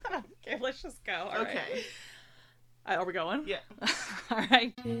let's just go. All okay. Right. Are we going? Yeah. All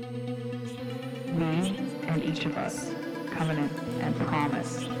right. We and each of us covenant and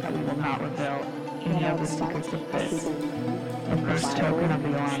promise that we will not reveal any of the secrets of this, the first token of the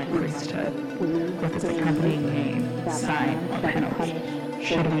Aaronic priesthood, with its accompanying name, sign, or penalty.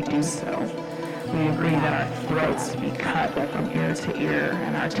 Should we do so, we agree that our throats be cut from ear to ear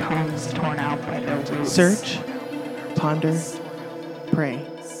and our tongues torn out by their roots. Search, ponder, pray.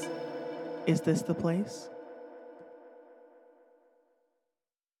 Is this the place?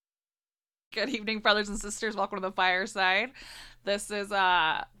 Good evening, brothers and sisters. Welcome to the Fireside. This is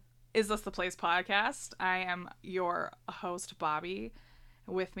This the Place podcast. I am your host, Bobby.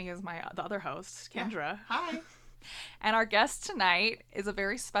 With me is the other host, Kendra. Yeah. Hi. And our guest tonight is a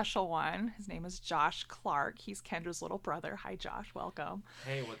very special one. His name is Josh Clark. He's Kendra's little brother. Hi, Josh. Welcome.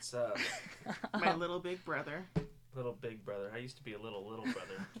 Hey, what's up? My little big brother. Little big brother. I used to be a little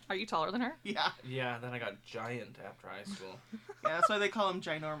brother. Are you taller than her? Yeah. Yeah, then I got giant after high school. Yeah, that's why they call him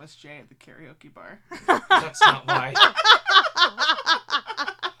Ginormous J at the karaoke bar. That's not why.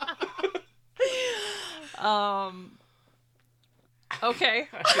 Okay.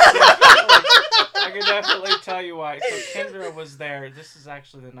 I can definitely tell you why. So Kendra was there. This is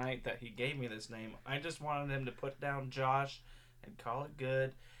actually the night that he gave me this name. I just wanted him to put down Josh and call it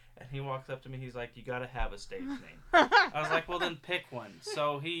good. And he walks up to me. He's like, "You gotta have a stage name." I was like, "Well, then pick one."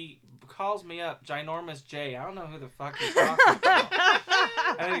 So he calls me up, Ginormous J. I don't know who the fuck he's talking about.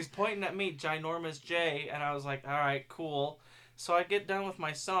 And he's pointing at me, Ginormous J. And I was like, "All right, cool." So I get done with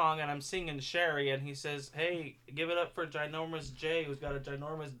my song, and I'm singing Sherry, and he says, "Hey, give it up for Ginormous J, who's got a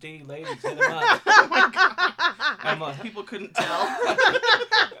ginormous D. Ladies, hit him up." Oh my god. I'm like, people couldn't tell.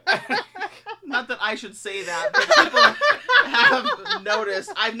 Not that I should say that, but people have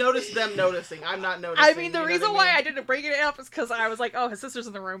noticed. I've noticed them noticing. I'm not noticing. I mean, the reason why I didn't bring it up is because I was like, oh, his sister's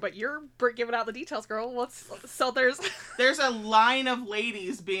in the room, but you're giving out the details, girl. So there's a line of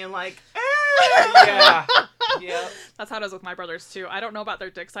ladies being like, Yeah. Yeah. That's how it is with my brothers, too. I don't know about their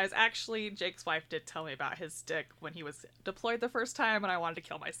dick size. Actually, Jake's wife did tell me about his dick when he was deployed the first time, and I wanted to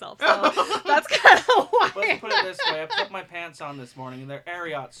kill myself. So that's kind of why. Let's put it this way. I put my pants on this morning, and they're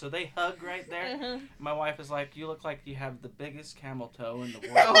Ariats, so they hug right there. Mm-hmm. My wife is like, "You look like you have the biggest camel toe in the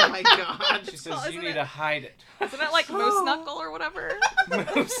world." Oh my god. She says, Well, "You need to hide it." Isn't it like moose knuckle or whatever?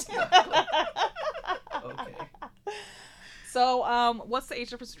 Moose knuckle. Okay. So, what's the age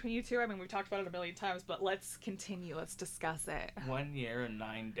difference between you two? I mean, we've talked about it a million times, but let's continue. Let's discuss it. 1 year and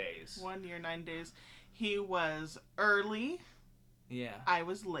 9 days. 1 year, 9 days. He was early. Yeah. I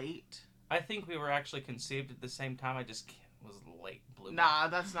was late. I think we were actually conceived at the same time. I just was late. Blue. Nah,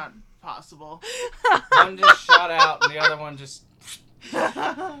 that's not possible. One just shot out, and the other one just sucked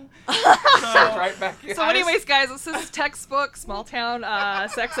right back in. So anyways, guys, this is textbook small town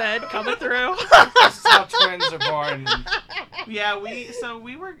sex ed coming through. This is how twins are born. Yeah, we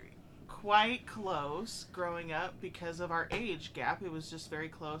were quite close growing up because of our age gap. It was just very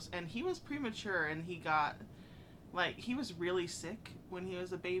close, and he was premature, and he got he was really sick when he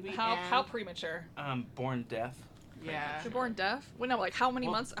was a baby. How premature? Born deaf. Yeah. You're born deaf? Well, no, like how many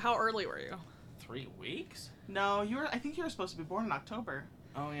months? How early were you? 3 weeks? No, I think you were supposed to be born in October.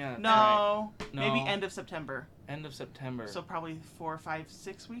 Oh yeah. No, right. Maybe end of September. End of September. So probably 4, 5,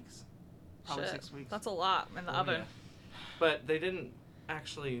 6 weeks. Probably Shit, 6 weeks. That's a lot in the oven. Yeah. But they didn't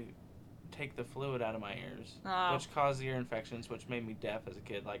actually take the fluid out of my ears, which caused ear infections, which made me deaf as a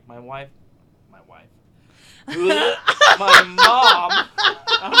kid. Like my wife, my mom.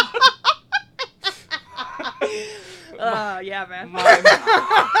 Yeah, man.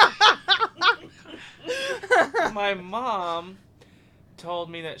 My mom told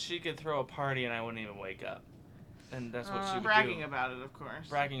me that she could throw a party and I wouldn't even wake up. And that's what she would bragging do. about it, of course.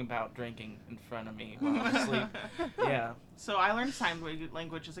 Bragging about drinking in front of me while I'm asleep. Yeah. So I learned sign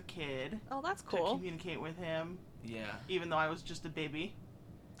language as a kid. Oh, that's To cool. communicate with him. Yeah. Even though I was just a baby.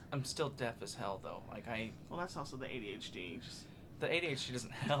 I'm still deaf as hell, though. Well, that's also the ADHD. The ADHD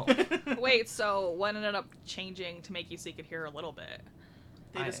doesn't help. Wait, so what ended up changing to make you so you could hear a little bit?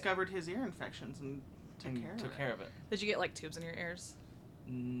 They discovered his ear infections and took care of it. Did you get like tubes in your ears?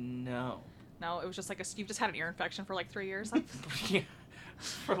 No. No, it was just like you've just had an ear infection for like 3 years. Yeah.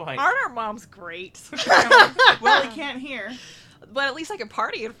 For like. Aren't our moms great? Well, he can't hear. But at least I can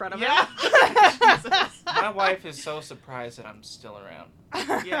party in front of him. My wife is so surprised that I'm still around.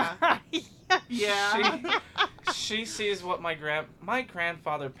 Yeah. Yeah. She sees what my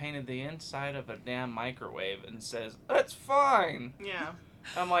grandfather painted the inside of a damn microwave and says, "That's fine." Yeah.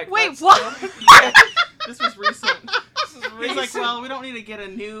 I'm like, wait, what? Yeah. This was recent. He's like, well, we don't need to get a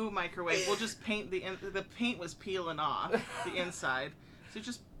new microwave. We'll just paint the paint was peeling off the inside. So it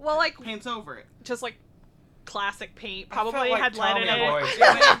just Well, like, paints over it. just like classic paint. I felt Probably like had lead in Tommy it.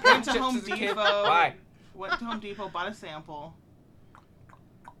 Boy. Went to Home Depot. Why? Went to Home Depot, bought a sample.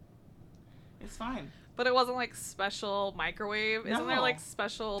 It's fine. But it wasn't like special microwave. Isn't there No. like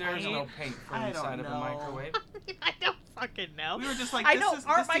special There's paint? no paint for I inside don't of a know. microwave. I don't fucking know. We were just like, I this know, is,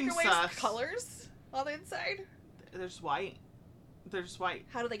 aren't this thing's microwaves sus. colors on the inside? They're just white. They're just white.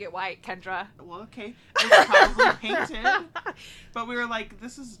 How do they get white, Kendra? Well, okay. It's probably painted. But we were like,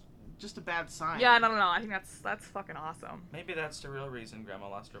 this is just a bad sign. Yeah, no. I think that's fucking awesome. Maybe that's the real reason Grandma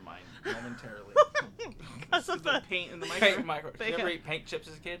lost her mind momentarily. Because of The the paint in the Paint microwave. Did you ever eat paint chips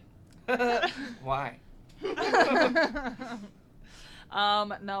as a kid? Why?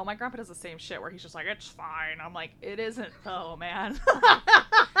 No, my grandpa does the same shit where he's just like, it's fine. I'm like, it isn't though, man.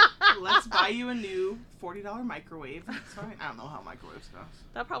 Let's buy you a new $40 microwave. It's fine. I don't know how microwaves cost.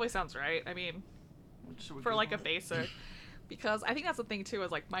 That probably sounds right. I mean, Should we for like a Google it? basic. Because I think that's the thing too,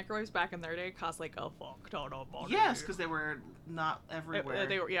 is like microwaves back in their day cost like a fuck ton of money. Yes, because they were not everywhere.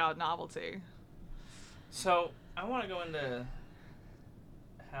 They were, yeah, novelty. So, I want to go into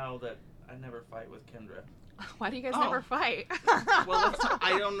how that I never fight with Kendra. Why do you guys Oh. never fight? Well,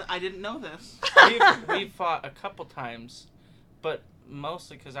 I didn't know this. We've fought a couple times, but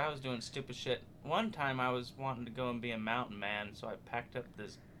mostly because I was doing stupid shit. One time I was wanting to go and be a mountain man, so I packed up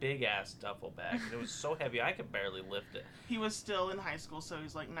this big ass duffel bag. It was so heavy I could barely lift it. He was still in high school, so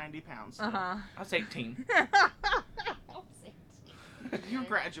he's like 90 pounds. still. Uh-huh. I was 18. You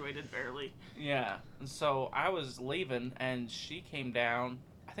graduated barely. Yeah. And so I was leaving, and she came down.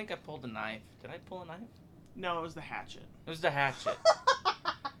 I think I pulled a knife. Did I pull a knife? No, it was the hatchet. It was the hatchet.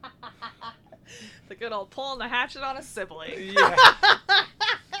 The good old pulling the hatchet on a sibling. Yeah.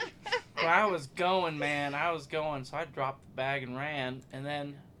 But I was going, man. I was going. So I dropped the bag and ran, and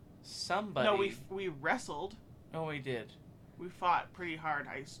then somebody. No, we wrestled. Oh, we did. We fought pretty hard.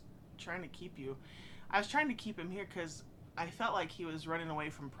 I was trying to keep you. I was trying to keep him here because I felt like he was running away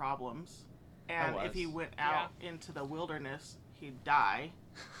from problems. And if he went out into the wilderness, he'd die.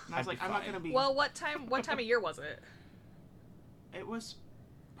 And I was I'd like, be I'm not fine. going to be... Well, what time of year was it? It was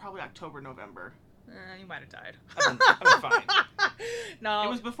probably October, November. You might have died. I've been fine. No, It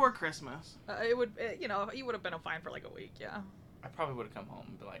was before Christmas. you would have been fine for like a week, yeah. I probably would have come home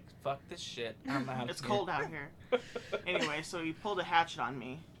and be like, fuck this shit. I'm out It's here. cold out here. Anyway, so he pulled a hatchet on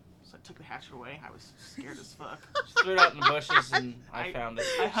me. So I took the hatchet away. I was scared as fuck. Just threw it out in the bushes and I found it.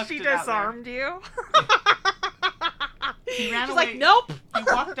 I hucked She it out there. disarmed you. He ran She's away. like, nope. He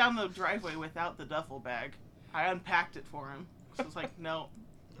walked down the driveway without the duffel bag. I unpacked it for him. So I was like, no.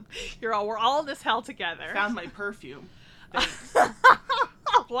 We're all in this hell together. Found my perfume. Thanks.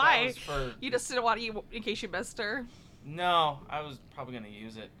 Why? That was for... You just didn't want to, in case you missed her. No, I was probably going to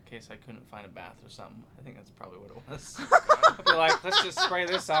use it in case I couldn't find a bath or something. I think that's probably what it was. I'd be like, let's just spray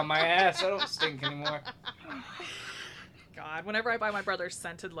this on my ass. I don't stink anymore. God, whenever I buy my brother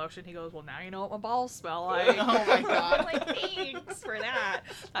scented lotion, he goes, well, now you know what my balls smell like. Oh my God. I'm like, thanks for that.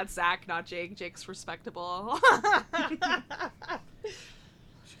 That's Zach, not Jake. Jake's respectable.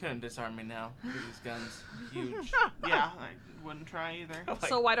 She couldn't disarm me now. Look at these guns. Huge. Yeah, I wouldn't try either.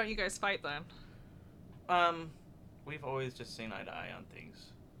 So why don't you guys fight then? We've always just seen eye to eye on things.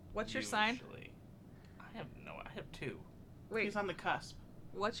 What's your sign? Usually. I have two. Wait, He's on the cusp.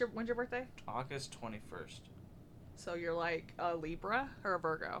 when's your birthday? August 21st. So you're like a Libra or a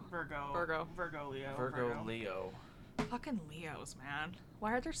Virgo? Virgo, Leo. Virgo, Leo. Fucking Leos, man.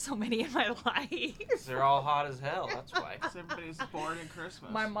 Why are there so many in my life? 'Cause they're all hot as hell. That's why. 'Cause everybody's born in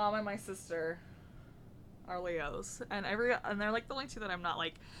Christmas. My mom and my sister are Leos, and they're like the only two that I'm not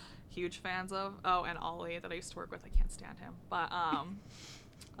like huge fans of. Oh, and Ollie that I used to work with, I can't stand him. But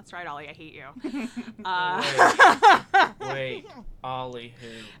that's right, Ollie, I hate you. Wait, Ollie who?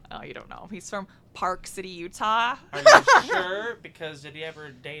 Oh, you don't know. He's from Park City, Utah. Are you sure? Because did he ever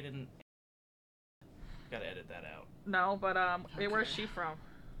date an... Gotta edit that out. No, but wait, where's Okay. she from?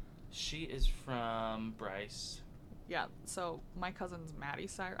 She is from Bryce. Yeah, so my cousin's Maddie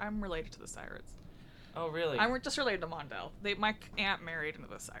Sire. I'm related to the Sirets. Oh, really? I'm just related to Mondale. My aunt married into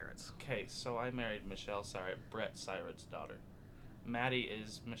the Sirets. Okay, so I married Michelle Siret, Brett Siret's daughter. Maddie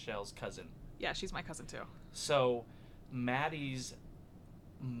is Michelle's cousin. Yeah, she's my cousin too. So Maddie's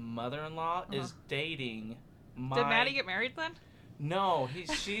mother-in-law is dating my... Did Maddie get married then? No,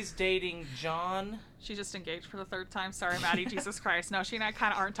 she's dating John. She's just engaged for the third time. Sorry, Maddie. Jesus Christ. No, she and I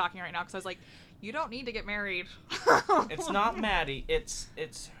kind of aren't talking right now because I was like, you don't need to get married. It's not Maddie. It's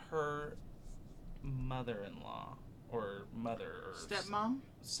her mother-in-law or mother or Stepmom?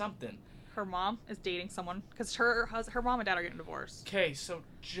 something. Her mom is dating someone because her mom and dad are getting divorced. Okay, so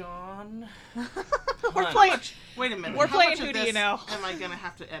John. We're Hunt. playing. Wait a minute. We're How playing much of Who Do You this Know? Am I gonna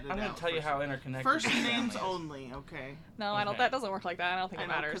have to edit I'm out? gonna tell you how interconnected. First this family names is. only. Okay. No, I don't. Okay. That doesn't work like that. I don't think I it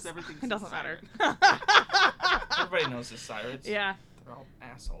know, matters. 'cause everything's It doesn't matter. Everybody knows the Sirens. Yeah. They're all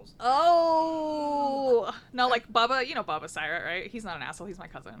assholes. Oh no, like Bubba. You know Bubba Siret, right? He's not an asshole. He's my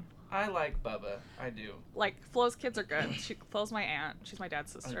cousin. I like Bubba. I do. Like Flo's kids are good. Flo's my aunt. She's my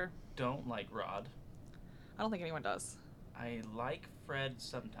dad's sister. Don't like Rod. I don't think anyone does. I like Fred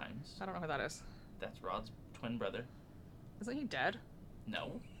sometimes. I don't know who that is. That's Rod's twin brother. Isn't he dead?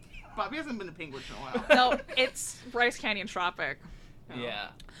 No. Bobby hasn't been to Penguin in a while. No, it's Rice Canyon Tropic. No. Yeah.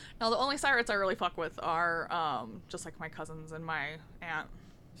 No, the only Sirets I really fuck with are just like my cousins and my aunt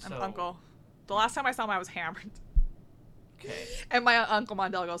and So- uncle. The last time I saw him, I was hammered. Okay. And my uncle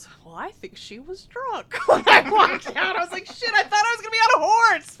Mondell goes, "Well, I think she was drunk." When I walked out, I was like, "Shit! I thought I was gonna be on a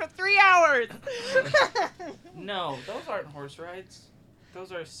horse for 3 hours." No, those aren't horse rides.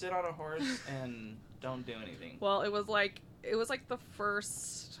 Those are sit on a horse and don't do anything. Well, it was like the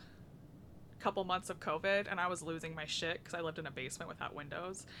first couple months of COVID, and I was losing my shit because I lived in a basement without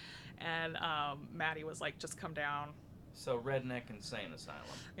windows, and Maddie was like, "Just come down." So redneck insane asylum.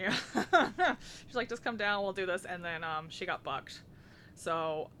 Yeah. She's like, "Just come down, we'll do this." And then she got bucked.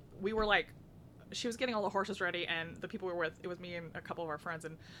 So we were like, she was getting all the horses ready, and the people we were with, it was me and a couple of our friends,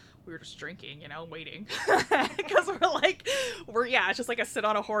 and we were just drinking, waiting. Because it's just like a sit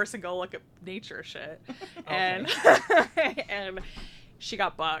on a horse and go look at nature shit. And and she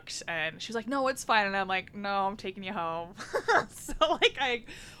got bucked, and she was like, "No, it's fine." And I'm like, "No, I'm taking you home." So like I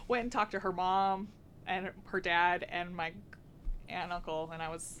went and talked to her mom and her dad and my aunt and uncle, and I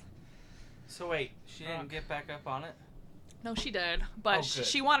was... So wait, she didn't get back up on it? No, she did, but Oh, good.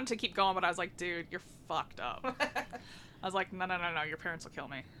 she wanted to keep going, but I was like, "Dude, you're fucked up." I was like, no, your parents will kill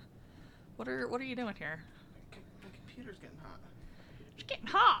me. What are you doing here? My computer's getting hot. It's getting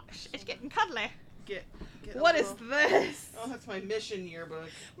hot. It's getting cuddly. Get What a is little- this? Oh, that's my mission yearbook.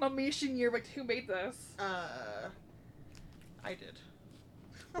 My mission yearbook. Who made this? I did.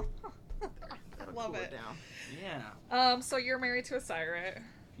 I love it. Down. Yeah. So you're married to a Siret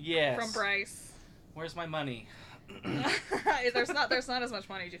Yes. from Bryce. Where's my money? There's not as much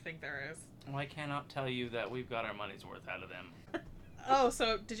money as you think there is. Well, I cannot tell you that we've got our money's worth out of them. Oh,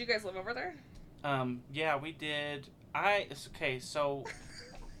 so did you guys live over there? Yeah, we did. Okay, so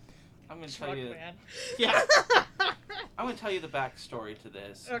I'm gonna tell you. Man. Yeah. I'm gonna tell you the backstory to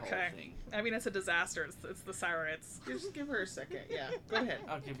this Okay. whole thing. I mean, it's a disaster. It's the Sirets. Just give her a second. Yeah. Go ahead.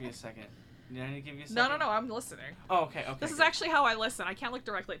 I'll give you a second. Did I need to give you a No, second? I'm listening. Oh, okay. This is good. actually how I listen. I can't look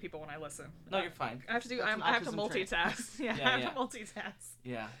directly at people when I listen. No, you're fine. I have to do. That's an I have to autism trait. multitask. Yeah, Yeah, I have yeah. to multitask.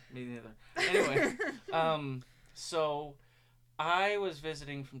 Yeah, me neither. Anyway, so I was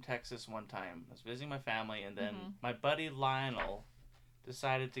visiting from Texas one time. I was visiting my family, and then my buddy Lionel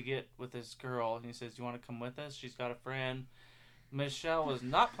decided to get with this girl, and he says, "Do you want to come with us? She's got a friend." Michelle was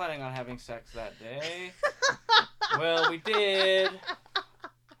not planning on having sex that day. Well, we did.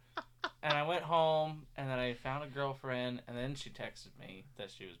 And I went home, and then I found a girlfriend, and then she texted me that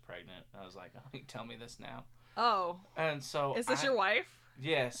she was pregnant. I was like, "Oh, you tell me this now." Oh, And so is this your wife?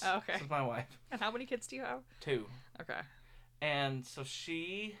 Yes. Oh, okay. This is my wife. And how many kids do you have? 2. Okay. And so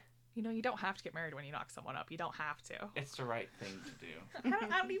she... You don't have to get married when you knock someone up. You don't have to. It's the right thing to do.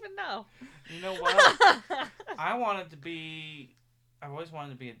 I don't even know. You know what? I always wanted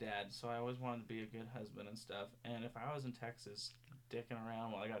to be a dad, so I always wanted to be a good husband and stuff. And if I was in Texas dicking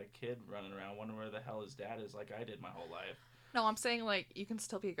around while I got a kid running around wondering where the hell his dad is like I did my whole life. No, I'm saying, like, you can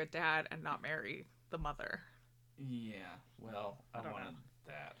still be a good dad and not marry the mother. Yeah, well, I I don't wanted know.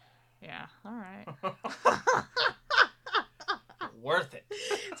 that. Yeah, all right. Worth it.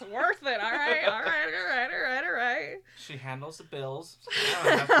 It's worth it. All right. She handles the bills, so I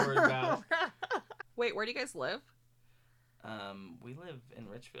don't have to worry about it. Wait, where do you guys live? We live in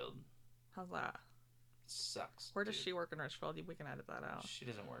Richfield. How's that? Sucks. Where does dude. she work in Richfield? We can edit that out. She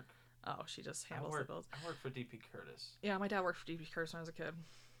doesn't work. Oh, she just I handles the work, bills. I work for DP Curtis. Yeah, my dad worked for DP Curtis when I was a kid.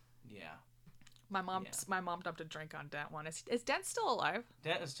 Yeah. My mom dumped a drink on Dent one. Is Dent still alive?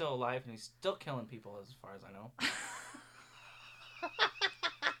 Dent is still alive, and he's still killing people as far as I know.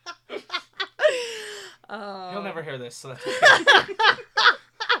 He'll never hear this, so that's okay.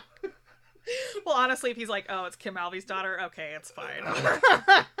 Well, honestly, if he's like, "Oh, it's Kim Alvey's daughter," okay, it's fine.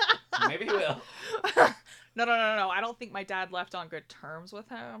 Maybe he will. No. I don't think my dad left on good terms with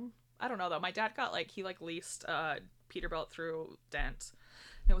him. I don't know though. My dad got he leased Peterbilt through Dent.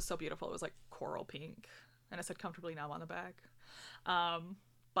 And it was so beautiful. It was like coral pink, and it said "comfortably numb" on the back.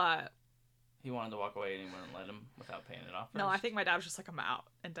 But He wanted to walk away and he wouldn't let him without paying it off first. No, I think my dad was just like, I'm out.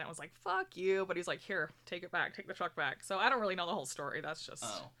 And Dad was like, fuck you. But he's like, here, take it back. Take the truck back. So I don't really know the whole story. That's just,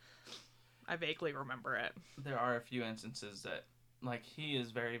 I vaguely remember it. There are a few instances that, like, he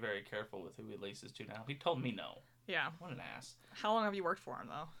is very, very careful with who he leases to now. He told me no. Yeah. What an ass. How long have you worked for him,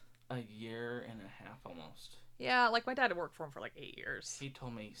 though? A year and a half almost. Yeah, like my dad had worked for him for like 8 years. He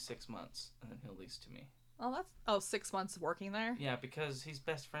told me 6 months and then he'll lease to me. Oh, 6 months working there? Yeah, because he's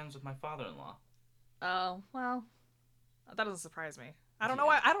best friends with my father-in-law. Oh, well, that doesn't surprise me. I don't know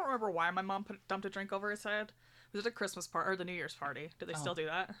why. I don't remember why my mom dumped a drink over his head. Was it a Christmas party or the New Year's party? Do they still do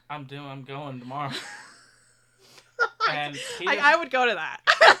that? I'm going tomorrow. And I would go to that.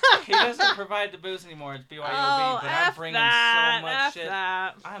 He doesn't provide the booze anymore. It's BYOB, but I'm bringing so much shit.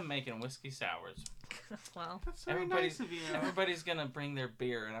 That. I'm making whiskey sours. Well, that's very nice of you. Everybody's gonna bring their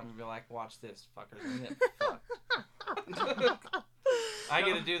beer, and I'm gonna be like, "Watch this, fuckers!" And get fucked. I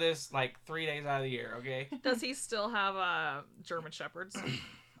get to do this like 3 days out of the year. Okay. Does he still have German shepherds?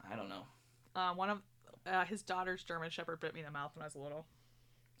 I don't know. One of his daughter's German shepherd bit me in the mouth when I was little.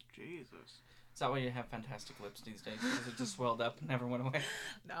 Jesus. Is that why you have fantastic lips these days? Because it just swelled up and never went away?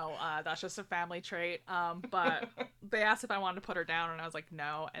 No, that's just a family trait. But they asked if I wanted to put her down, and I was like,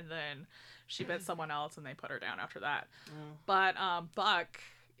 no. And then she bit someone else, and they put her down after that. But Buck,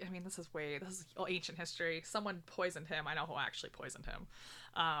 I mean, this is ancient history. Someone poisoned him. I know who actually poisoned him.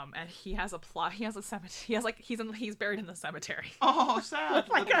 And he has a plot. He has a cemetery. He's buried in the cemetery. Oh, sad.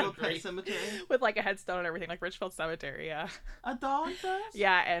 With a cemetery. With like a headstone and everything, like Richfield Cemetery. Yeah. A dog does?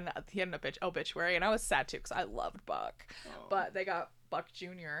 Yeah, and he had an obituary, and I was sad too because I loved Buck. Oh. But they got Buck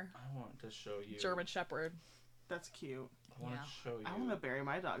Jr. I want to show you. German Shepherd. That's cute. I want to show you. I want to bury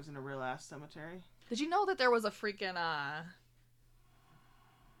my dogs in a real ass cemetery. Did you know that there was a freaking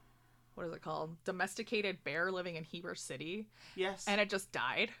what is it called? Domesticated bear living in Heber City? Yes. And it just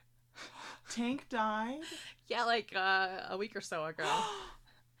died. Tank died? Yeah, like a week or so ago.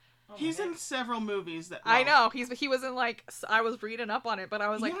 He's in several movies that. I know he was in like I was reading up on it, but I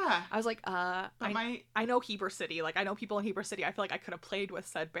was like, yeah. I know Heber City, like I know people in Heber City. I feel like I could have played with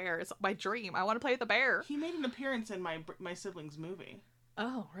said bear. It's my dream. I want to play with the bear. He made an appearance in my siblings' movie.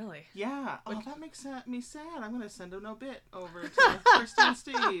 Oh, really? Yeah. Oh, that makes me sad. I'm gonna send an obit over to Kristen and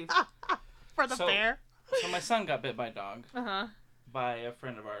Steve for the bear. So my son got bit by a dog. Uh-huh. By a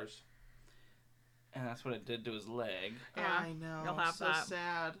friend of ours. And that's what it did to his leg. Yeah, I know. You'll have so that.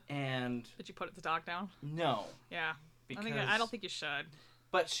 sad. And did you put the dog down? No. Yeah. Because I don't think you should.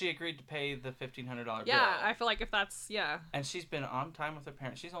 But she agreed to pay the $1,500 bill. Yeah, I feel like if that's And she's been on time with her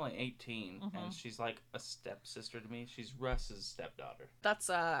parents. She's only 18, and she's like a stepsister to me. She's Russ's stepdaughter. That's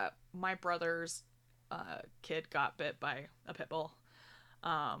my brother's kid got bit by a pit bull.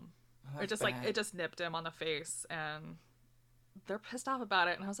 It just nipped him on the face, and they're pissed off about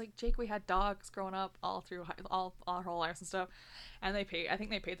it. And I was like, Jake, we had dogs growing up all through all our whole lives and stuff, and I think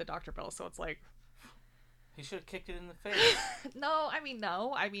they paid the doctor bill, so it's like he should have kicked it in the face. No. I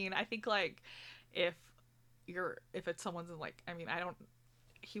mean, I think like if it's someone's in like, I mean,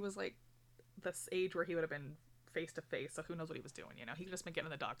 he was like this age where he would have been face to face, so who knows what he was doing, you know? He'd just been getting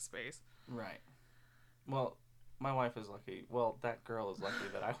in the dog's face. Right. Well, my wife is lucky. Well, that girl is lucky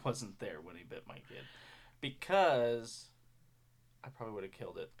that I wasn't there when he bit my kid, because I probably would have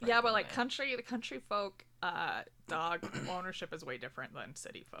killed it. Yeah, but like the country folk dog ownership is way different than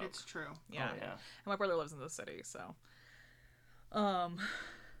city folk. It's true. Yeah. Oh, yeah. And my brother lives in the city, so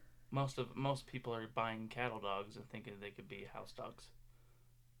most people are buying cattle dogs and thinking they could be house dogs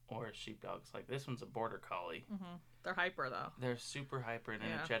or sheep dogs. Like this one's a border collie. Mm-hmm. They're hyper though. They're super hyper and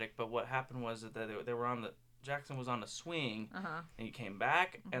energetic. But what happened was that they were on Jackson was on a swing, and he came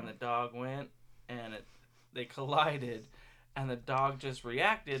back, and the dog went, and they collided, and the dog just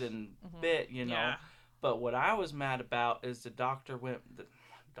reacted and bit, you know. Yeah. But what I was mad about is the dog went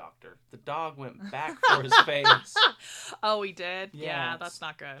back for his face. Oh, he did? Yes. Yeah, that's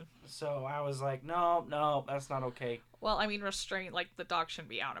not good. So I was like, no, that's not okay. Well, I mean, restraint, like, the dog shouldn't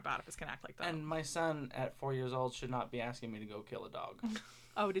be out and about if it's going to act like that. And my son, at 4 years old, should not be asking me to go kill a dog.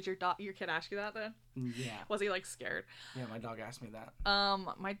 Oh, did your kid ask you that then? Yeah. Was he, like, scared? Yeah, my dog asked me that.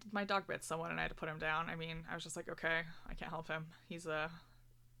 My dog bit someone, and I had to put him down. I mean, I was just like, okay, I can't help him. He's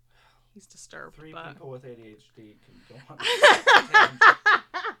disturbed. Three people with ADHD can go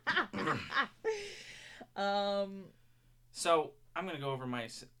on. So I'm gonna go over my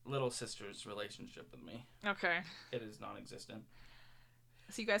little sister's relationship with me. Okay. It is non-existent.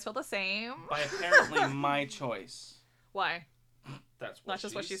 So you guys feel the same? By apparently my choice. Why? That's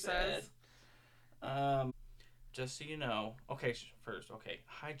what she says. Just so you know. Okay, first. Okay.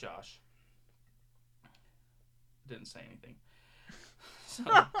 Hi, Josh. Didn't say anything. So,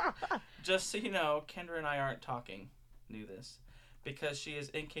 Just so you know, Kendra and I aren't talking. Knew this. Because she is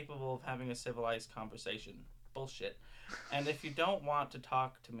incapable of having a civilized conversation. Bullshit. And if you don't want to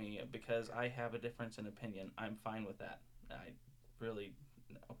talk to me because I have a difference in opinion, I'm fine with that.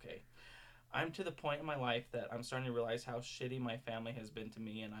 Okay. I'm to the point in my life that I'm starting to realize how shitty my family has been to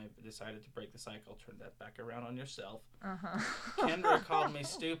me, and I've decided to break the cycle. Turn that back around on yourself. Kendra called me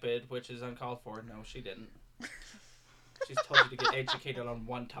stupid, which is uncalled for. No, she didn't. She's told you to get educated on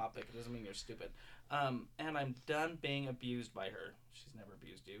one topic. It doesn't mean you're stupid. And I'm done being abused by her. She's never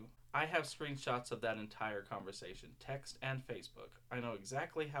abused you. I have screenshots of that entire conversation, text and Facebook. I know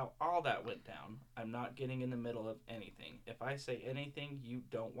exactly how all that went down. I'm not getting in the middle of anything. If I say anything you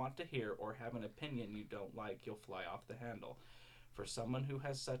don't want to hear or have an opinion you don't like, you'll fly off the handle. For someone who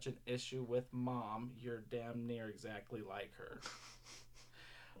has such an issue with Mom, you're damn near exactly like her.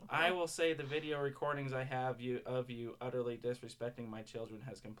 I will say the video recordings I have of you utterly disrespecting my children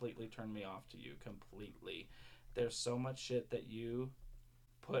has completely turned me off to you. Completely. There's so much shit that you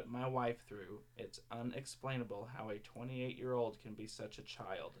put my wife through. It's unexplainable how a 28-year-old can be such a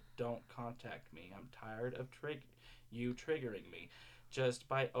child. Don't contact me. I'm tired of you triggering me just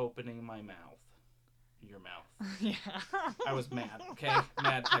by opening my mouth. Your mouth. Yeah. I was mad, okay?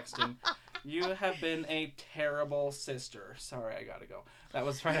 Mad texting. You have been a terrible sister. Sorry, I gotta go. That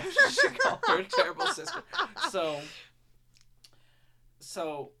was right after she called her a terrible sister.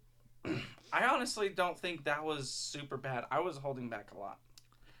 So, I honestly don't think that was super bad. I was holding back a lot.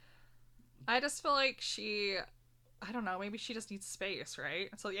 I just feel like I don't know, maybe she just needs space, right?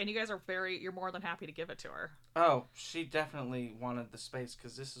 So, and you guys are you're more than happy to give it to her. Oh, she definitely wanted the space,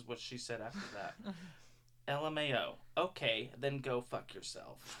 because this is what she said after that. LMAO. Okay, then go fuck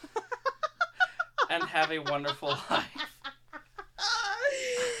yourself. And have a wonderful life.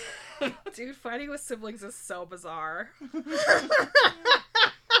 Dude, fighting with siblings is so bizarre.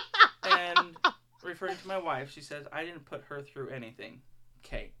 And referring to my wife, she says, I didn't put her through anything.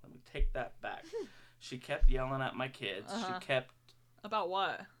 Okay, let me take that back. She kept yelling at my kids. Uh-huh. She kept... About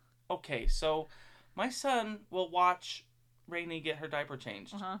what? Okay, so my son will watch Rainey get her diaper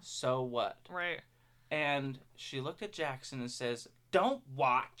changed. Uh-huh. So what? Right. And she looked at Jackson and says, don't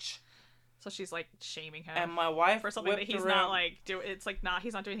watch. So she's like shaming him. And my wife for something that he's around. not like it's like not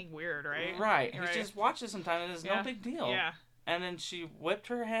he's not doing anything weird, right? Right. Right. He just watches sometimes and it's no big deal. Yeah. And then she whipped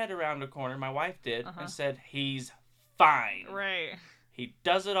her head around a corner, my wife did, Uh-huh. and said, he's fine. Right. He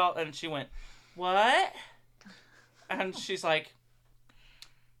does it all. And she went, what? And she's like,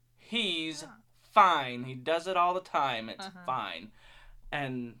 he's fine. He does it all the time. It's fine.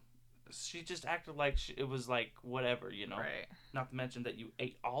 And she just acted like it was like whatever, you know? Right. Not to mention that you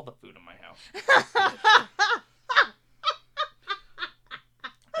ate all the food in my house.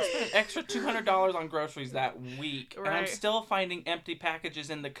 I spent an extra $200 on groceries that week, and I'm Right. still finding empty packages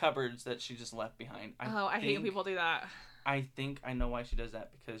in the cupboards that she just left behind. I hate when people do that. I think I know why she does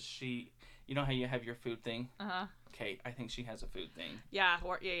that, because you know how you have your food thing? Uh-huh. Okay, I think she has a food thing. Yeah,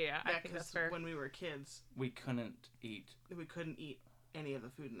 yeah. I think that's 'cause fair. when we were kids, We couldn't eat, we couldn't eat any of the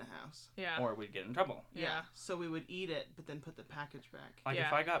food in the house. Yeah. or we'd get in trouble. Yeah. So we would eat it, but then put the package back. Like, Yeah.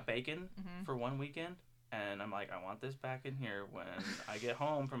 if I got bacon Mhm. for one weekend, and I'm like, I want this back in here when I get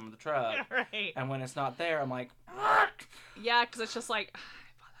home from the truck, Right. and when it's not there, I'm like, Yeah, because it's just like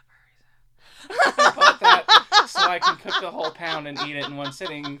I bought that so I can cook the whole pound and eat it in one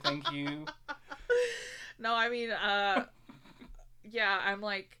sitting. Thank you. No, I mean, yeah, I'm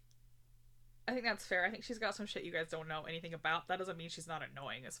like, I think that's fair. I think she's got some shit you guys don't know anything about. That doesn't mean she's not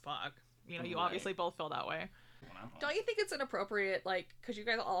annoying as fuck. You know, you Right. obviously both feel that way. Wow. Don't you think it's inappropriate, like, because you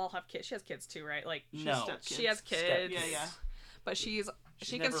guys all have kids? She has kids too, right? Like, No. Stepkids. she has kids. Yeah, yeah. But she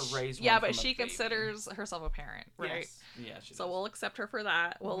never raised one yeah, from but a she baby. considers herself a parent, right? Yes. Yeah, she So does. we'll accept her for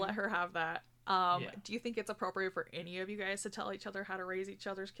that. We'll let her have that. Yeah. Do you think it's appropriate for any of you guys to tell each other how to raise each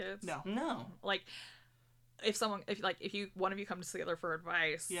other's kids? No. No. Like, if one of you comes together for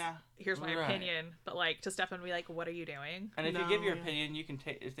advice, Yeah. here's my Right. opinion, but like to step in and be like, what are you doing? And if you give your No. opinion, you can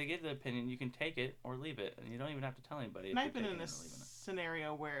take. If they give the opinion, you can take it or leave it, and you don't even have to tell anybody. And if I've you're been in a taking it or leaving it.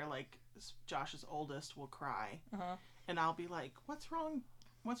 scenario where, like, Josh's oldest will cry, Uh-huh. and I'll be like, "What's wrong?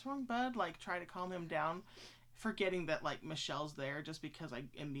 What's wrong, bud?" Like, try to calm him down, forgetting that, like, Michelle's there, just because I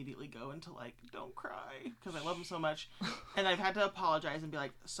immediately go into, like, don't cry, because I love him so much. And I've had to apologize and be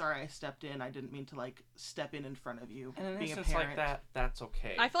like, "Sorry, I stepped in. I didn't mean to, like, step in front of you." And in an being a instance like parent. that, that's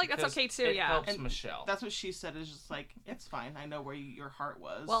okay. I feel like that's because okay, too, it yeah. helps And Michelle. That's what she said, is just like, it's fine. I know where your heart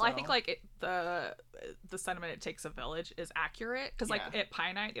was. Well, I so- think like the sentiment "it takes a village" is accurate because like Yeah. at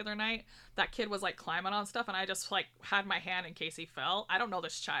Pie Night the other night, that kid was like climbing on stuff, and I just like had my hand in case he fell. I don't know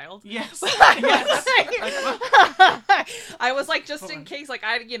this child. Yes. yes. Like, I was like, just in case, like,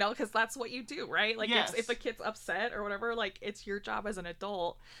 because that's what you do, right? Like, Yes. if a kid's upset or whatever, like, it's your job as an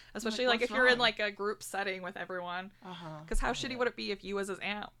adult, especially Like, like if what's you're in wrong? like a group setting with everyone. Because how shitty would it be if you as his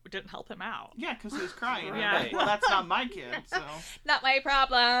aunt didn't help him out? Yeah, because he was crying. Yeah. Right. Well, that's not my kid, so. Not my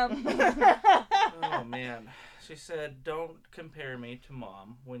problem. Oh man. She said, "Don't compare me to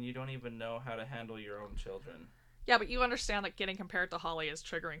mom when you don't even know how to handle your own children." Yeah, but you understand that getting compared to Holly is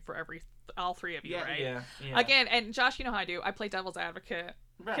triggering for all three of you, Yeah. right? Yeah. Again, and Josh, you know how I do. I play devil's advocate.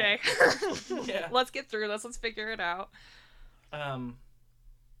 Right. Okay. Yeah. Let's get through this. Let's figure it out. That's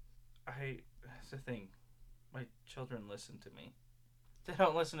the thing. My children listen to me. They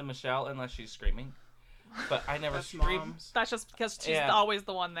don't listen to Michelle unless she's screaming. But I never That's scream. moms. That's just because she's Yeah. always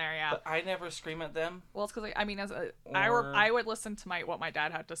the one there, yeah. But I never scream at them. Well, it's because Or- I would listen to what my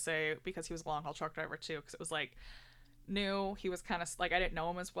dad had to say because he was a long haul truck driver too. Because it was like new. He was kind of like I didn't know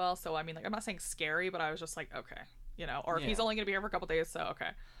him as well, so I mean, like I'm not saying scary, but I was just like okay, or if he's Yeah. only gonna be here for a couple days, so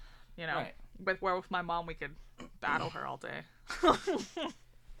okay, Right. But where with my mom, we could battle her all day.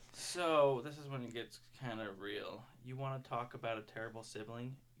 So, this is when it gets kind of real. You want to talk about a terrible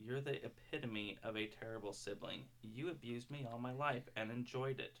sibling? You're the epitome of a terrible sibling. You abused me all my life and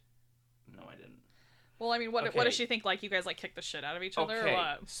enjoyed it. No, I didn't. Well, I mean, what Okay. does she think? Like you guys like kick the shit out of each other, Okay, or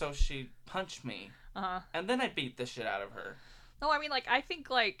what? so she punched me, and then I beat the shit out of her. No, I mean, like I think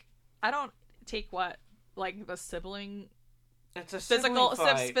like I don't take like the sibling It's a physical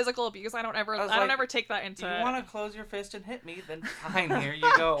sibling fight. physical abuse. I don't I was don't like, ever take that into. Do you want to close your fist and hit me? Then fine, here you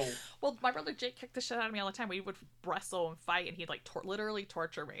go. Well, my brother Jake kicked the shit out of me all the time. We would wrestle and fight, and he'd like literally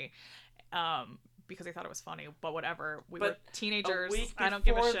torture me, because he thought it was funny. But whatever, we were teenagers. A week I don't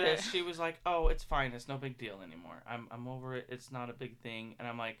give a before shit. this, she was like, "Oh, it's fine. It's no big deal anymore. I'm over it. It's not a big thing." And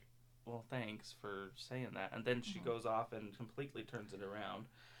I'm like, "Well, thanks for saying that." And then she goes off and completely turns it around,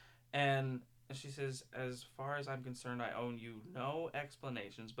 and she says, "As far as I'm concerned, I owe you no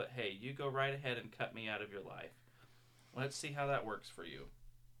explanations. But hey, you go right ahead and cut me out of your life. Let's see how that works for you."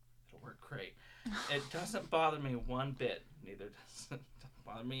 It'll work great. It doesn't bother me one bit. Neither does it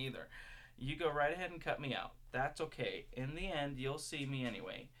bother me either. You go right ahead and cut me out. That's okay. In the end, you'll see me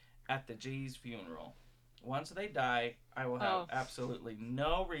anyway at the G's funeral. Once they die, I will have absolutely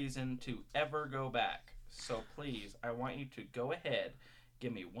no reason to ever go back. So please, I want you to go ahead.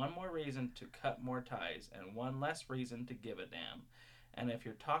 Give me one more reason to cut more ties and one less reason to give a damn. And if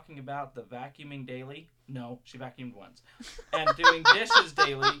you're talking about the vacuuming daily, no, she vacuumed once. And doing dishes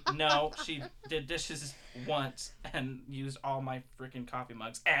daily, no, she did dishes once and used all my freaking coffee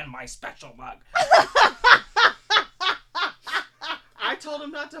mugs and my special mug. I told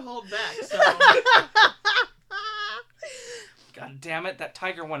him not to hold back, so. God damn it, that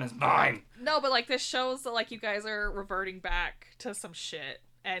tiger one is mine. No, but like this shows that like you guys are reverting back to some shit,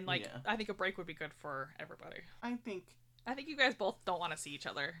 and like I think a break would be good for everybody. I think you guys both don't want to see each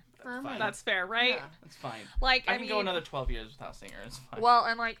other. for me. That's fair, right? Yeah. It's fine. Like I I can mean, go another 12 years without seeing her. It's fine. well,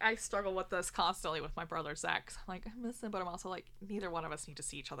 and like I struggle with this constantly with my brother Zach. 'Cause I'm like I miss him, but I'm also like neither one of us need to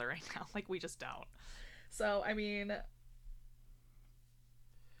see each other right now. Like we just don't. So I mean,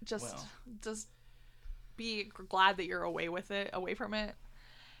 just be glad that you're away from it,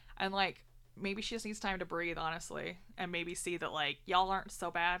 and like maybe she just needs time to breathe, honestly, and maybe see that like y'all aren't so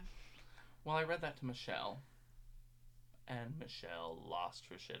bad. Well, I read that to Michelle, and Michelle lost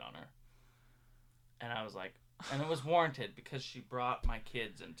her shit on her. And I was like, and it was warranted because she brought my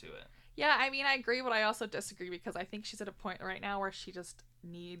kids into it. Yeah, I mean, I agree, but I also disagree because I think she's at a point right now where she just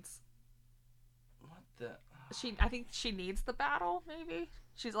needs. What the? I think she needs the battle. Maybe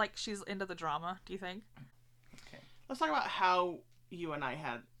she's into the drama. Do you think? Okay. Let's talk about how you and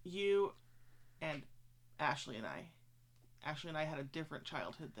Ashley and I had a different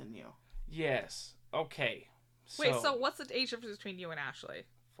childhood than you. Yes. Okay. Wait, so what's the age difference between you and Ashley?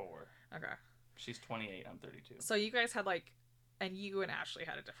 4. Okay. She's 28. I'm 32. So you guys had and you and Ashley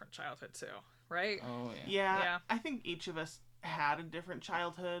had a different childhood too, right? Oh yeah. Yeah. Yeah. I think each of us had a different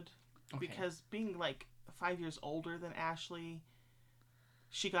childhood because being like 5 years older than Ashley,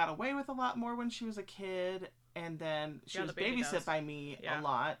 she got away with a lot more when she was a kid, and then she was babysit by me a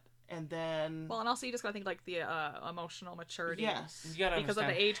lot. And then... Well, and also you just gotta think, like, the emotional maturity. Yes. You gotta because of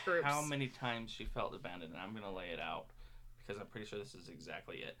understand the age groups. how many times she felt abandoned, and I'm gonna lay it out, because I'm pretty sure this is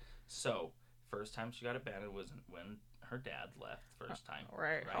exactly it. So, first time she got abandoned was when her dad left first time.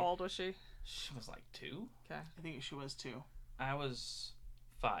 Right. How old was she? She was like 2. Okay. I think she was 2. I was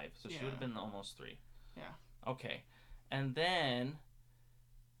 5, so she would have been almost 3. Yeah. Okay. And then,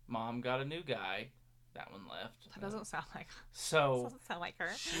 Mom got a new guy. That one left. That doesn't sound like. So doesn't sound like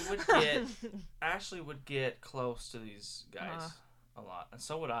her. she would get Ashley would get close to these guys, a lot, and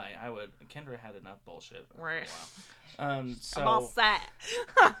so would I. Kendra had enough bullshit. Right. For a while. So I'm all set.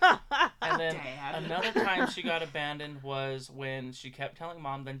 and then Dad. another time she got abandoned was when she kept telling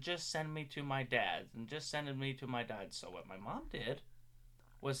Mom, then just send me to my dad's, and just send me to my dad's. So what my mom did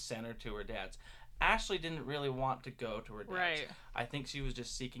was send her to her dad's. Ashley didn't really want to go to her dad's. Right. I think she was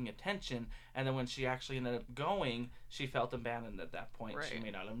just seeking attention, and then when she actually ended up going, she felt abandoned at that point. Right. She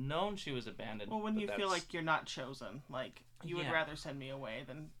may not have known she was abandoned. Well, when but you feel that's- like you're not chosen, like you would Yeah. rather send me away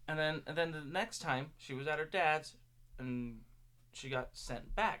than. And then the next time she was at her dad's, and she got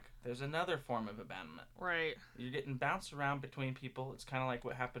sent back. There's another form of abandonment. Right. You're getting bounced around between people. It's kind of like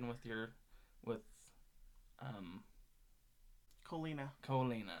what happened with Colina.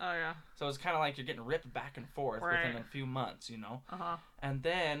 Colina. Oh, yeah. So it's kind of like you're getting ripped back and forth Right. within a few months, you know? Uh-huh. And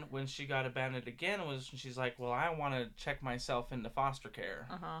then when she got abandoned again was when she's like, well, I want to check myself into foster care.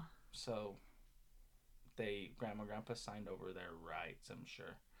 Uh-huh. So Grandma and Grandpa signed over their rights, I'm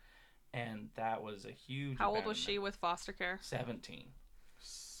sure. And that was a huge How old was abandonment. she with foster care? 17.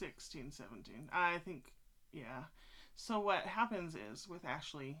 16, 17. I think, yeah. So what happens is with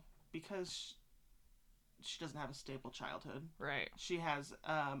Ashley, because she doesn't have a stable childhood, Right. she has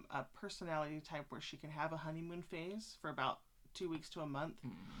a personality type where she can have a honeymoon phase for about 2 weeks to a month,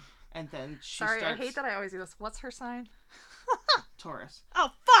 and then she Sorry, starts. I hate that I always do this. What's her sign? Taurus. Oh,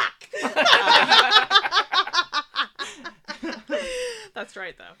 fuck! That's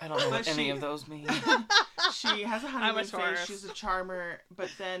right, though. I don't know what But any she- of those mean. She has a I'm honeymoon a Taurus. phase. She's a charmer, but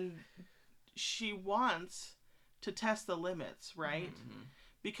then she wants to test the limits, right? Mhm.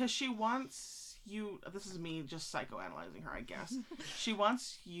 Because she wants you. This is me just psychoanalyzing her, I guess. She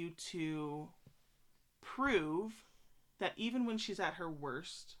wants you to prove that even when she's at her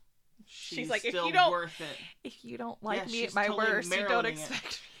worst, she's like, if still you don't- worth it. If you don't like Yeah, me she's at my totally worst, you don't Marilying it.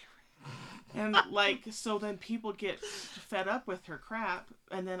 expect me. And like, so then people get fed up with her crap,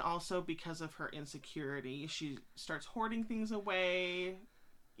 and then also because of her insecurity, she starts hoarding things away,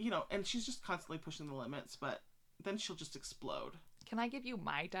 and she's just constantly pushing the limits, but then she'll just explode. Can I give you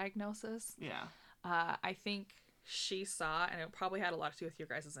my diagnosis? Yeah. I think she saw, and it probably had a lot to do with your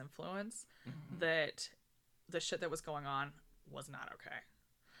guys' influence, that the shit that was going on was not okay.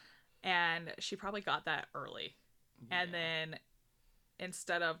 And she probably got that early. And then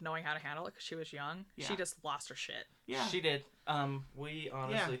instead of knowing how to handle it because she was young, she Yeah. just lost her shit. Yeah. She did. We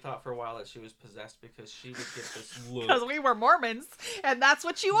honestly thought for a while that she was possessed because she would get this look. Because we were Mormons, and that's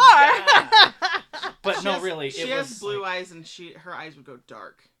what you are. Yeah. But no, really, She it has was blue like, eyes, and her eyes would go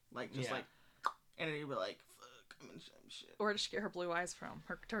dark, like just Yeah. like, and it'd be like, fuck, I'm in some shit. Where did she get her blue eyes from?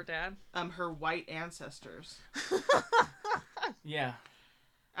 Her dad? Her white ancestors. Yeah.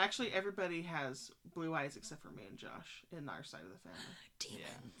 Actually, everybody has blue eyes except for me and Josh in our side of the family.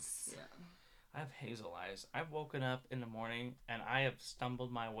 Demons. Yeah. I have hazel eyes. I've woken up in the morning and I have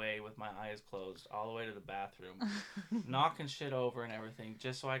stumbled my way with my eyes closed all the way to the bathroom, knocking shit over and everything,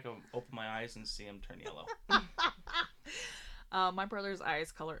 just so I can open my eyes and see them turn yellow. My brother's eye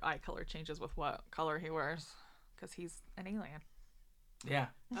color changes with what color he wears, because he's an alien. Yeah.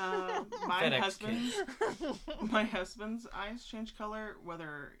 My FedEx my husband's eyes change color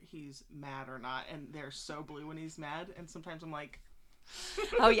whether he's mad or not, and they're so blue when he's mad, and sometimes I'm like,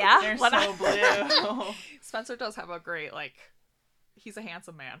 Oh yeah, they're When so blue. Spencer does have a great he's a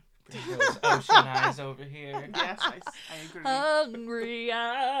handsome man. Those ocean eyes over here. Yes, I agree. Hungry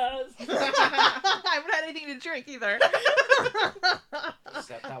eyes. I haven't had anything to drink either.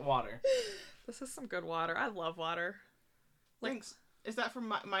 Except that water. This is some good water. I love water. Thanks. Is that from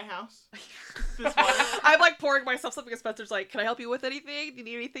my house? This water? I'm pouring myself something, and Spencer's like, "Can I help you with anything? Do you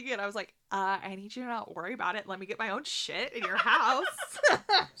need anything?" And I was like, "I need you to not worry about it. Let me get my own shit in your house."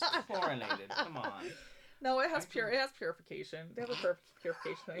 It's chlorinated. Come on. No, it has purification. They have a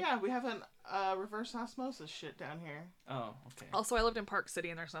purification thing. Yeah, we have a reverse osmosis shit down here. Oh, okay. Also, I lived in Park City,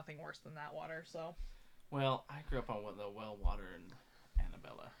 and there's nothing worse than that water. So. Well, I grew up on the well water in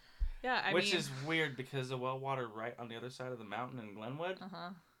Annabella. Yeah, I Which mean, is weird because the well water right on the other side of the mountain in Glenwood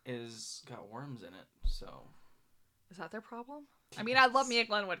is got worms in it. So is that their problem? I mean, I love me a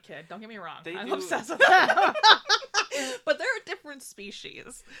Glenwood kid. Don't get me wrong. They I'm do- obsessed with them. But they're a different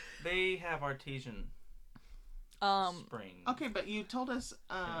species. they have artesian springs. Okay, but you told us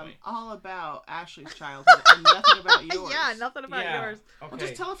Anyway. all about Ashley's childhood and nothing about yours. Yeah, nothing about Yeah, yours. Okay. Well,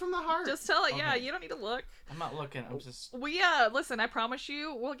 just tell it from the heart. Just tell it. Yeah, Okay. you don't need to look. I'm not looking. I'm just. Listen. I promise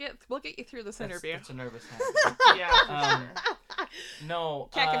you, we'll get you through this interview. It's a nervous habit. Yeah, for sure. No.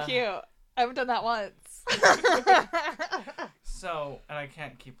 Can't compute. I haven't done that once. So, and I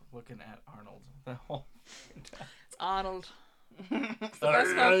can't keep looking at Arnold the whole time. It's Arnold. It's the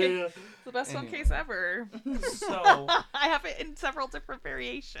best phone case. It's the best phone Anyway. case ever. So, I have it in several different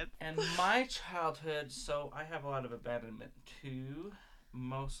variations. and my childhood, so I have a lot of abandonment too,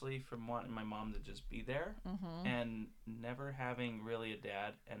 mostly from wanting my mom to just be there Mm-hmm. and never having really a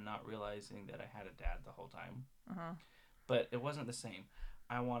dad and not realizing that I had a dad the whole time. Uh-huh. But it wasn't the same.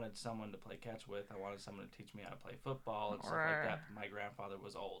 I wanted someone to play catch with. I wanted someone to teach me how to play football and stuff like that. But my grandfather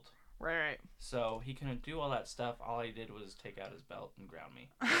was old. Right. So he couldn't do all that stuff. All he did was take out his belt and ground me.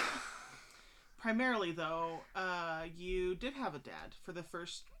 Primarily, though, you did have a dad for the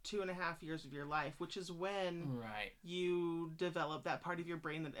first 2.5 years of your life, which is when Right. you develop that part of your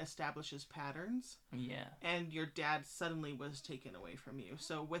brain that establishes patterns. Yeah. And your dad suddenly was taken away from you.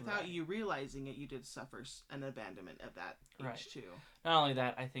 So without Right. you realizing it, you did suffer an abandonment at that age, Right. too. Not only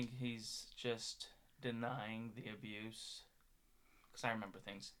that, I think he's just denying the abuse. Because I remember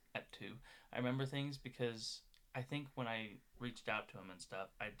things at 2. I remember things because I think when I reached out to him and stuff,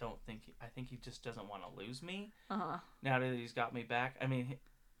 I think he just doesn't want to lose me. Uh-huh. Now that he's got me back. I mean,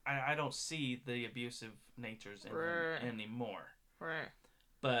 I don't see the abusive natures in Right. him anymore. Right.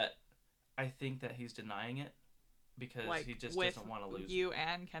 But I think that he's denying it because Like, he just with doesn't want to lose you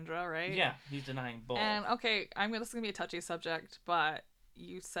and Kendra, right? Yeah, he's denying both. And okay, this is gonna be a touchy subject, but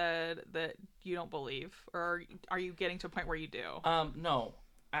you said that you don't believe, or are you getting to a point where you do? No.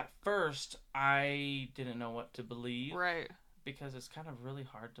 At first, I didn't know what to believe. Right. Because it's kind of really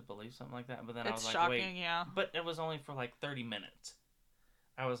hard to believe something like that. But then I It's was like, shocking, wait. yeah. But it was only for like 30 minutes.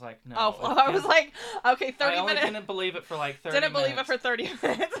 I was like, no. Oh, I was like, okay, 30 I only minutes. didn't believe it for like 30 Didn't minutes. believe it for 30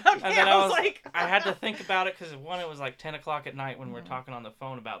 minutes. Okay, And then I was like... I had to think about it because, one, it was like 10 o'clock at night when Mm-hmm. we're talking on the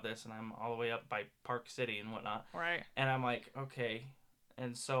phone about this. And I'm all the way up by Park City and whatnot. Right. And I'm like, okay.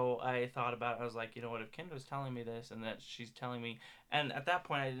 And so I thought about it. I was like, you know what? If Kendra's telling me this and that she's telling me... And at that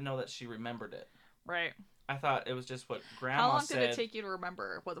point, I didn't know that she remembered it. Right. I thought it was just what Grandma How long said. did it take you to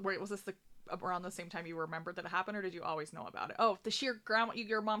remember? Was this around the same time you remembered that it happened, or did you always know about it? Oh, the sheer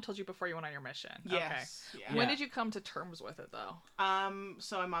your mom told you before you went on your mission. Yes. Okay. Yeah. When did you come to terms with it, though?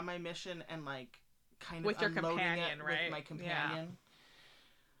 So I'm on my mission and like kind With of your unloading companion, it right? with my companion.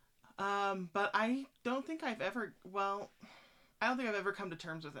 But I don't think I've ever come to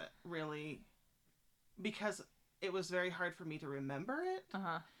terms with it, really, because it was very hard for me to remember it.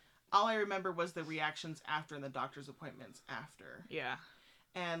 Uh-huh. All I remember was the reactions after and the doctor's appointments after. Yeah.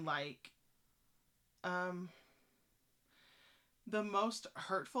 And like, the most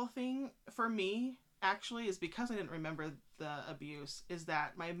hurtful thing for me, actually, is because I didn't remember the abuse, is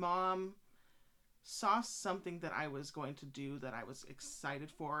that my mom saw something that I was going to do that I was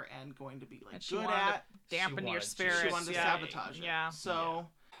excited for and going to be like And she good wanted at. to dampen She your wanted to- spirits. She wanted to yeah. sabotage it. Yeah. So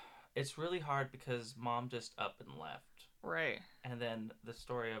It's really hard because Mom just up and left. Right. And then the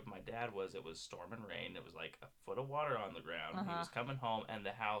story of my dad was it was storm and rain. It was like a foot of water on the ground. He Uh-huh. was coming home and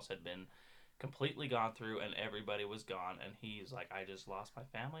the house had been completely gone through and everybody was gone. And he's like, I just lost my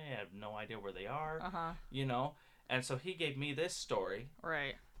family. I have no idea where they are, Uh-huh. you know? And so he gave me this story.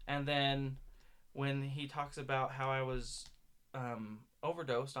 Right. And then when he talks about how I was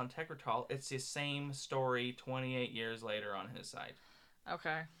overdosed on Tegretol, it's the same story 28 years later on his side.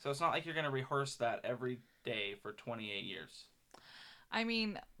 Okay. So it's not like you're going to rehearse that every day for 28 years. I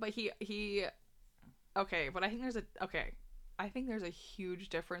mean, but he okay, but I think there's a huge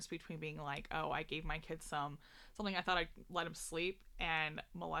difference between being like, oh, I gave my kid something I thought I'd let him sleep, and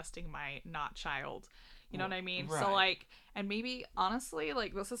molesting my not child. You know what I mean? Right. So like, and maybe honestly,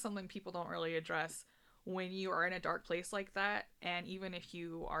 like, this is something people don't really address when you are in a dark place like that, and even if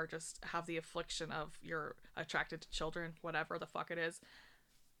you are just have the affliction of you're attracted to children, whatever the fuck it is,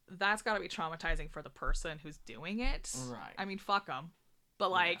 that's got to be traumatizing for the person who's doing it. Right. I mean, fuck them. But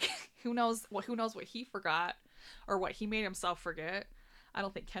like, who knows what he forgot or what he made himself forget. I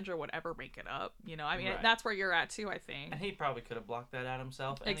don't think Kendra would ever make it up. You know, I mean, Right. that's where you're at too, I think. And he probably could have blocked that out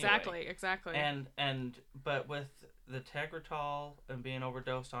himself anyway. Exactly. But with the Tegretol and being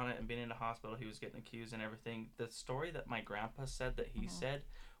overdosed on it and being in the hospital, he was getting accused and everything. The story that my grandpa said that he said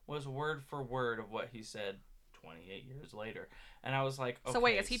was word for word of what he said 28 years later. And I was like, okay, so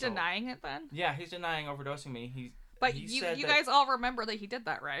wait, is he denying it then? Yeah, he's denying overdosing me. But he you said that, guys all remember that he did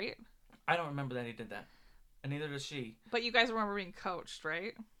that, right? I don't remember that he did that. And neither does she. But you guys remember being coached,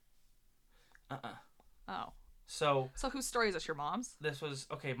 right? Oh. So whose story is this? Your mom's? this was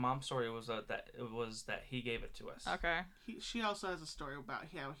okay. Mom's story was that he gave it to us. Okay. she also has a story about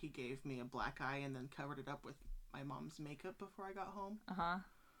how he gave me a black eye and then covered it up with my mom's makeup before I got home. Uh-huh.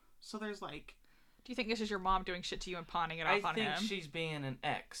 So there's like... Do you think this is your mom doing shit to you and pawning it off on him? I think she's being an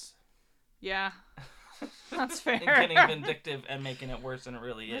ex. Yeah. That's fair. And getting vindictive and making it worse than it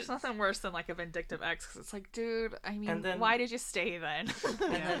really There's is. nothing worse than like a vindictive ex, because it's like, dude, I mean, And then- why did you stay then?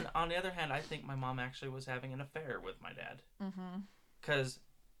 And then on the other hand, I think my mom actually was having an affair with my dad. Mm-hmm. Because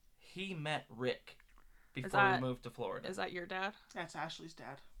he met Rick before that- we moved to Florida. Is that your dad? That's Ashley's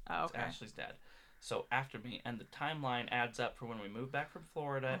dad. Oh, It's okay. Ashley's dad. So after me, and the timeline adds up for when we moved back from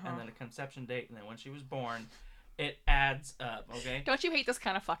Florida, and then a conception date, and then when she was born, it adds up, okay? Don't you hate this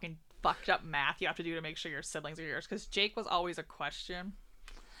kind of fucking fucked up math you have to do to make sure your siblings are yours? Because Jake was always a question.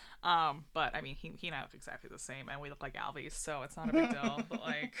 But I mean, he and I look exactly the same, and we look like Alvies, so it's not a big deal. But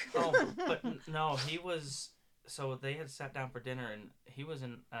like, No, he was. So they had sat down for dinner, and he was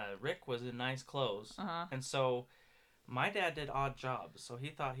in. Rick was in nice clothes, and so my dad did odd jobs. So he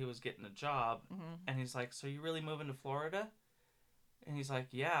thought he was getting a job, and he's like, "So you really moving to Florida?" And he's like,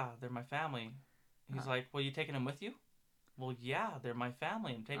 "Yeah, they're my family." He's like, "Well, you taking them with you?" Well, yeah, they're my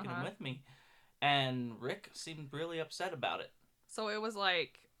family. I'm taking them with me. And Rick seemed really upset about it. so it was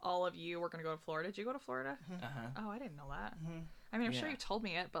like all of you were gonna go to Florida. Did you go to Florida? Uh-huh. Oh, I didn't know that. Mm-hmm. I mean, I'm sure Yeah. you told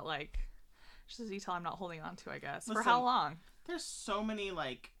me it, but like, just a detail I'm not holding on to, I guess. For Listen, how long? There's so many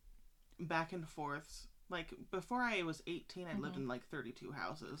like back and forths. Like before I was 18, I lived in like 32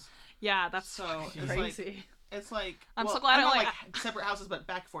 houses. Yeah, that's So it's crazy. It's like I'm well, so glad I not like- like separate houses, but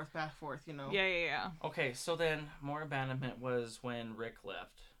back forth. You know. Yeah. Okay, so then more abandonment was when Rick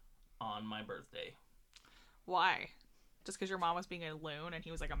left on my birthday. Why? Just because your mom was being a loon and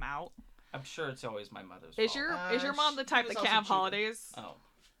he was like a mout? I'm sure it's always my mother's Is fault. your mom the type he that was can't have also holidays? Oh.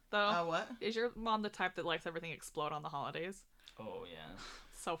 Though? What? Is your mom the type that lets everything explode on the holidays? Oh, yeah.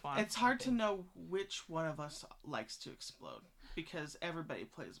 So fun. It's hard to know which one of us likes to explode because everybody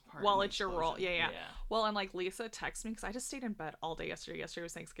plays a part. Well, in the it's your role. explosion. Yeah. Well, and like Lisa texted me because I just stayed in bed all day yesterday. Yesterday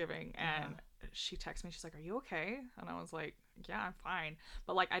was Thanksgiving, and she texted me. She's like, "Are you okay?" And I was like, "Yeah, I'm fine."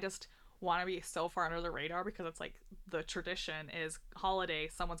 But like, I just want to be so far under the radar because it's like the tradition is holiday,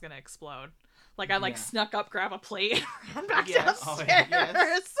 someone's gonna explode. Like I like snuck up, grab a plate, and run back Yes. downstairs.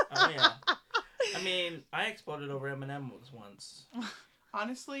 Yes. Oh, yeah. I mean, I exploded over M&M's once.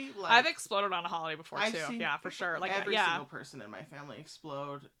 Honestly, like I've exploded on a holiday before I've too. seen Yeah, for sure. Like every yeah. single person in my family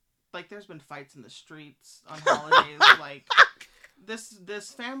explode. Like there's been fights in the streets on holidays. Like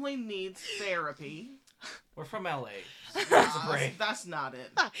this family needs therapy. We're from LA. That's a break. That's not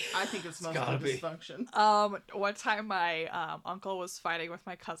it. I think it's mostly gotta be. dysfunction. One time my uncle was fighting with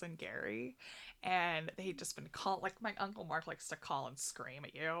my cousin Gary, and they'd just been like my uncle Mark likes to call and scream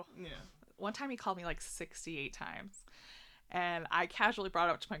at you. Yeah. One time he called me like 68 times, and I casually brought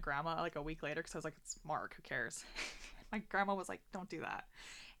it up to my grandma like a week later because I was like, "It's Mark, who cares?" My grandma was like, "Don't do that,"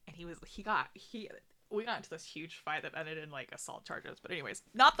 and we got into this huge fight that ended in like assault charges. But anyways,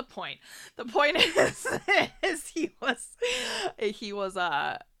 not the point. The point is he was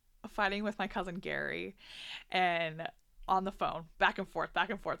fighting with my cousin Gary, and on the phone, back and forth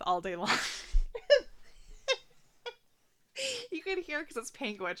all day long. You can hear, because it's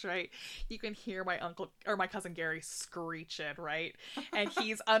Penguins, right? You can hear my uncle or my cousin Gary screeching, right? And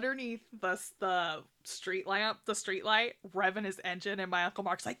he's underneath the street light, revving his engine, and my Uncle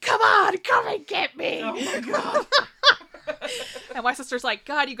Mark's like, "Come on, come and get me!" Oh my god. And my sister's like,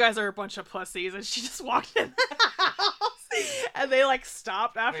 "God, you guys are a bunch of pussies," and she just walked in the house, and they like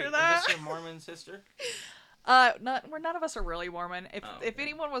stopped after Wait, that. Is this your Mormon sister? None of us are really Mormon. If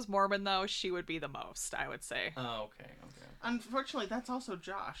anyone was Mormon though, she would be the most, I would say. Oh, okay. Unfortunately, that's also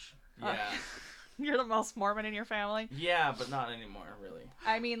Josh. Yeah. You're the most Mormon in your family? Yeah, but not anymore, really.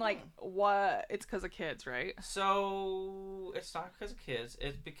 I mean, like, what? It's because of kids, right? So, it's not because of kids.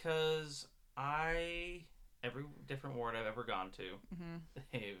 It's because every different ward I've ever gone to,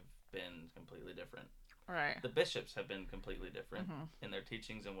 they've been completely different. Right. The bishops have been completely different in their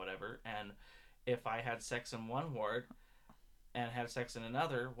teachings and whatever. And if I had sex in one ward and had sex in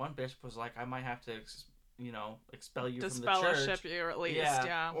another, one bishop was like, I might have to expel you from the church. Disfellowship you at least,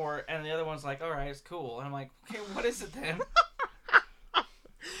 yeah. And the other one's like, all right, it's cool. And I'm like, okay, what is it then?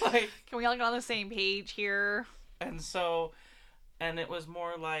 Like, can we all get on the same page here? And it was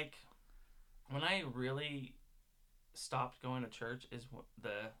more like, when I really stopped going to church is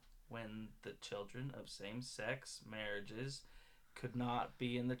when the children of same-sex marriages could not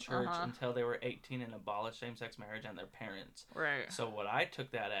be in the church until they were 18 and abolish same-sex marriage and their parents. Right. So what I took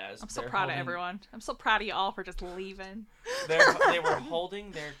that as... I'm so proud of everyone. I'm so proud of y'all for just leaving. They were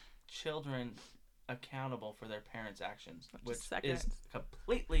holding their children accountable for their parents' actions, which is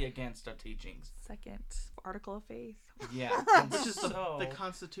completely against our teachings. Second article of faith. Yeah. Which is the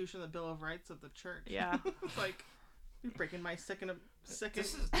Constitution, the Bill of Rights of the church. Yeah. It's like, you're breaking my second. This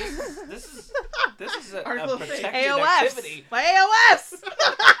is a Article of Faith. protected AOS. activity. My AOS.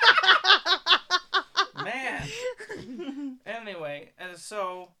 man. Anyway, and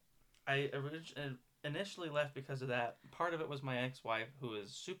so I initially left because of that. Part of it was my ex-wife, who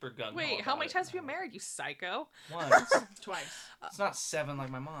is super gung-ho. Wait, how about many it. times have you been married, you psycho? Once. Twice. It's not 7 like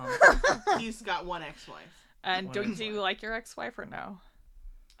my mom. He's got one ex-wife. And One do ex-wife. you like your ex-wife or no?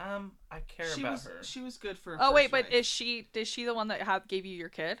 I care about her. She was good for. Oh wait, first but wife. is she the one that gave you your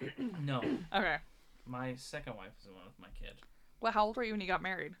kid? No. Okay. My second wife is the one with my kid. Well, how old were you when you got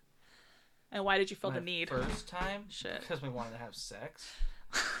married? And why did you feel My the need? First time? Shit. Because we wanted to have sex.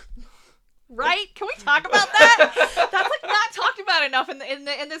 Right? Can we talk about that? That's like not talked about enough in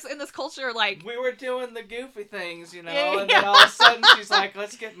this culture. Like, We were doing the goofy things, you know, Yeah, and yeah. then all of a sudden she's like,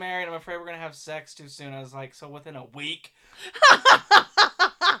 let's get married. I'm afraid we're going to have sex too soon. I was like, so within a week?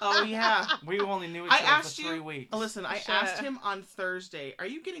 Oh yeah. We only knew each I other asked for you. 3 weeks. Listen, I Shit. asked him on Thursday, "Are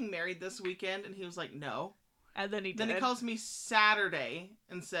you getting married this weekend?" And he was like, "No." and then he Then did. he calls me Saturday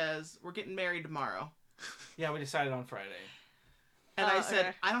and says, "We're getting married tomorrow." Yeah, we decided on Friday. And I said,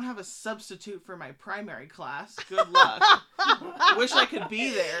 okay. "I don't have a substitute for my primary class. Good luck. Wish I could be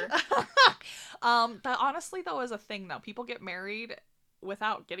there." That honestly though is a thing though. People get married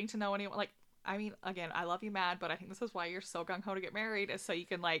without getting to know anyone. Like, I mean, again, I love you mad, but I think this is why you're so gung ho to get married, is so you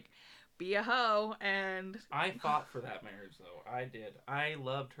can like be a hoe. And I fought for that marriage, though. I did. I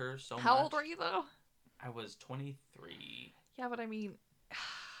loved her so much. how old were you though? I was 23. Yeah, but I mean,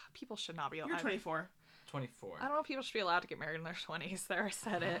 people should not be. You're 24. 24. I don't know if people should be allowed to get married in their 20s. There, I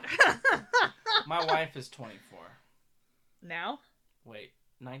said it. My wife is 24. Now? Wait,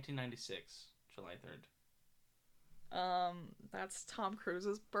 1996, July 3rd. That's Tom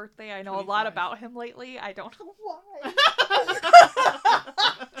Cruise's birthday. I know a lot 25. about him lately. I don't know why.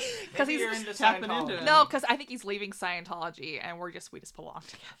 Because Maybe he's you're into tapping Scientology. into it. no, because I think he's leaving Scientology, and we just belong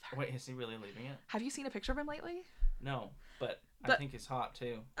together. Wait, is he really leaving it? Have you seen a picture of him lately? No, but I But- think he's hot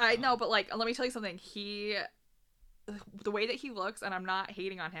too. I know, but like, let me tell you something. The way that he looks, and I'm not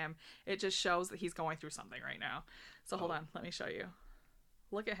hating on him, it just shows that he's going through something right now. So hold on, let me show you.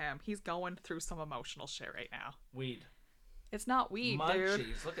 Look at him. He's going through some emotional shit right now. Weed. It's not weed, Munchies.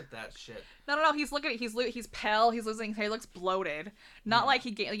 dude. Look at that shit. No. He's pale. He's losing. He looks bloated. Not Yeah. like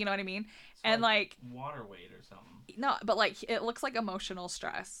you know what I mean. It's And like water weight or something. no, but like it looks like emotional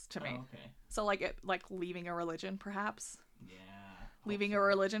stress to me. Oh, okay. So like leaving a religion, perhaps. Yeah. Leaving a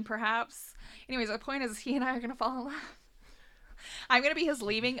religion, perhaps. Anyways, the point is, he and I are gonna fall in love. I'm gonna be his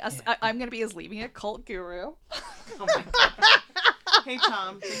leaving a cult guru. Oh my God. Hey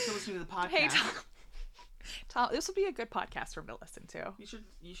Tom, thanks for listening to the podcast. Hey Tom, this would be a good podcast for him to listen to.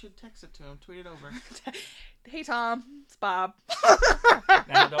 You should text it to him, tweet it over. Hey Tom, it's Bob.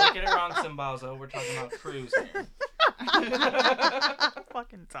 Now, don't get it wrong, Simbalzo. We're talking about Cruise here.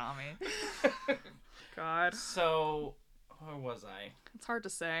 Fucking Tommy. God, So, where was I? it's hard to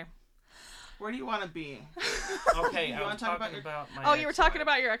say. Where do you want to be? Okay, You I wanna was talk talking about about my Oh, you were ex-wife. talking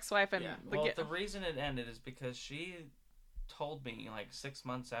about your ex-wife and Yeah. Well, the reason it ended is because she told me, like, 6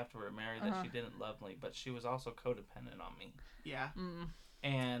 months after we were married that she didn't love me, but she was also codependent on me. Yeah.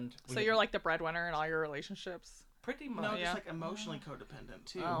 And So you're like the breadwinner in all your relationships. pretty much. No, yeah. just like emotionally codependent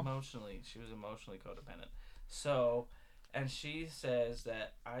too. Oh. She was emotionally codependent. So, and she says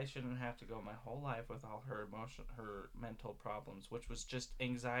that I shouldn't have to go my whole life with all her mental problems, which was just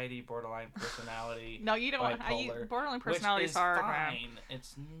anxiety, borderline personality. No, you don't. bipolar, Borderline which personality is is hard, fine. man.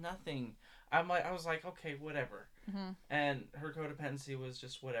 It's nothing. I was like, okay, whatever. And her codependency was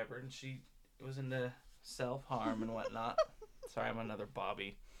just whatever, and she was into self-harm and whatnot. Sorry, I'm another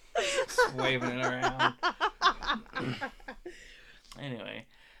Bobby. Just waving it around. Anyway,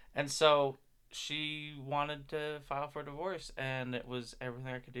 and so she wanted to file for divorce, and it was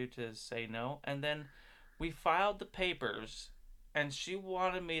everything I could do to say no. And then we filed the papers, and she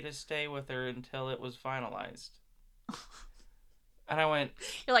wanted me to stay with her until it was finalized. And I went,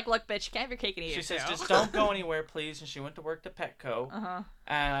 You're like, look, bitch, you can't have your cake and eat she it says, too. just don't go anywhere, please. And she went to work to Petco.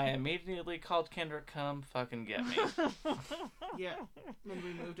 And I immediately called Kendra, come fucking get me. Yeah. Then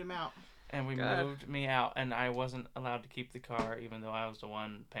we moved him out. And we Good. moved me out, and I wasn't allowed to keep the car, even though I was the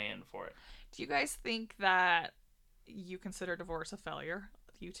one paying for it. Do you guys think that you consider divorce a failure?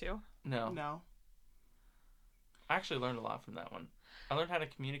 You two? No. No. I actually learned a lot from that one. I learned how to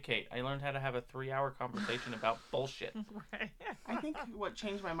communicate. I learned how to have a 3-hour conversation about bullshit. Right. I think what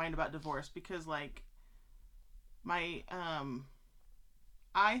changed my mind about divorce, because like my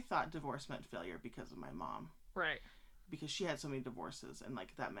I thought divorce meant failure because of my mom, Right. because she had so many divorces and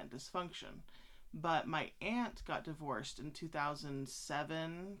like that meant dysfunction. But my aunt got divorced in 2006,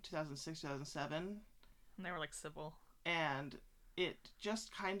 2007, And they were like civil. and it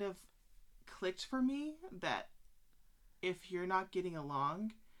just kind of clicked for me that if you're not getting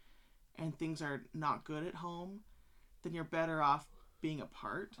along, and things are not good at home, then you're better off being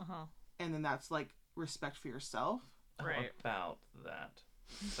apart. And then that's like respect for yourself. Right. About that.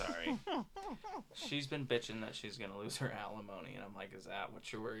 Sorry. She's been bitching that she's going to lose her alimony, and I'm like, is that what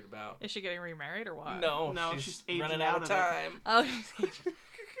you're worried about? Is she getting remarried or what? No, she's running out of time. Oh, she's aging.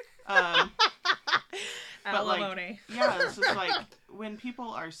 But like, alimony. yeah, it's just like when people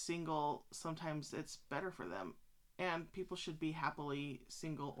are single, sometimes it's better for them, and people should be happily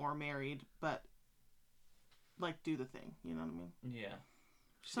single or married, but like do the thing. You know what I mean? Yeah.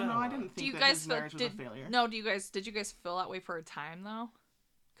 So no, I didn't think that his marriage was a failure. No, did you guys feel that way for a time though?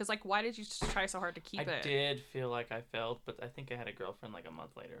 Because like, why did you try so hard to keep it? I did feel like I failed, but I think I had a girlfriend like a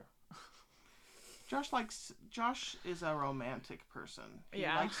month later. Josh is a romantic person. He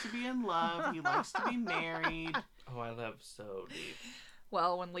Yeah. likes to be in love. He likes to be married. Oh, I love so deep.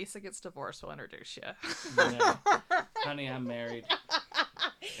 Well, when Lisa gets divorced, we'll introduce you. Yeah. Honey, I'm married.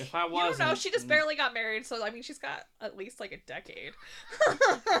 If I wasn't... You don't know, she just barely got married, so I mean, she's got at least like a decade.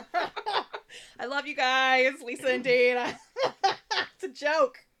 I love you guys, Lisa and Dean. It's a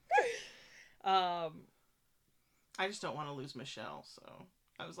joke. I just don't want to lose Michelle, so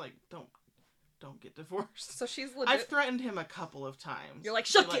I was like, don't get divorced. So she's legit. I've threatened him a couple of times. You're like,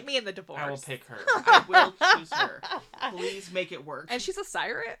 she'll get me in the divorce. I will pick her. I will choose her. Please make it work. And she's a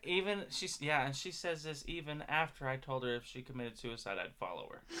siren? And she says this even after I told her if she committed suicide, I'd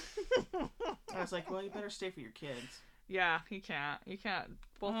follow her. I was like, well, you better stay for your kids. Yeah, you can't.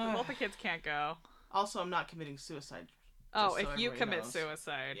 Both the kids can't go. Also, I'm not committing suicide. Oh, if you commit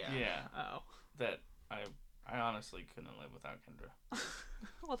suicide. Yeah. Oh. That I honestly couldn't live without Kendra.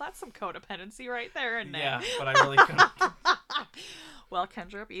 Well, that's some codependency right there, isn't it? Yeah, but I really couldn't. Well,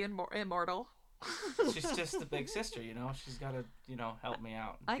 Kendra, be immortal. She's just the big sister, you know? She's got to, help me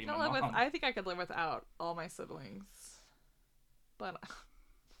out. I think I could live without all my siblings. But...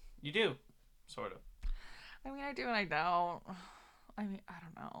 You do. Sort of. I mean, I do and I don't. I mean, I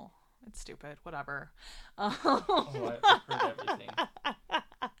don't know. It's stupid. Whatever. I've heard everything.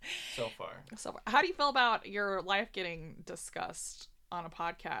 So far. How do you feel about your life getting discussed on a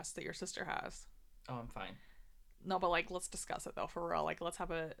podcast that your sister has? Oh, I'm fine. No, but like, let's discuss it though, for real. Like, let's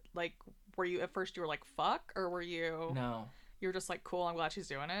have were you, at first you were like, fuck? Or were you... No. You were just like, cool, I'm glad she's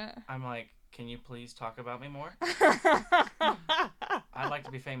doing it? I'm like, can you please talk about me more? I'd like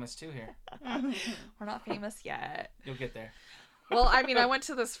to be famous too here. We're not famous yet. You'll get there. Well, I mean, I went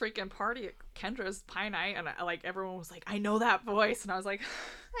to this freaking party at Kendra's Pie Night, and everyone was like, I know that voice. And I was like,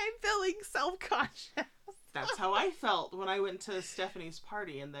 I'm feeling self-conscious. That's how I felt when I went to Stephanie's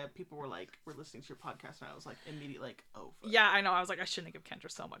party, and the people were like, we're listening to your podcast, and I was like, immediately like, oh, fuck. Yeah, I know. I was like, I shouldn't give Kendra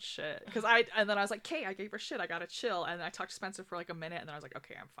so much shit. And then I was like, Kay, I gave her shit. I gotta chill. And I talked to Spencer for like a minute, and then I was like,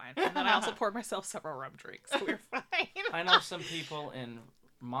 okay, I'm fine. And then I also poured myself several rum drinks, so we were fine. I know some people in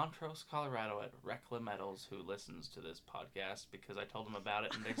Montrose, Colorado at Recla Metals who listens to this podcast because I told them about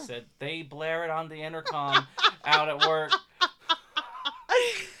it, and they said they blare it on the intercom out at work.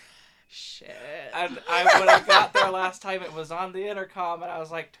 Shit. And when I got there last time, it was on the intercom, and I was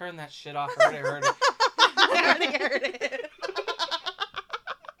like, turn that shit off. I already heard it. I already heard it.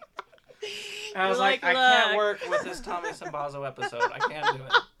 And I was like, I can't work with this Tommy Sambazo episode. I can't do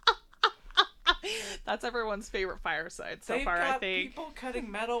it. That's everyone's favorite Fireside so They've far, got I think. people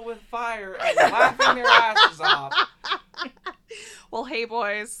cutting metal with fire and laughing their asses off. Well, hey,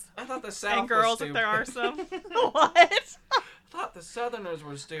 boys. I thought the South and girls, was if stupid. there are some. What? I thought the Southerners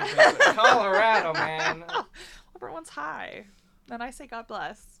were stupid, but Colorado, man. Everyone's high. And I say God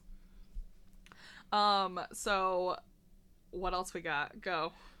bless. So what else we got?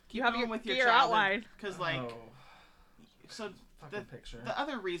 Go. You have your outline. Because, like, so picture. the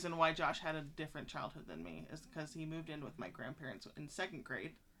other reason why Josh had a different childhood than me is because he moved in with my grandparents in 2nd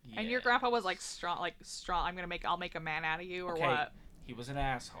grade. Yeah. And your grandpa was like strong. I'll make a man out of you, or what? He was an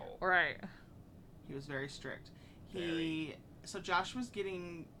asshole. Right. He was very strict. So Josh was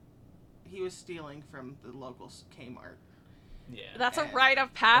stealing from the local Kmart. Yeah. That's a rite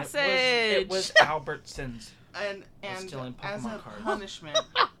of passage. It was Albertsons. And as a punishment,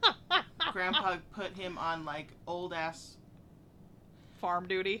 Grandpa put him on like old ass farm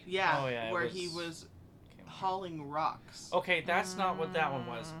duty. Yeah, where he was hauling rocks. Okay, that's not what that one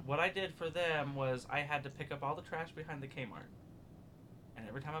was. What I did for them was I had to pick up all the trash behind the Kmart. And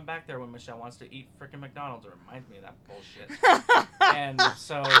every time I'm back there when Michelle wants to eat frickin' McDonald's, it reminds me of that bullshit. And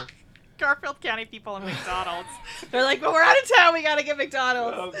so... Garfield County people in McDonald's. They're like, but we're out of town, we gotta get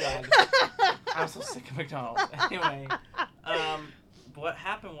McDonald's. Oh, God. I'm so sick of McDonald's. Anyway, what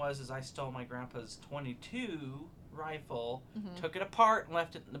happened was I stole my grandpa's .22 rifle, took it apart and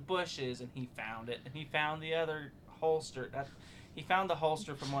left it in the bushes, and he found it. And he found the other holster. He found the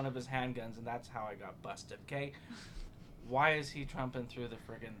holster from one of his handguns, and that's how I got busted, okay? Why is he trumping through the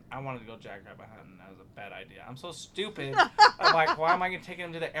friggin'... I wanted to go jackrabbit hunting. That was a bad idea. I'm so stupid. I'm like, why am I going to take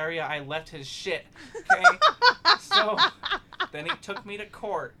him to the area I left his shit? Okay? So then he took me to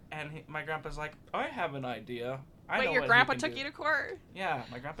court, and my grandpa's like, I have an idea. Wait, your grandpa took you to court? Yeah,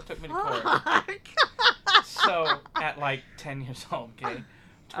 my grandpa took me to court. So, at like 10 years old, okay?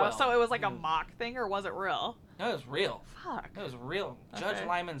 12. Oh, so it was like a mock thing, or was it real? No, it was real. Fuck. It was real. Okay. Judge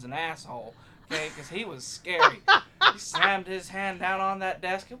Lyman's an asshole, okay? Because he was scary. He slammed his hand down on that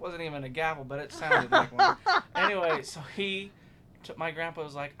desk. It wasn't even a gavel, but it sounded like one. Anyway, so my grandpa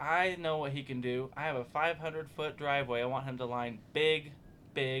was like, I know what he can do. I have a 500-foot driveway. I want him to line big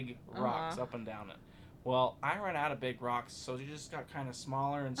rocks up and down it. Well, I ran out of big rocks, so they just got kind of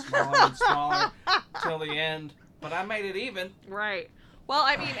smaller and smaller and smaller till the end. But I made it even. Right. Well,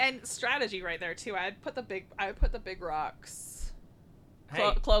 I mean, and strategy right there too. I would put the big rocks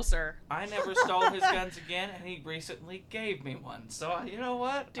closer. I never stole his guns again, and he recently gave me one. So you know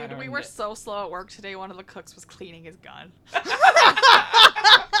what, dude? We were so slow at work today. One of the cooks was cleaning his gun.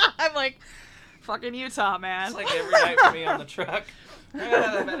 I'm like, fucking Utah, man. It's like every night for me on the truck. I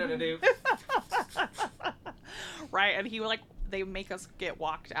got nothing better to do. Right, and he they make us get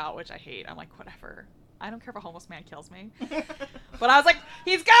walked out, which I hate. I'm like, whatever. I don't care if a homeless man kills me. But I was like,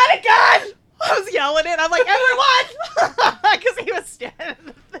 he's got a gun! I was yelling it. I'm like, everyone! Because he was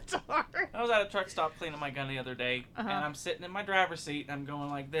standing at the door. I was at a truck stop cleaning my gun the other day, and I'm sitting in my driver's seat, and I'm going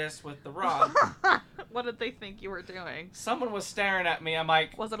like this with the rod. What did they think you were doing? Someone was staring at me. I'm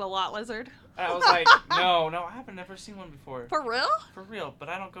like... Was it a lot lizard? I was like, no, I haven't never seen one before. For real? For real, but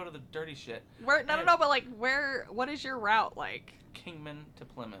I don't go to the dirty shit. Where? No, but like, what is your route like? Kingman to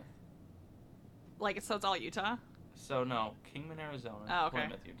Plymouth. Like, so it's all Utah? So, no, Kingman, Arizona, oh, okay.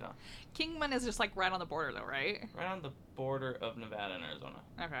 Plymouth, Utah. Kingman is just like right on the border though, right? Right on the border of Nevada and Arizona.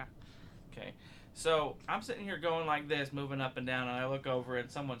 Okay. So, I'm sitting here going like this, moving up and down, and I look over and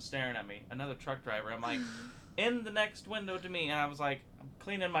someone's staring at me. Another truck driver. I'm like, in the next window to me, and I was like, I'm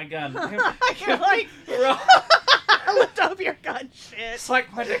cleaning my gun. You're like, lift up your gun, shit. It's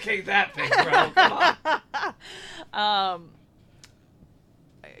like my dick ain't that big, bro. Come on.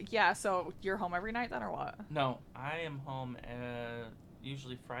 Yeah, so you're home every night then, or what? No, I am home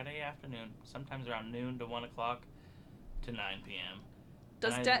usually Friday afternoon, sometimes around noon to 1 o'clock to 9 p.m.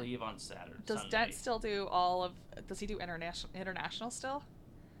 I leave on Saturday. Does Sunday. Dent still do does he do international still?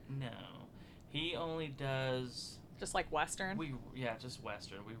 No. He only does... Just like Western? Just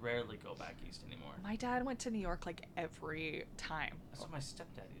Western. We rarely go back east anymore. My dad went to New York like every time. That's what my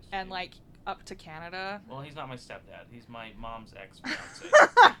stepdad used to And do. like up to Canada. Well, he's not my stepdad. He's my mom's ex-fiance.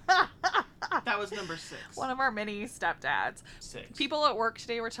 That was number 6. One of our mini stepdads. 6. People at work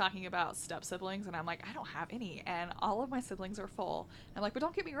today were talking about step siblings, and I'm like, I don't have any, and all of my siblings are full. I'm like, but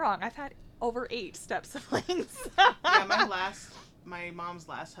don't get me wrong, I've had over 8 step siblings. Yeah, my mom's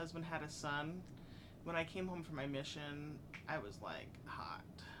last husband had a son. When I came home from my mission, I was like hot.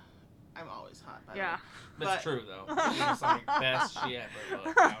 I'm always hot, by the way. That's true, though. It's like best she ever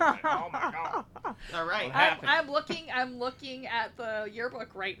looked. I was like, oh my god. All right. I'm looking at the yearbook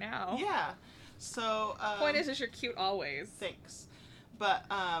right now. Yeah. So point is you're cute always. Thanks. But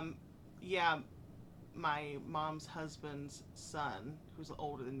yeah, my mom's husband's son, who's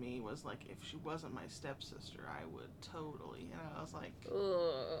older than me, was like, if she wasn't my stepsister, I would totally. And I was like,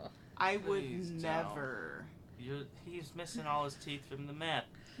 ugh. I would never. He's missing all his teeth from the meth.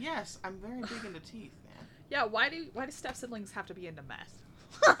 Yes, I'm very big into teeth, man. Yeah, why do step siblings have to be into meth?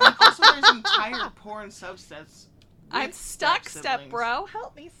 And also, there's entire porn subsets. I'm stuck, step bro.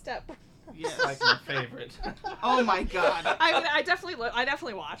 Help me, step bro. Yes. Like my favorite. Oh my god. I mean, I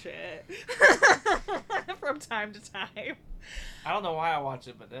definitely watch it from time to time. I don't know why I watch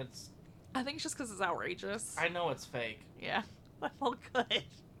it, but I think it's just because it's outrageous. I know it's fake. Yeah. Well, good.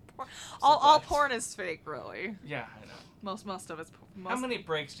 All porn is fake, really. Yeah, I know. Most of it's. How many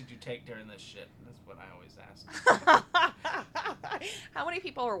breaks did you take during this shit? That's what I always ask. How many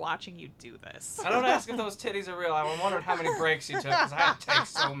people are watching you do this? I don't ask if those titties are real. I wondered how many breaks you took, because I had to take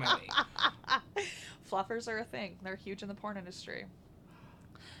so many. Fluffers are a thing. They're huge in the porn industry.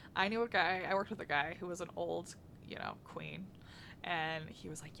 I worked with a guy who was an old, queen. And he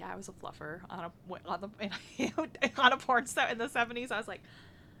was like, yeah, I was a fluffer on a porn set in the 70s. I was like,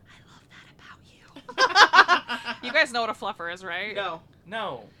 I love that about you. You guys know what a fluffer is, right?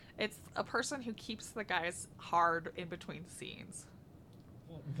 No. It's a person who keeps the guys hard in between scenes.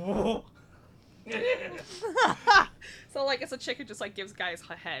 So, like, it's a chick who just, like, gives guys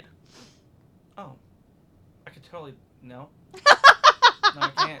a head. Oh. I could totally... No. No, I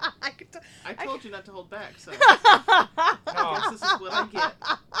can't. I told you not to hold back, so No. I guess this is what I get.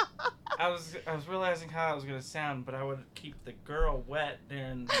 I was realizing how I was gonna sound, but I would keep the girl wet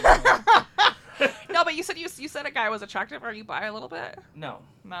and No, but you said a guy was attractive. Are you bi a little bit? no,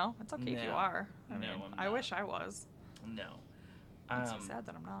 No, it's okay if you No. are. I No, mean, I'm I not. wish I was. no. It's so sad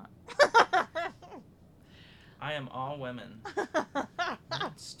that I'm not. I am all women.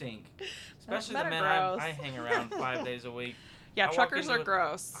 Stink. Especially Men the are men gross. I hang around 5 days a week. Yeah, I walk truckers into are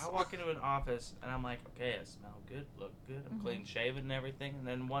gross. I walk into an office and I'm like, okay, I smell good, look good, I'm Mhm. clean shaven and everything. And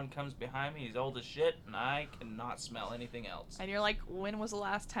then one comes behind me, he's old as shit, and I cannot smell anything else. And you're like, when was the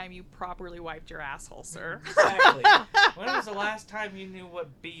last time you properly wiped your asshole, sir? Exactly. When was the last time you knew what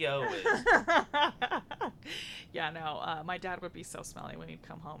BO is? Yeah, no, my dad would be so smelly when he'd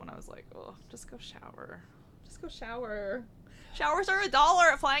come home, and I was like, oh, just go shower. Just go shower. Showers are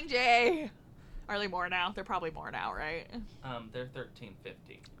 $1 at Flying J. Are they more now? They're probably more now, right? They're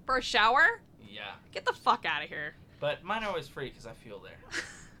 $13.50. For a shower? Yeah. Get the fuck out of here. But mine are always free because I fuel there.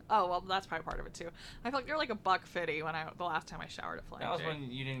 Oh, well, that's probably part of it, too. I feel like you're like $1.50 the last time I showered at Flying That was J. when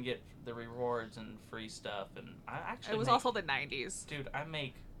you didn't get the rewards and free stuff, and I actually It was make- also the 90s. Dude, I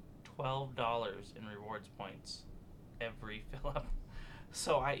make $12 in rewards points every fill up,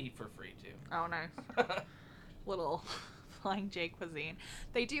 so I eat for free too. Oh, nice. Little Flying J cuisine.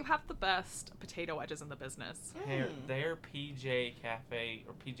 They do have the best potato wedges in the business. They're PJ Cafe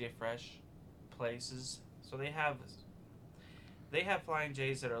or PJ Fresh places, so they have Flying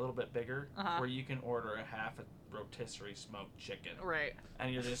J's that are a little bit bigger, Uh-huh. where you can order a half a rotisserie smoked chicken, Right.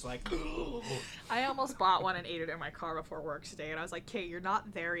 and you're just like, I almost bought one and ate it in my car before work today, and I was like, Kate, you're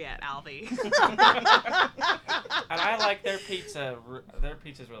not there yet, Alvy. and I like their pizza. Their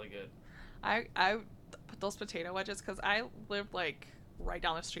pizza's really good. I put those potato wedges, because I lived, like, right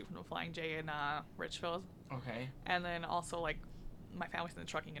down the street from the Flying J in Richfield. Okay. And then also, like, my family's in the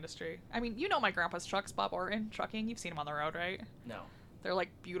trucking industry. I mean, you know my grandpa's trucks, Bob Orton Trucking. You've seen them on the road, right? No. They're, like,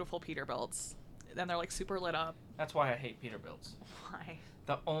 beautiful Peterbilts. And they're, like, super lit up. That's why I hate Peterbilt's. Why?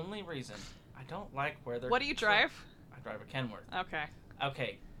 The only reason I don't like where they're. What do you drive? I drive a Kenworth. Okay.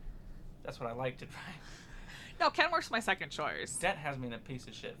 Okay. That's what I like to drive. No, Kenworth's my second choice. Dent has me in a piece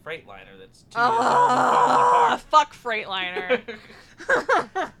of shit Freightliner that's 2 years old and falling apart. Fuck Freightliner.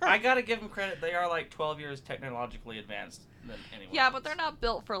 I gotta give them credit. They are like 12 years technologically advanced than anyone Yeah, else. but they're not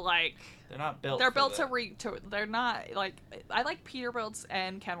built for, like... They're not built. They're for built that. to they're not, like... I like Peterbilts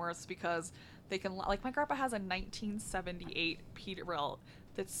and Kenworths because they can... Like, my grandpa has a 1978 Peterbilt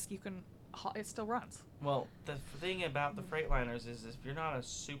that's... You can... It still runs. Well, the thing about the Freightliners is if you're not a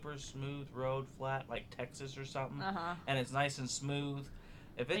super smooth road flat like Texas or something, Uh-huh. and it's nice and smooth,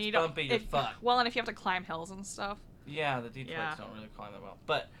 if And it's you don't- bumpy, you're fucked. Well, and if you have to climb hills and stuff. Yeah, the Detroits Yeah. don't really climb that well.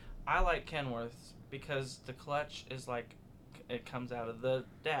 But I like Kenworths because the clutch is like, it comes out of the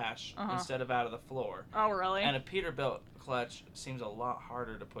dash Uh-huh. instead of out of the floor. Oh, really? And a Peterbilt clutch seems a lot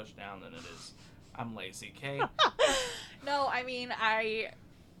harder to push down than it is. I'm lazy, okay? No, I mean, I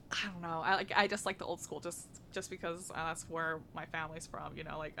don't know. I just like the old school just because that's where my family's from, you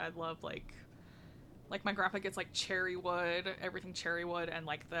know? Like, I love, like my grandpa gets, like, cherry wood, everything cherry wood, and,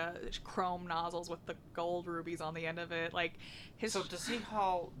 like, the chrome nozzles with the gold rubies on the end of it. Like, his... So does he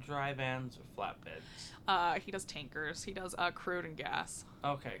haul dry vans or flatbeds? He does tankers. He does, crude and gas.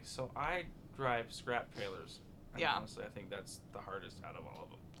 Okay, so I drive scrap trailers. And Yeah. honestly, I think that's the hardest out of all of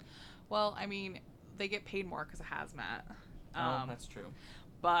them. Well, I mean, they get paid more because of hazmat. Oh, that's true.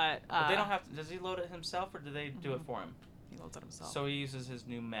 But But they don't have to. Does he load it himself, or do they do it for him? He loads it himself. So he uses his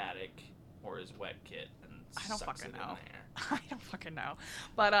pneumatic or his wet kit and I don't sucks fucking it know. in there. I don't fucking know.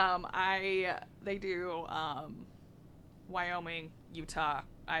 But they do Wyoming, Utah,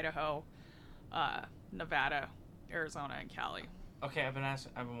 Idaho, Nevada, Arizona, and Cali. Okay, I've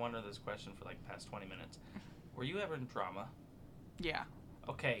been wondering this question for like the past 20 minutes. Were you ever in drama? Yeah.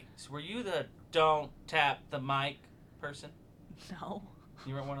 Okay, so were you the don't tap the mic person? No.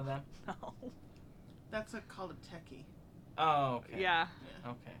 You weren't one of them? No. That's called a techie. Oh, okay. Yeah.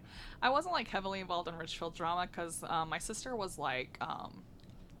 Okay. I wasn't like heavily involved in Richfield drama because my sister was like,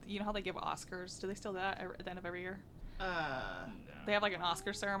 you know how they give Oscars? Do they still do that at the end of every year? No. They have like an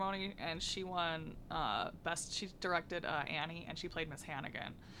Oscar ceremony, and she won best. She directed Annie, and she played Miss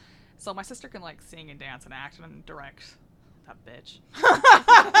Hannigan. So my sister can like sing and dance and act and direct. That bitch.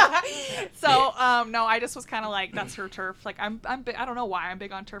 So no, I just was kind of like, that's her turf. Like I don't know why I'm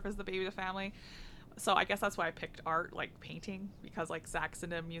big on turf as the baby of the family. So I guess that's why I picked art, like painting, because like Zach's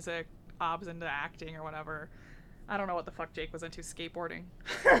into music, Ob's into acting or whatever. I don't know what the fuck Jake was into, skateboarding.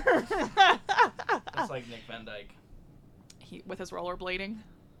 That's like Nick Van Dyke. He with his rollerblading.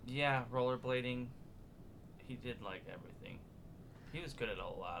 Yeah, rollerblading. He did like everything. He was good at a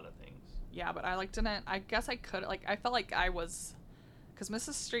lot of things. Yeah, but I like didn't. I guess I could like. I felt like I was, because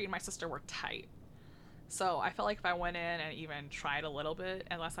Mrs. Street and my sister were tight. So I felt like if I went in and even tried a little bit,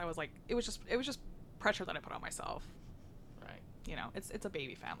 unless I was like, it was just pressure that I put on myself. Right. You know, it's a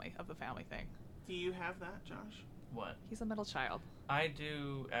baby family of the family thing. Do you have that, Josh? What? He's a middle child. I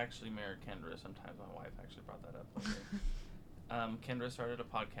do actually mirror Kendra sometimes. My wife actually brought that up lately. Kendra started a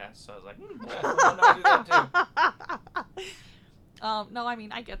podcast, so I was like, yeah, why not do that too? No, I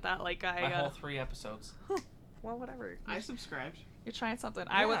mean I get that. Like My whole 3 episodes. Well, whatever. I subscribed. You're trying something.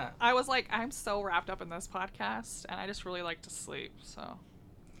 Yeah. I was like, I'm so wrapped up in this podcast, and I just really like to sleep. So.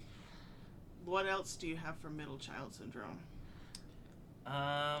 What else do you have for middle child syndrome?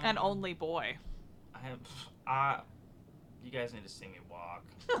 An only boy. I have. You guys need to see me walk.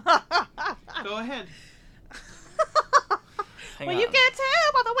 Go ahead. Hang Well, on. you can't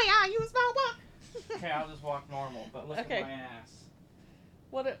tell by the way I use my walk. Okay, I'll just walk normal, but look Okay. at my ass.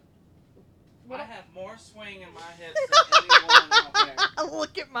 What? I have more swing in my hips than anyone out there.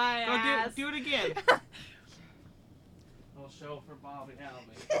 Look at my Go ass. do it again. Little show for Bobby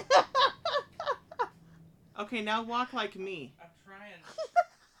Albie. Okay, now walk like me. I'm trying.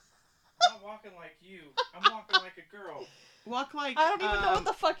 I'm not walking like you. I'm walking like a girl. Walk like. I don't even know what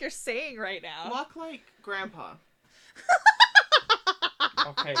the fuck you're saying right now. Walk like Grandpa.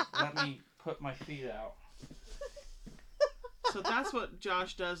 Okay, let me put my feet out. So that's what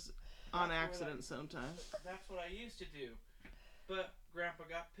Josh does on That's what accident sometimes. That's what I used to do. But Grandpa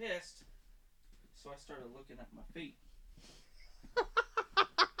got pissed, so I started looking at my feet.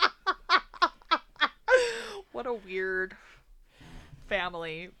 What a weird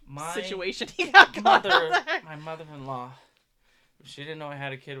family My situation you got going on there. My mother-in-law, if she didn't know I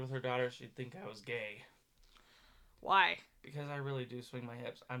had a kid with her daughter, she'd think I was gay. Why? Because I really do swing my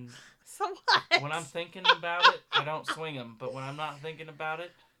hips. So what? When I'm thinking about it, I don't swing them. But when I'm not thinking about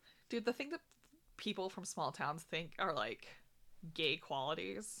it, Dude, the thing that people from small towns think are like gay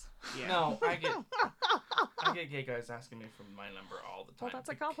qualities. Yeah. no, I get gay guys asking me for my number all the time. Well, that's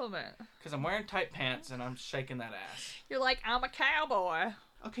a compliment. Because I'm wearing tight pants and I'm shaking that ass. You're like, I'm a cowboy.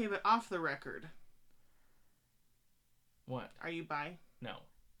 Okay, but off the record, What? are you bi? No.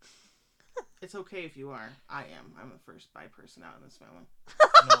 It's okay if you are. I am. I'm the first bi person out in this family.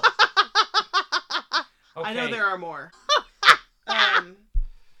 No. Okay. I know there are more.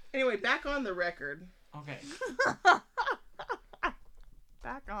 Anyway, back on the record. Okay.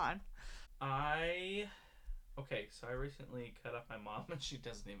 Back on. Okay, so I recently cut off my mom and she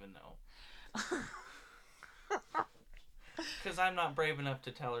doesn't even know. Because I'm not brave enough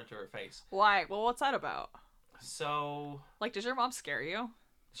to tell her to her face. Why? Well, what's that about? So, Like, does your mom scare you?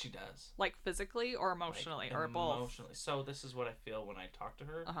 she does. Like, physically or emotionally? Like, or both? Emotionally. So this is what I feel when I talk to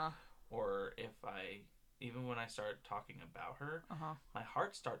her. Uh-huh. Or even when I start talking about her, Uh-huh. my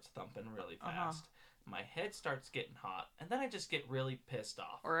heart starts thumping really fast. Uh-huh. My head starts getting hot. And then I just get really pissed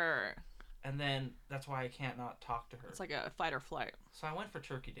off. Or And then that's why I can't not talk to her. it's like a fight or flight. So I went for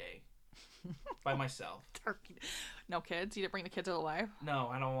Turkey Day by myself. Turkey. No kids? You didn't bring the kids alive? No,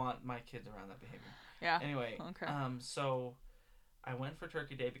 I don't want my kids around that behavior. Yeah. Anyway, Okay. So I went for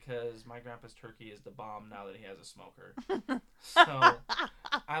Turkey Day because my grandpa's turkey is the bomb now that he has a smoker. So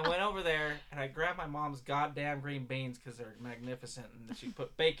I went over there and I grabbed my mom's goddamn green beans because they're magnificent and she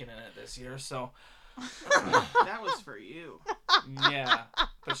put bacon in it this year. So That was for you. yeah,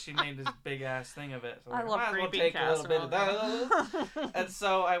 but she made this big ass thing of it. So I was love like, green might as bean well take a little bit of casserole. that. And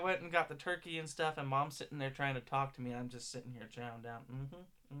so I went and got the turkey and stuff, and Mom's sitting there trying to talk to me, and I'm just sitting here chowing down.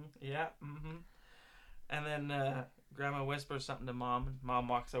 Yeah. And then Grandma whispers something to Mom, and Mom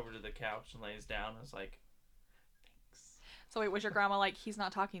walks over to the couch and lays down. I was like, thanks. So wait, was your grandma like, he's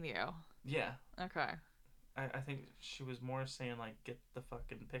not talking to you? Yeah. Okay. I think she was more saying, like, get the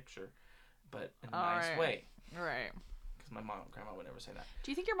fucking picture, but in a All nice right. way. Right. Because my grandma would never say that.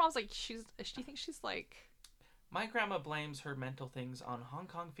 Do you think your mom's like, do you think she's like... My grandma blames her mental things on Hong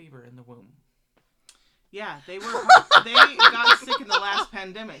Kong fever in the womb. Yeah, they got sick in the last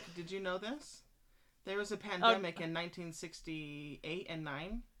pandemic. Did you know this? There was a pandemic in 1968 and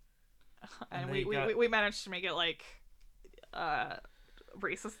 9. And they we managed to make it like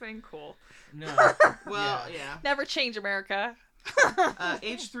racist thing. Cool. No. Well, yeah. Never change America.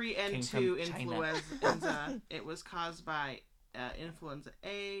 H3N2 Came from China. influenza. It was caused by influenza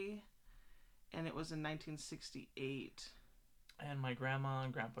A, and it was in 1968. And my grandma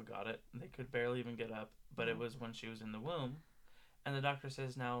and grandpa got it. They could barely even get up, but it was when she was in the womb. And the doctor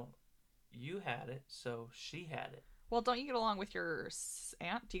says, now, you had it, so she had it. Well, don't you get along with your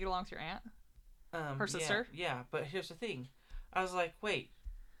aunt? Do you get along with your aunt? Her sister? Yeah, but here's the thing. I was like, wait,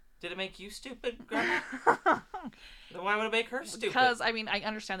 Did it make you stupid, Grandma? Then why would it make her stupid? Because, I mean, I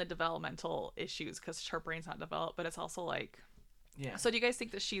understand the developmental issues because her brain's not developed, but it's also like... Yeah. So do you guys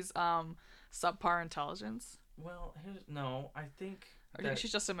think that she's subpar intelligence? Well, no, I think... Or do you think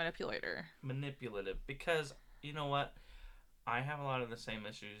she's just a manipulator? Manipulative. Because, you know what? I have a lot of the same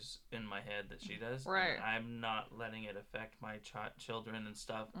issues in my head that she does. Right. And I'm not letting it affect my children and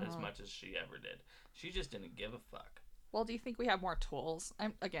stuff as much as she ever did. She just didn't give a fuck. Well, do you think we have more tools?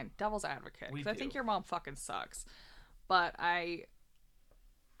 I'm, again, devil's advocate. We 'Cause I think your mom fucking sucks. But I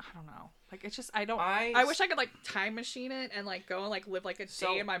don't know. Like, it's just, I wish I could, like, time machine it and, like, go and, like, live, like, a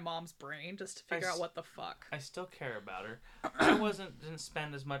day in my mom's brain just to figure out what the fuck. I still care about her. I didn't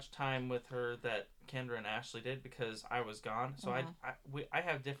spend as much time with her that Kendra and Ashley did because I was gone. So I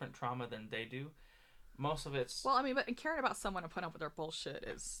have different trauma than they do. Most of it's... Well, I mean, but caring about someone and putting up with their bullshit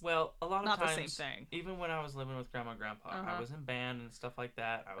is Well, a lot of not times, the same thing. Even when I was living with Grandma and Grandpa, I was in band and stuff like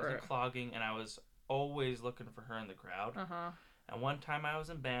that. I was in clogging, and I was always looking for her in the crowd. And one time I was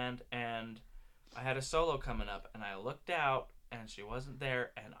in band, and I had a solo coming up, and I looked out, and she wasn't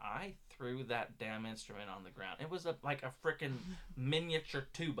there, and I threw that damn instrument on the ground. It was like a freaking miniature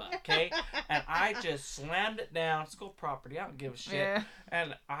tuba, okay? And I just slammed it down. School property, I don't give a shit. Yeah.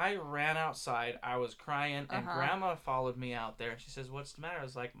 And I ran outside. I was crying, and Grandma followed me out there. She says, "What's the matter?" I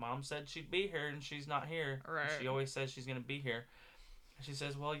was like, "Mom said she'd be here, and she's not here. Right. She always says she's going to be here." And she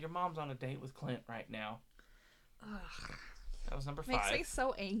says, "Well, your mom's on a date with Clint right now." Ugh. That was number 5. Makes me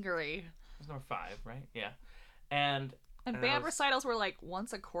so angry. That was number 5, right? Yeah. And band recitals were like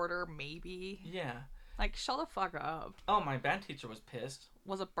once a quarter, maybe. Yeah. Like, shut the fuck up. Oh, my band teacher was pissed.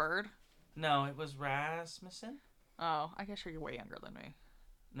 Was it Bird? No, it was Rasmussen. Oh, I guess you're way younger than me.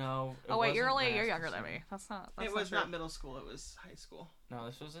 No. Oh wait, you're younger than me. That's not. It was not middle school. It was high school. No,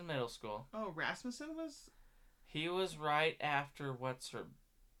 this was in middle school. Oh, Rasmussen was. He was right after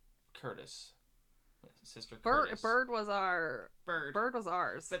Curtis. Sister Bird. Curtis. Bird was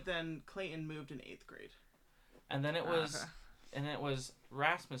ours. But then Clayton moved in 8th grade. And then it was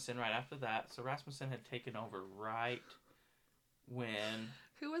Rasmussen right after that. So Rasmussen had taken over right when...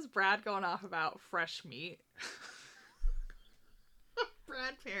 Who was Brad going off about fresh meat?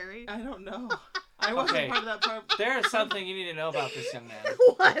 Brad Perry. I don't know. I wasn't part of that part. There is something you need to know about this young man.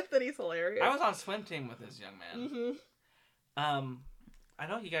 What? That he's hilarious. I was on swim team with this young man. Mm-hmm. I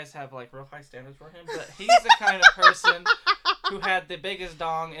know you guys have like real high standards for him, but he's the kind of person who had the biggest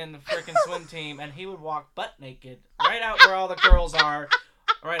dong in the freaking swim team, and he would walk butt naked right out where all the girls are,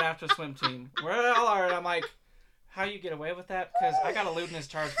 right after swim team, where they all are. And I'm like, how you get away with that? Because I got a lewdness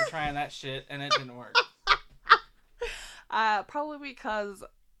charge for trying that shit, and it didn't work. Probably because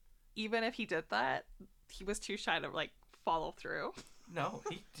even if he did that, he was too shy to like follow through. No,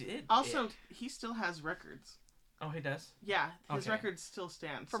 he did. Also, he still has records. Oh, he does? Yeah, his records still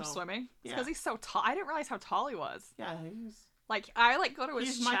stand. From swimming? Yeah. Because he's so tall. I didn't realize how tall he was. Yeah, he's... Like, I like go to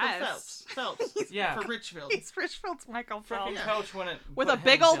his He's chest. Michael Phelps. Yeah. For Richfield. He's Richfield's Michael Phelps. Freaking coach wouldn't With put a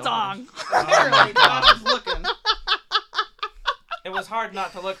big him old down. dong. Oh, Literally, God. I was looking. It was hard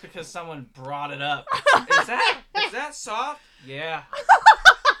not to look because someone brought it up. Is that soft? Yeah.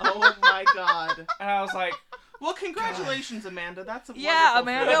 Oh my God. And I was like, well, congratulations, Amanda. That's a yeah,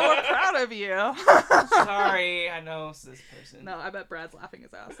 wonderful Amanda, feeling. we're proud of you. sorry, I know it's this person. No, I bet Brad's laughing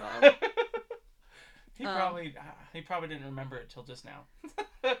his ass off. He probably didn't remember it till just now.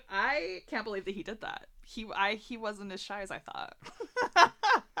 I can't believe that he did that. He wasn't as shy as I thought.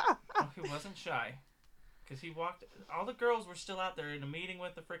 Oh, he wasn't shy. Because he walked... All the girls were still out there in a meeting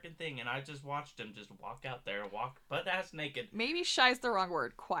with the freaking thing, and I just watched him just walk out there, walk butt-ass naked. Maybe shy's the wrong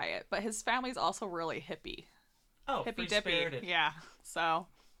word, quiet, but his family's also really hippie. Oh, Hippie free-spirited. dippy. Yeah, so...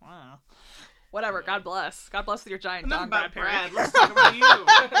 Wow. Whatever, God bless. God bless with your giant Enough dong, about Brad Perry. Brad. Let's talk about you.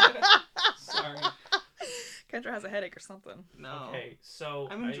 Sorry. Kendra has a headache or something. No. Okay, so...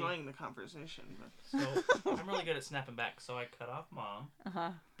 I'm enjoying the conversation. But... So, I'm really good at snapping back, so I cut off Mom.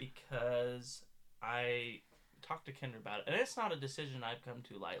 Because I talked to Kendra about it. And it's not a decision I've come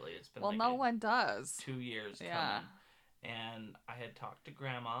to lightly. It's been no one does. 2 years coming. And I had talked to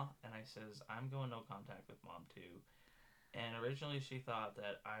Grandma, and I says, I'm going no contact with Mom, too. And originally she thought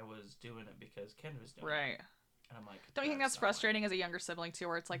that I was doing it because Kendra's doing it. Right. And I'm like, don't you think that's frustrating as a younger sibling, too,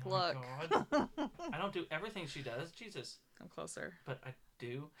 where it's like, look. God. I don't do everything she does. Jesus. Come closer. But I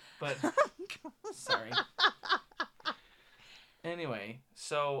do. But, sorry. Anyway,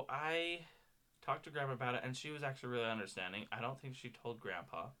 so I talked to Grandma about it, and she was actually really understanding. I don't think she told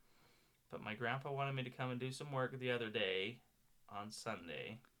Grandpa. But my grandpa wanted me to come and do some work the other day on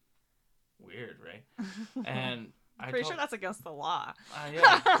Sunday. Weird, right? And Pretty sure that's against the law.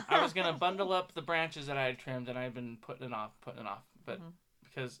 Yeah. I was going to bundle up the branches that I had trimmed, and I had been putting it off. But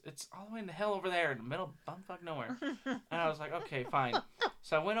because it's all the way in the hill over there in the middle of bumfuck nowhere. And I was like, okay, fine.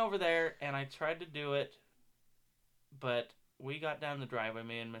 So I went over there and I tried to do it, but we got down the driveway,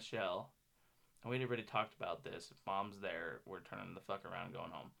 me and Michelle, and we'd already talked about this. If Mom's there, we're turning the fuck around and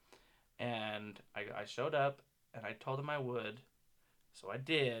going home. And I showed up, and I told him I would, so I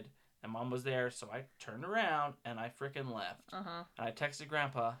did, and Mom was there, so I turned around, and I freaking left. Uh-huh. And I texted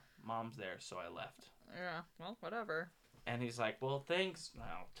Grandpa, Mom's there, so I left. Yeah, well, whatever. And he's like, well, thanks.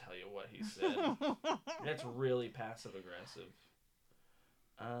 I'll tell you what he said. It's really passive-aggressive.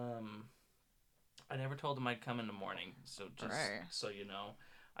 I never told him I'd come in the morning, so just so you know.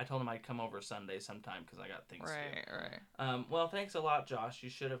 I told him I'd come over Sunday sometime because I got things to do. Right. Well, thanks a lot, Josh. You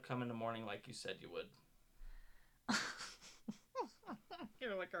should have come in the morning like you said you would.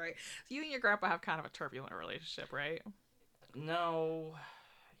 You're like, all right. So you and your grandpa have kind of a turbulent relationship, right? No,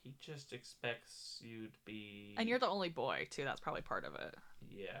 he just expects you to be... And you're the only boy, too. That's probably part of it.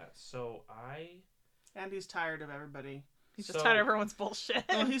 Yeah, so And he's tired of everybody. He's just tired of everyone's bullshit.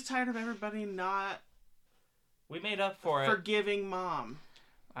 Well, he's tired of everybody not... We made up for it. Forgiving Mom.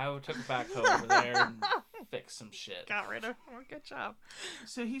 I took a backhoe over there and fixed some shit. Got rid of him. Good job.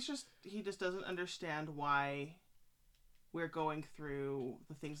 So he just doesn't understand why we're going through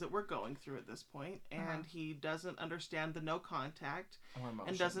the things that we're going through at this point, and he doesn't understand the no contact,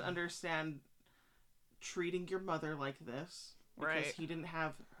 and doesn't understand treating your mother like this because he didn't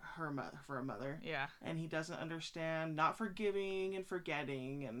have her for a mother. Yeah. And he doesn't understand not forgiving and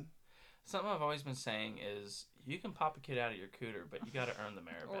forgetting. And something I've always been saying is you can pop a kid out of your cooter, but you got to earn the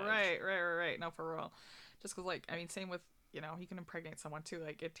merit badge. Right. No, for real. Just because, like, I mean, same with, you know, you can impregnate someone too.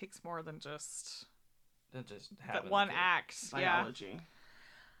 Like, it takes more than just having that one act. Biology. Yeah.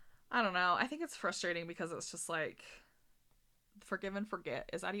 I don't know. I think it's frustrating because it's just like, forgive and forget.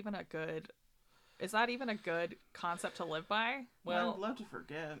 Is that even a good concept to live by? Well, I'd love to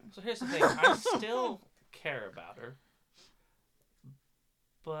forget. So here's the thing. I still care about her.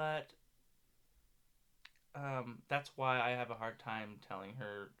 But that's why I have a hard time telling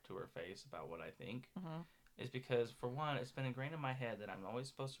her to her face about what I think. Mm-hmm. Is because, for one, it's been ingrained in my head that I'm always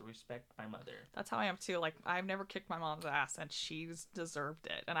supposed to respect my mother. That's how I am, too. Like, I've never kicked my mom's ass, and she's deserved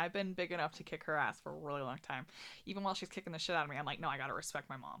it. And I've been big enough to kick her ass for a really long time. Even while she's kicking the shit out of me, I'm like, no, I gotta respect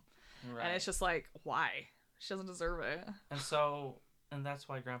my mom. Right. And it's just like, why? She doesn't deserve it. And that's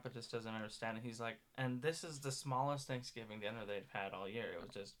why Grandpa just doesn't understand it. He's like, and this is the smallest Thanksgiving dinner they've had all year. It was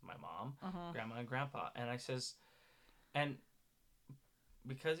just my mom, Grandma, and Grandpa. And I says, and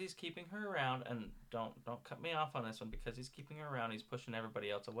because he's keeping her around, and don't cut me off on this one, because he's keeping her around, he's pushing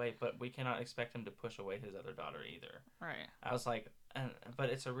everybody else away, but we cannot expect him to push away his other daughter either. Right. I was like, but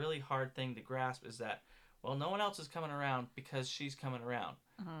it's a really hard thing to grasp, is that, well, no one else is coming around because she's coming around.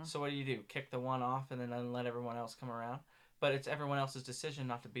 So what do? Kick the one off and then let everyone else come around? But it's everyone else's decision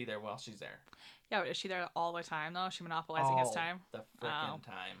not to be there while she's there. Yeah, but is she there all the time, though? Is she monopolizing his time? The frickin'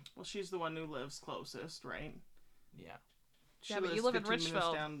 time. Well, she's the one who lives closest, right? Yeah. She but you live in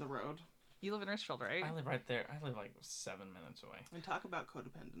Richfield. Down the road. You live in Richfield, right? I live right there. I live like 7 minutes away. And talk about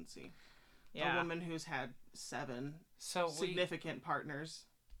codependency. Yeah. A woman who's had 7 significant partners.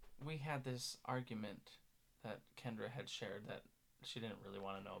 We had this argument that Kendra had shared that she didn't really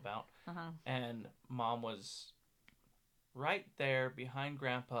want to know about. And Mom was right there behind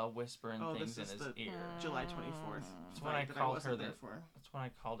Grandpa whispering things in his ear. July 24th. That's when I called her That's when I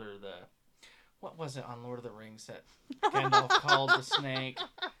called her the... What was it on Lord of the Rings that Gandalf called the snake?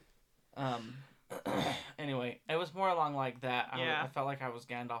 Anyway, it was more along like that. I felt like I was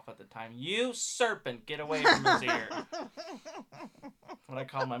Gandalf at the time. You serpent, get away from his ear. What I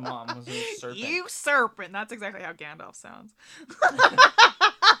called my mom was a serpent. You serpent. That's exactly how Gandalf sounds.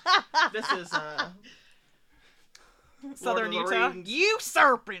 This is Southern Utah. You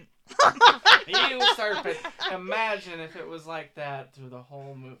serpent. You serpent. Imagine if it was like that through the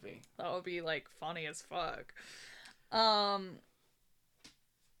whole movie. That would be like funny as fuck. Yeah,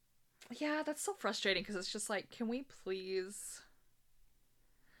 that's so frustrating because it's just like, can we please...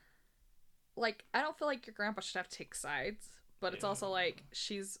 Like, I don't feel like your grandpa should have to take sides, but it's also like,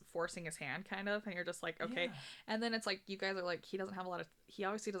 she's forcing his hand, kind of, and you're just like, okay. Yeah. And then it's like, you guys are like, he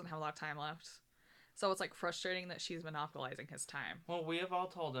obviously doesn't have a lot of time left. So it's like frustrating that she's monopolizing his time. Well, we have all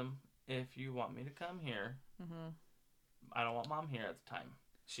told him, if you want me to come here, I don't want Mom here at the time.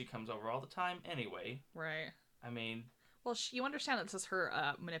 She comes over all the time anyway. Right. I mean... Well, you understand that this is her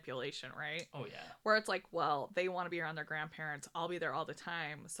manipulation, right? Oh, yeah. Where it's like, well, they want to be around their grandparents. I'll be there all the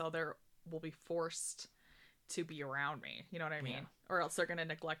time. So they will be forced to be around me. You know what I mean? Yeah. Or else they're going to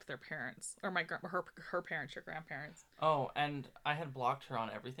neglect their parents. Or her parents, your grandparents. Oh, and I had blocked her on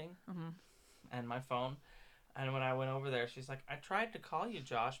everything. And my phone. And when I went over there, she's like, I tried to call you,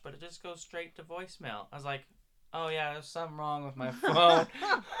 Josh, but it just goes straight to voicemail. I was like, oh, yeah, there's something wrong with my phone.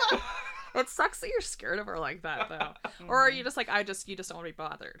 It sucks that you're scared of her like that, though. Or are you just like, you just don't want to be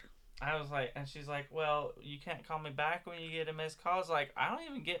bothered? I was like, and she's like, well, you can't call me back when you get a missed call. I was like, I don't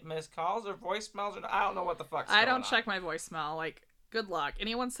even get missed calls or voicemails. Or I don't know what the fuck's going on. I don't check my voicemail. Like, good luck.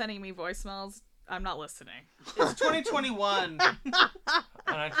 Anyone sending me voicemails, I'm not listening. It's 2021.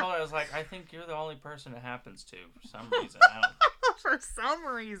 And I told her, I was like, I think you're the only person it happens to for some reason. For some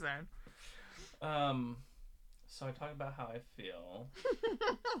reason. So I talk about how I feel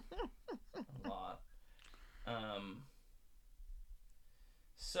a lot.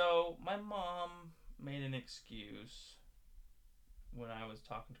 So my mom made an excuse when I was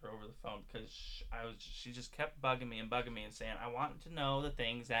talking to her over the phone because she just kept bugging me and saying, I want to know the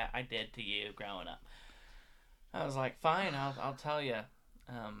things that I did to you growing up. I was like, fine, I'll tell you.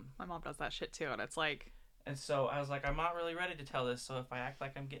 My mom does that shit too, and it's like... And so I was like, I'm not really ready to tell this, so if I act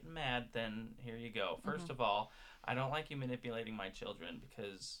like I'm getting mad, then here you go. First of all, I don't like you manipulating my children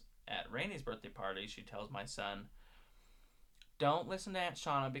because at Rainey's birthday party, she tells my son, don't listen to Aunt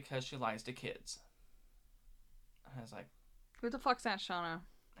Shauna because she lies to kids. And I was like... Who the fuck's Aunt Shauna?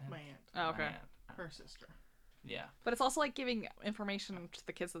 My aunt. Oh, okay. My aunt. Her sister. Yeah. But it's also like giving information to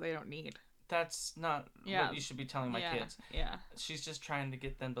the kids that they don't need. That's not what you should be telling my kids. Yeah. She's just trying to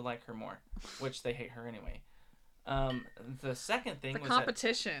get them to like her more, which they hate her anyway. The second thing was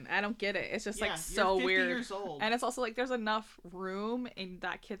competition. I don't get it. It's just like so you're 50 weird. Years old. And it's also like there's enough room in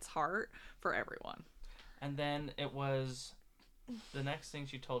that kid's heart for everyone. And then it was the next thing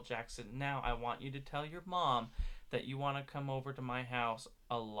she told Jackson, now I want you to tell your mom that you want to come over to my house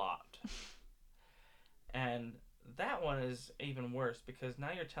a lot. And that one is even worse because now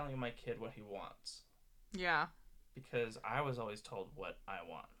you're telling my kid what he wants. Yeah. Because I was always told what I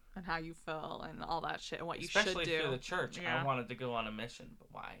want. And how you feel and all that shit and what Especially you should do. Through the church. Yeah. I wanted to go on a mission, but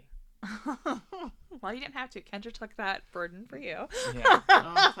why? Well, you didn't have to. Kendra took that burden for you. Yeah.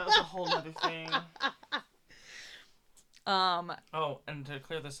 That was a whole other thing. Oh, and to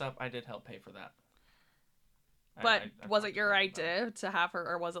clear this up, I did help pay for that. But was it your idea to have her,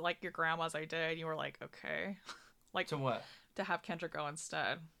 or was it like your grandma's idea and you were like, okay? Like to what? To have Kendra go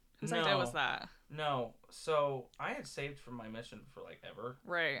instead. Whose idea was that? No. So I had saved for my mission for like ever.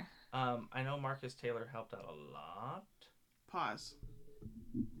 Right. I know Marcus Taylor helped out a lot. Pause.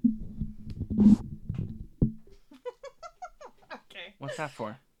 Okay. What's that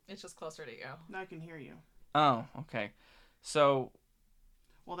for? It's just closer to you. Now I can hear you. Oh, okay. So.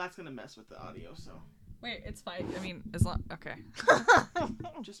 Well, that's gonna mess with the audio, so. Wait, it's fine. I mean, as long... Okay.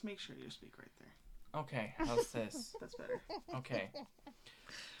 Just make sure you speak right there. Okay, how's this? That's better. Okay.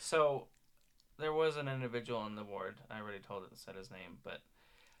 So, there was an individual in the ward. I already told it and said his name, but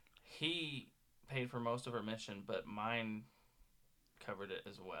he paid for most of her mission, but mine covered it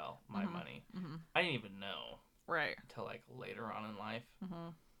as well. My money. Mm-hmm. I didn't even know. Right. Until like later on in life. Mm-hmm.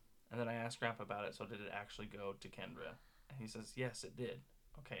 And then I asked Grandpa about it, so did it actually go to Kendra? And he says, yes, it did.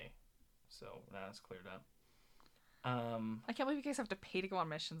 Okay. So now it's cleared up. I can't believe you guys have to pay to go on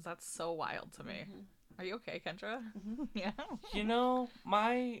missions. That's so wild to me. Mm-hmm. Are you okay, Kendra? Mm-hmm. Yeah. You know,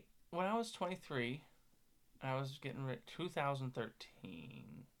 when I was 23, I was getting 2013.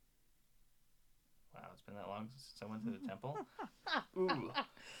 Wow, it's been that long since I went to the temple. Ooh.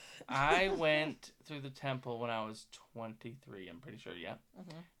 I went through the temple when I was 23, I'm pretty sure, yeah.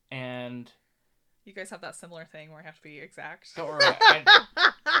 Mm-hmm. And... You guys have that similar thing where you have to be exact. Don't worry.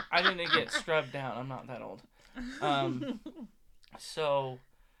 I didn't get scrubbed down. I'm not that old. So,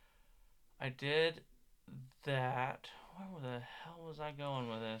 I did that. Where the hell was I going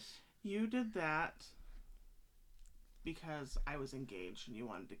with this? You did that because I was engaged and you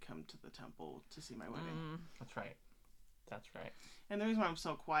wanted to come to the temple to see my wedding. That's right. That's right. And the reason why I'm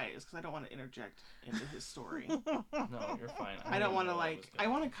so quiet is because I don't want to interject into his story. No, you're fine. I don't want to I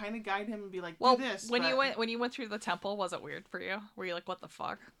want to kind of guide him and be like, well, do this. When you went through the temple, was it weird for you? Were you like, what the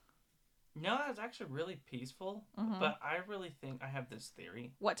fuck? No, it was actually really peaceful. Mm-hmm. But I really think I have this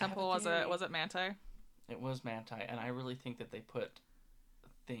theory. What temple was it? Was it Manti? It was Manti, and I really think that they put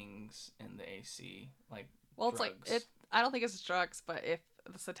things in the AC like. Well, drugs. It's like I don't think it's drugs, but if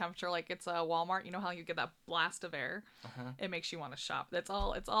it's the temperature, like it's a Walmart, you know how you get that blast of air, it makes you want to shop. It's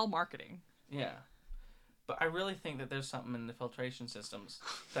all marketing. Yeah, but I really think that there's something in the filtration systems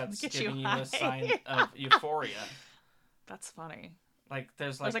that's giving you a sign of euphoria. That's funny. Like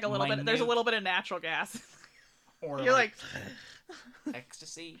there's a little bit. There's a little bit of natural gas. Or you're like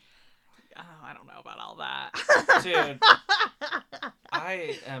ecstasy. Oh, I don't know about all that, dude.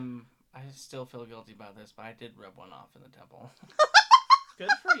 I still feel guilty about this, but I did rub one off in the temple. Good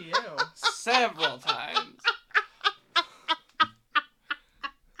for you. Several times.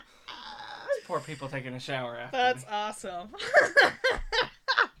 Poor people taking a shower after. That's me. awesome.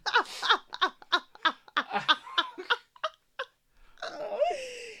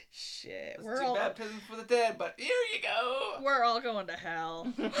 Shit, Let's we're do all baptism for the dead, but here you go. we're all going to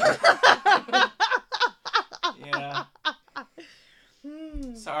hell. Yeah.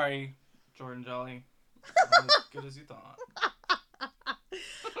 Sorry, Jordan Jolly. Not as good as you thought.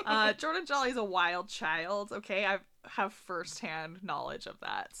 Jordan Jolly's a wild child. Okay, I have firsthand knowledge of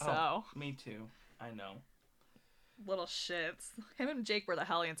that. So Oh, me too. I know. little shits. Him and Jake were the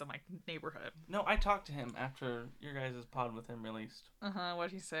hellions in my neighborhood. No, I talked to him after your guys' pod with him released.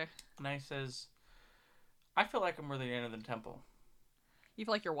 What'd he say? And I says, I feel like I'm worthy to enter the temple. You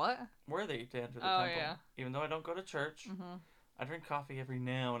feel like you're what? Worthy to enter the Oh, temple. yeah. Even though I don't go to church. Mm-hmm. I drink coffee every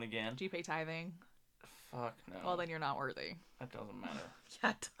now and again. Do you pay tithing? Fuck no. Well, then you're not worthy. That doesn't matter.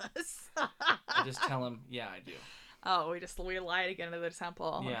 Yeah, it does. I just tell him, yeah, I do. Oh, we lied to get into the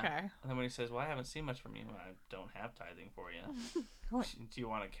temple. Yeah. Okay. And then when he says, well, I haven't seen much from you, I don't have tithing for you. Do you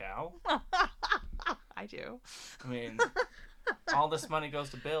want a cow? I do. I mean, all this money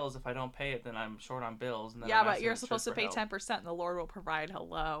goes to bills. If I don't pay it, then I'm short on bills. And then Yeah, I'm but asking you're the supposed to church pay for help. 10% and the Lord will provide.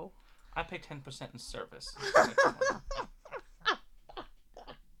 Hello. I pay 10% in service.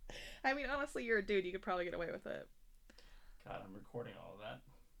 I mean, honestly, you're a dude. You could probably get away with it. God, I'm recording all of that.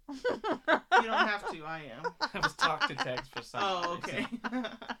 You don't have to. I am. I was talk to text for some Oh, reason.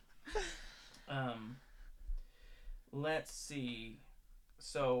 okay. Let's see.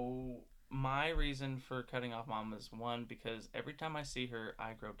 So my reason for cutting off Mom is one, because every time I see her,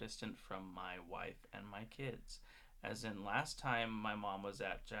 I grow distant from my wife and my kids. As in, last time my mom was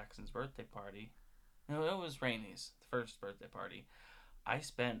at Jackson's birthday party. No, it was Rainey's first birthday party. I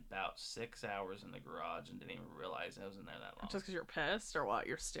spent about 6 hours in the garage and didn't even realize I was in there that long. Just because you're pissed or what?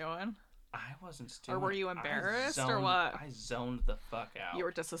 You're stewing? I wasn't stewing. Or were you I embarrassed or zoned- what? I zoned the fuck out. You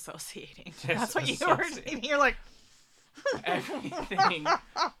were disassociating. That's what you were Disassociating. doing. You're like... Everything.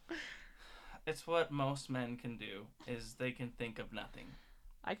 It's what most men can do, is they can think of nothing.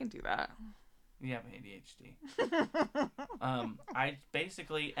 I can do that. You have ADHD. I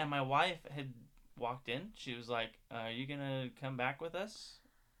basically, and my wife had walked in. She was like, "Are you gonna come back with us?"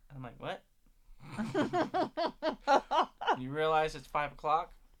 And I'm like, "What?" You realize it's 5:00?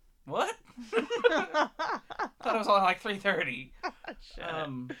 What? Thought it was only like 3:30.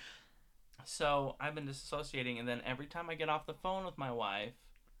 Shit. So I've been disassociating, and then every time I get off the phone with my wife,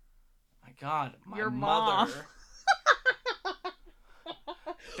 my God, my Your mother. mom.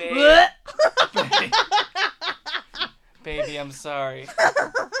 Baby, I'm sorry.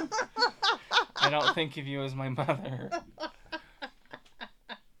 I don't think of you as my mother.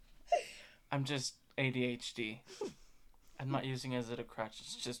 I'm just ADHD. I'm not using it as a crutch.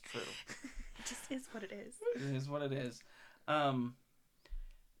 It's just true. It just is what it is. It is what it is.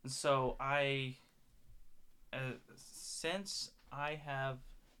 So since I have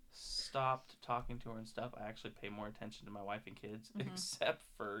stopped talking to her and stuff, I actually pay more attention to my wife and kids, except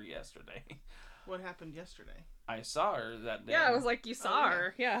for yesterday. What happened yesterday? I saw her that day. Yeah, I was like, you saw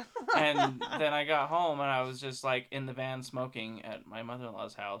her. Yeah. And then I got home and I was just like in the van smoking at my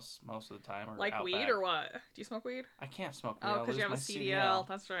mother-in-law's house most of the time. Or Like out weed back. or what? Do you smoke weed? I can't smoke weed. Oh, I'll because you have lose a my CDL.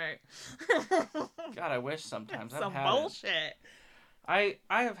 That's right. God, I wish sometimes. Some I've had bullshit. I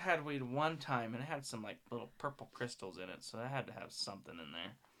have had weed one time and it had some like little purple crystals in it, so I had to have something in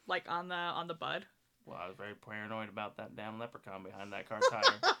there. Like on the bud. Well, I was very paranoid about that damn leprechaun behind that car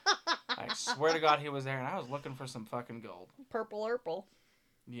tire. I swear to God he was there, and I was looking for some fucking gold. Purple.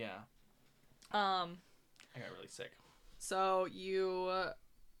 Yeah. I got really sick. So you...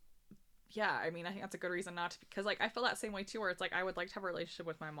 yeah, I mean, I think that's a good reason not to... Because, like, I feel that same way, too, where it's like, I would like to have a relationship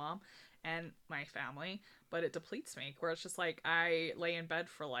with my mom and my family, but it depletes me, where it's just like, I lay in bed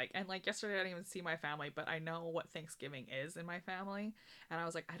for, like... And, like, yesterday I didn't even see my family, but I know what Thanksgiving is in my family, and I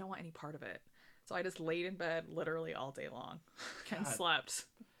was like, I don't want any part of it. So I just laid in bed literally all day long and God. slept.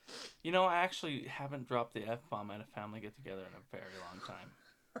 You know, I actually haven't dropped the F-bomb at a family get-together in a very long time.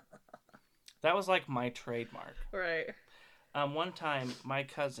 That was like my trademark. Right. One time, my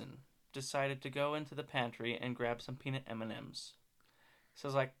cousin decided to go into the pantry and grab some peanut M&Ms. So I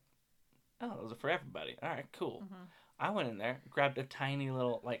was like, oh, those are for everybody. All right, cool. Mm-hmm. I went in there, grabbed a tiny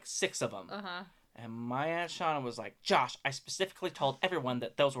little, like 6 of them. Uh-huh. And my Aunt Shauna was like, Josh, I specifically told everyone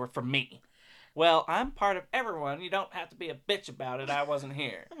that those were for me. Well, I'm part of everyone. You don't have to be a bitch about it. I wasn't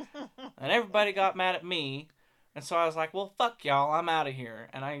here. And everybody got mad at me. And so I was like, well, fuck y'all. I'm out of here.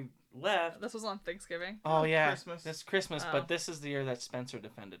 And I left. This was on Thanksgiving. Oh, yeah. Christmas. It's Christmas, Oh. but this is the year that Spencer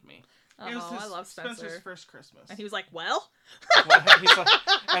defended me. It was Oh, I love Spencer. Spencer's first Christmas. And he was like, well? He's like,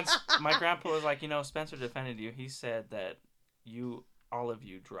 and my grandpa was like, you know, Spencer defended you. He said that all of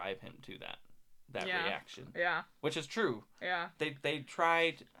you drive him to that. that Yeah. reaction. Yeah. Which is true. Yeah. They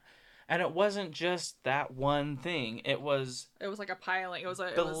tried, and it wasn't just that one thing. It was like a piling. It was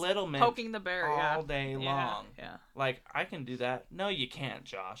belittlement poking the bear all day Yeah. long. Yeah. Like, I can do that. No, you can't,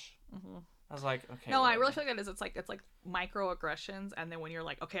 Josh. Mm-hmm. I was like, okay. No, I whatever. really feel like it is. It's like microaggressions, and then when you're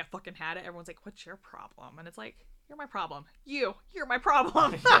like, okay, I fucking had it, everyone's like, what's your problem? And it's like, you're my problem. You're my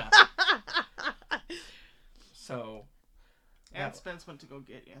problem. Yeah. So. And Spence went to go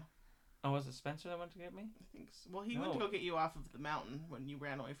get you. Oh, was it Spencer that went to get me? I think so. Well, he went to No. go get you off of the mountain when you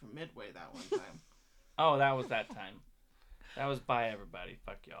ran away from Midway that one time. Oh, that was that time. That was bye, everybody.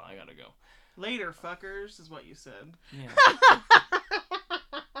 Fuck y'all. I gotta go. Later, fuckers, is what you said. Yeah.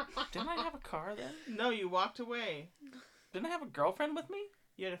 Didn't I have a car then? No, you walked away. Didn't I have a girlfriend with me?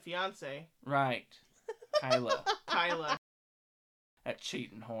 You had a fiance, Right. Kyla. Kyla. That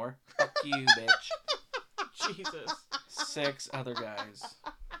cheating whore. Fuck you, bitch. Jesus. 6 other guys.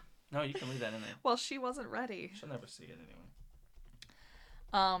 No, you can leave that in there. Well, she wasn't ready. She'll never see it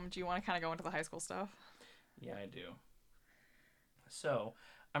anyway. Do you want to kind of go into the high school stuff? Yeah, I do. So,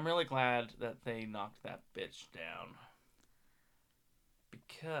 I'm really glad that they knocked that bitch down.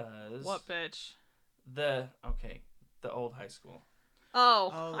 Because... What bitch? The old high school.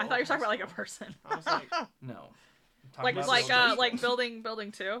 Oh, Oh, I thought you were talking about like a person. I was like, No. I'm talking like about the old high school.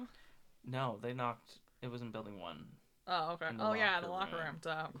 building 2. No, they knocked... It was in building 1. Oh, okay. In the Oh yeah, in the locker locker room. room.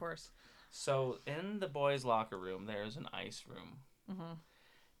 Duh, of course. So, in the boys' locker room, there's an ice room.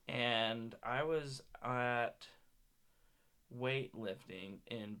 Mm-hmm. And I was at weightlifting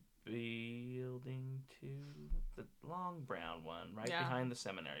in building 2, the long brown one, right Yeah. behind the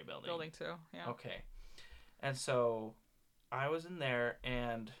seminary building. Building 2. Yeah. Okay. And so I was in there,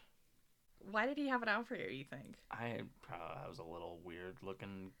 and Why did he have it out for you? You think? I was a little weird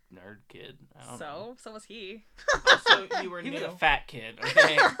looking nerd kid. I don't know. So was he. also, you were He new. was a fat kid.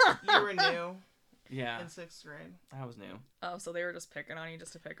 Okay. You were new Yeah, in 6th grade. I was new. Oh, so they were just picking on you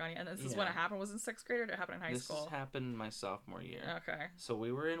just to pick on you. And this is when Yeah. it happened. Was it in 6th grade or did it happen in high This school? happened my sophomore year. Okay. So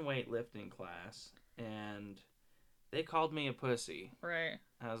we were in weightlifting class, and they called me a pussy. Right.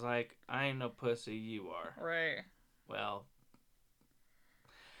 I was like, I ain't no pussy, you are. Right. Well,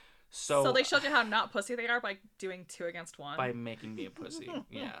 so So they showed you how not pussy they are by doing 2 against 1. by making me a pussy,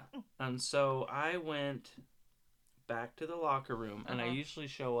 yeah. And so I went back to the locker room, and I Uh-huh. usually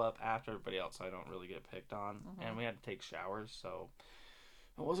show up after everybody else, so I don't really get picked on. Uh-huh. And we had to take showers, so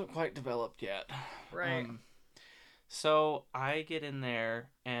it wasn't quite developed yet. Right. So I get in there,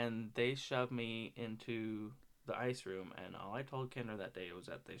 and they shove me into the ice room, and all I told Kendra that day was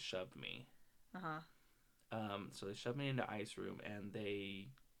that they shoved me. Uh-huh. So they shoved me into ice room, and they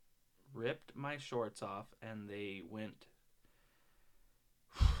ripped my shorts off, and they went...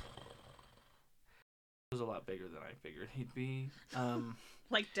 It was a lot bigger than I figured he'd be.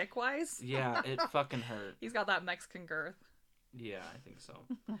 Like dick-wise? Yeah, it fucking hurt. He's got that Mexican girth. Yeah, I think so.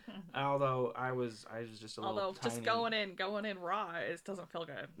 Although I was just a little Although tiny... just going in raw, it doesn't feel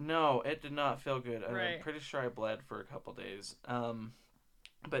good. No, it did not feel good. And Right. I'm pretty sure I bled for a couple days.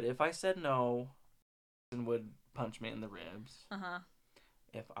 But if I said no, then would punch me in the ribs. Uh-huh.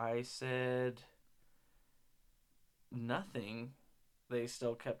 If I said nothing, they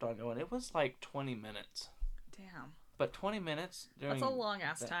still kept on going. It was like 20 minutes. Damn. But 20 minutes during That's a long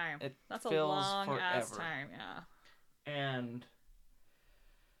ass that- time. it That's a feels long ass forever. time, yeah. And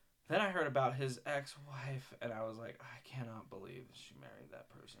then I heard about his ex-wife, and I was like, I cannot believe she married that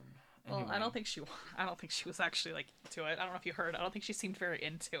person. Well, Anyway. I don't think she was actually like into it. I don't know if you heard. I don't think she seemed very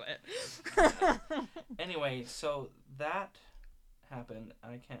into it. Anyway, so that happened.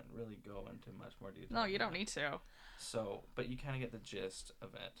 I can't really go into much more detail. No, you than don't that. need to. So, but you kind of get the gist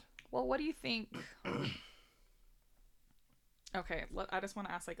of it. Well, what do you think? Okay, I just want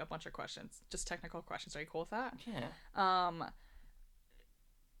to ask like a bunch of questions, just technical questions. Are you cool with that? Yeah.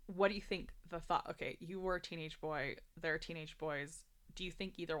 What do you think the thought? Okay, you were a teenage boy. They're teenage boys. Do you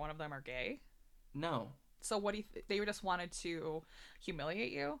think either one of them are gay? No. So what do you? They just wanted to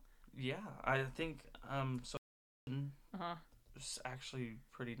humiliate you? Yeah, I think so. Uh-huh. Is actually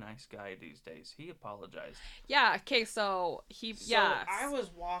a pretty nice guy these days. He apologized. Yeah. Okay. So he. So Yes. I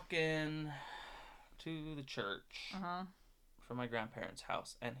was walking to the church Uh-huh. from my grandparents'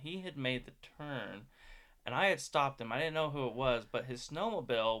 house, and he had made the turn, and I had stopped him. I didn't know who it was, but his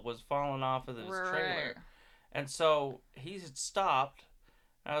snowmobile was falling off of his trailer, Right. and so he had stopped.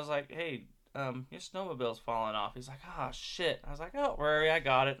 I was like, "Hey, your snowmobile's falling off." He's like, "Ah, shit." I was like, "Oh, worry, I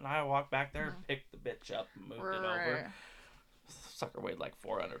got it." And I walked back there, and picked the bitch up, and moved it over. Sucker weighed like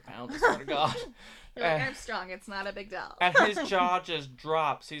 400 pounds. I swear to God. You're like, I'm strong. It's not a big deal. And his jaw just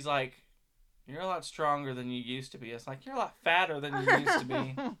drops. He's like, "You're a lot stronger than you used to be." It's like, "You're a lot fatter than you used to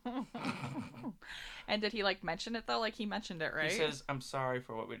be." And did he like mention it though? Like he mentioned it, right? He says, "I'm sorry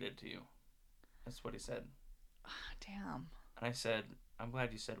for what we did to you." That's what he said. Damn. And I said, "I'm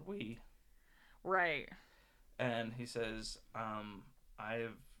glad you said we." Right. And he says, I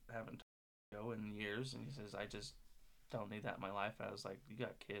haven't talked to Joe in years. And he says, "I just don't need that in my life." I was like, "You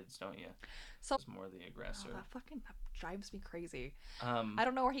got kids, don't you?" So It's more the aggressor. that fucking drives me crazy. I I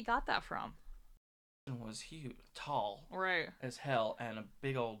don't know where he got that from. was huge, tall Right. as hell, and a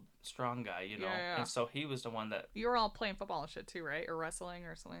big old strong guy, you know. Yeah. And so he was the one that You were all playing football and shit too, right? Or wrestling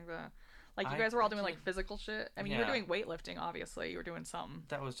or something like that. Like you I- guys were all I doing like did- physical shit. I mean, you were Yeah. doing weightlifting, obviously. You were doing something.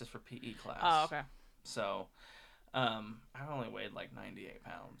 that was just for PE class. Oh, okay. So, I only weighed like 98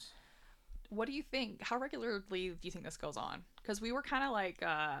 pounds. What do you think? How regularly do you think this goes on? Because we were kind of like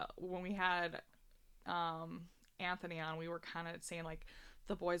when we had Anthony on, we were kind of saying like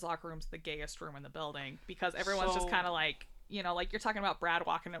the boys' locker room's the gayest room in the building because everyone's just So- kind of like, you know, like you're talking about Brad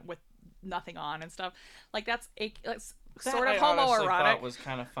walking with nothing on and stuff. Like that's That sort of I honestly homoerotic. thought was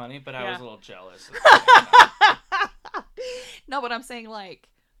kind of funny, but I Yeah. was a little jealous. No, but I'm saying like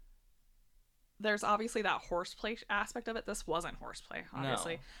there's obviously that horseplay aspect of it. This wasn't horseplay,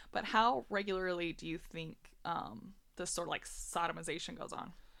 obviously. No. But how regularly do you think this sort of like sodomization goes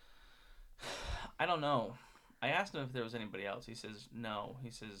on? I don't know. I asked him if there was anybody else. He says no.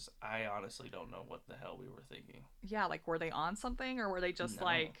 He says, "I honestly don't know what the hell we were thinking." Yeah, like were they on something or were they just No.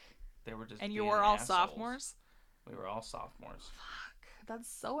 like They were just and you being were all assholes. sophomores? We were all sophomores. Fuck.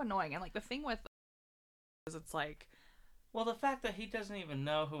 That's so annoying. And like the thing with is it's like Well, the fact that he doesn't even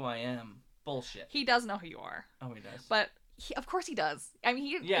know who I am, bullshit. he does know who you are. Oh, he does. But of course he does. I mean,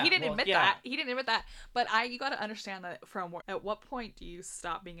 he Yeah, didn't well, admit yeah. that. He didn't admit that. But you got to understand that at what point do you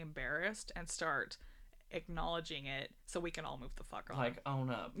stop being embarrassed and start acknowledging it so we can all move the fuck on? Like, own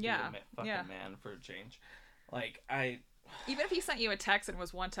up. Yeah, Be a fucking yeah. man for a change. Like, Even if he sent you a text and it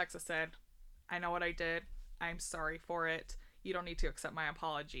was one text that said, "I know what I did. I'm sorry for it. You don't need to accept my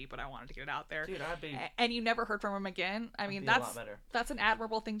apology, but I wanted to get it out there." dude, I'd be. And you never heard from him again. I mean, be a lot better. that's an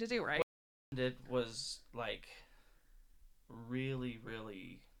admirable thing to do, right? What I did was like really,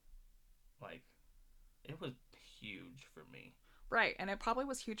 really, like, it was huge for me. Right, and it probably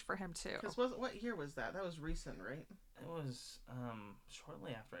was huge for him too. Because what year was that? That was recent, right? It was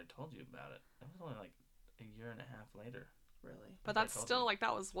shortly after I told you about it. It was only like a year and a half later. Really? But I that's told still you. like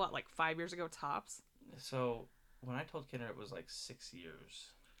that was what, like 5 years ago tops? So when I told Kendra, it was like 6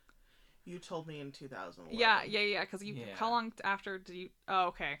 years. You told me in 2011. Yeah. Because you. Yeah. How long after did you? Oh,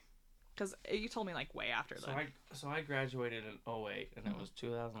 okay. Because you told me like way after that. So I graduated in 2008, and it was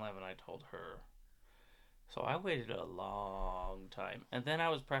 2011 I told her. So I waited a long time, and then I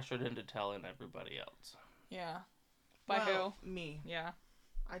was pressured into telling everybody else. Yeah. By Well, who? Me. Yeah.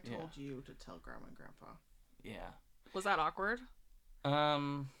 I told you to tell Grandma and Grandpa. Yeah. Was that awkward?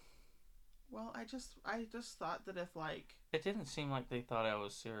 Well, I just thought that if like, It didn't seem like they thought I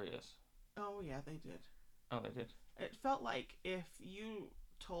was serious. oh yeah, they did. Oh, they did. It felt like if you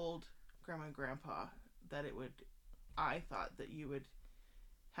told Grandma and Grandpa that it would, I thought that you would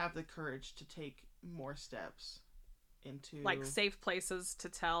have the courage to take more steps into Like safe places to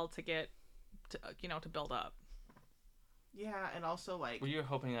tell to get, to build up. Yeah, and also like Were you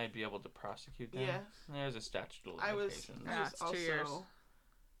hoping I'd be able to prosecute them? Yeah. There's a statute of I was limitations. Yeah, was it's 2 also years.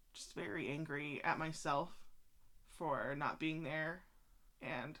 just very angry at myself for not being there,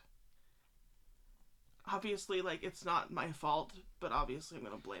 and obviously like it's not my fault, but obviously I'm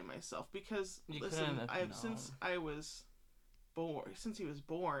gonna blame myself because You listen, couldn't have I've since known. I was born, since he was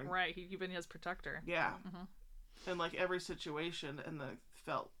born, Right. You've been his protector. yeah, Mhm. in like every situation, and I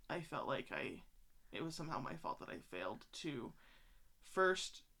felt like it was somehow my fault that I failed to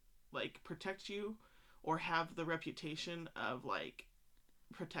first like protect you or have the reputation of like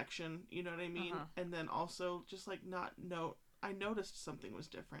protection, you know what I mean? Uh-huh. And then also just like not know, I noticed something was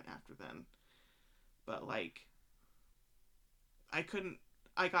different after then, but like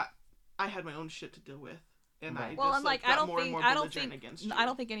I had my own shit to deal with, and I Well, just and like got I don't more and think more I don't belligerent think against you. I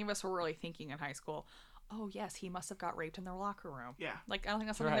don't think any of us were really thinking in high school, oh yes, he must have got raped in their locker room. Yeah. Like I don't think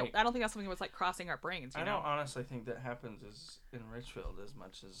that's something Right. I don't think that's something that was like crossing our brains. You I know? don't honestly think that happens in Richfield as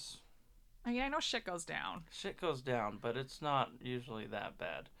much as I mean, I know shit goes down. shit goes down, but it's not usually that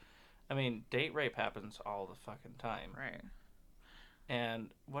bad. I mean, date rape happens all the fucking time. Right. And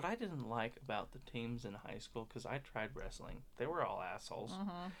what I didn't like about the teams in high school, because I tried wrestling, they were all assholes.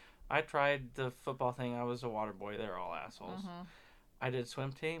 Mm-hmm. I tried the football thing, I was a water boy, they were all assholes. Mm-hmm. I did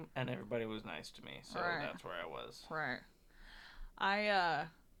swim team, and everybody was nice to me, so Right. that's where I was. Right.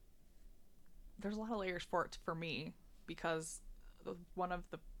 There's a lot of layers for me because one of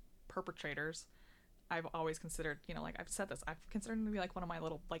the perpetrators I've always considered, like I've said this, I've considered him to be like one of my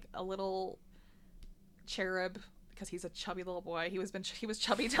little, like a little cherub because he's a chubby little boy. He was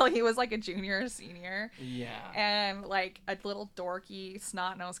chubby till he was like a junior or senior. Yeah. And like a little dorky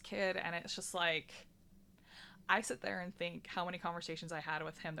snot-nosed kid, and it's just like I sit there and think how many conversations I had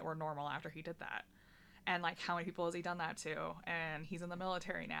with him that were normal after he did that. And like how many people has he done that to? And he's in the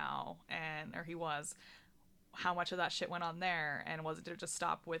military now, or he was. How much of that shit went on there, and did it just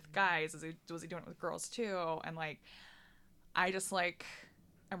stop with guys? Was he doing it with girls too? And like I just like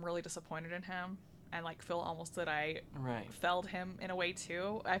I'm really disappointed in him, and like feel almost that I failed him in a way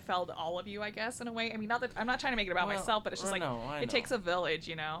too. I failed all of you, I guess, in a way. I mean, not that I'm not trying to make it about myself, but it's just it takes a village,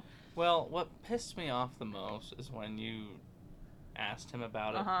 you know. Well, what pissed me off the most is when you asked him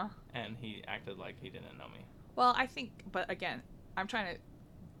about it, and he acted like he didn't know me. Well, I think, but again, I'm trying to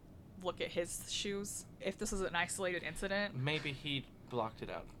look at his shoes. If this is an isolated incident, maybe he blocked it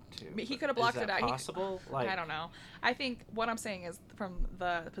out too. He could have blocked it out. Possible? I don't know. I think what I'm saying is, from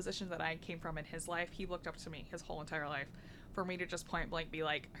the position that I came from in his life, he looked up to me his whole entire life. For me to just point blank be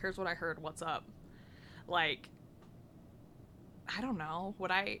like, "Here's what I heard. What's up?" Like, I don't know.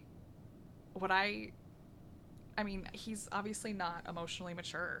 I mean, he's obviously not emotionally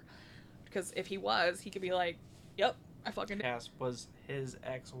mature, because if he was, he could be like, "Yep, I fucking did." Cass was his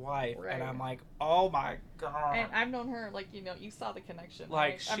ex-wife, and I'm like, oh my god. And I've known her, like, you know, you saw the connection.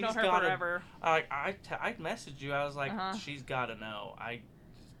 Like, right? I've known her forever. I messaged you. I was like, she's got to know.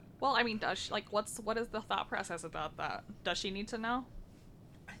 Well, I mean, does she, like, what is the thought process about that? Does she need to know?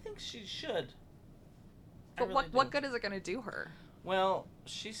 I think she should. But what good is it going to do her? Well,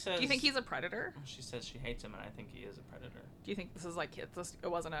 she says. Do you think he's a predator? She says she hates him, and I think he is a predator. Do you think this is like it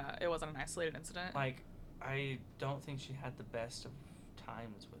wasn't an isolated incident? Like, I don't think she had the best of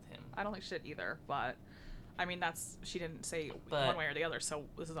times with him. I don't think she did either, but I mean she didn't say one way or the other, so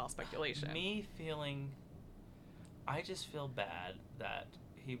this is all speculation. I just feel bad that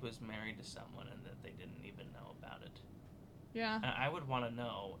he was married to someone and that they didn't even know about it. Yeah. And I would want to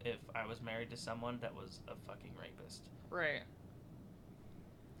know if I was married to someone that was a fucking rapist. Right.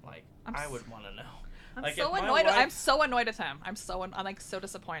 Like, I would want to know. I'm like, so annoyed. I'm so annoyed at him. I'm like so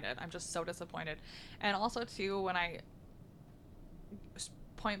disappointed. I'm just so disappointed. And also too, when I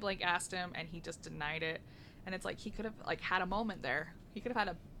point blank asked him and he just denied it, and it's like he could have like had a moment there. He could have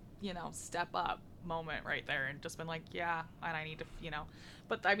had a, you know, step up moment right there and just been like, yeah, and I need to, you know.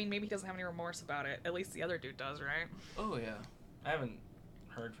 But I mean, maybe he doesn't have any remorse about it. At least the other dude does, right? Oh yeah. I haven't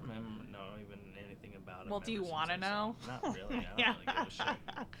heard from him. No, even anything about him. Well, do you want to know? Not really. I don't really give a shit.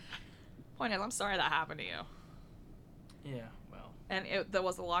 Point is, I'm sorry that happened to you. Yeah, well. And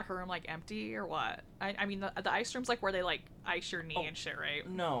was the locker room like empty or what? I mean, the ice room's like where they like ice your knee and shit, right?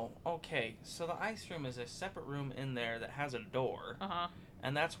 No, okay. So the ice room is a separate room in there that has a door.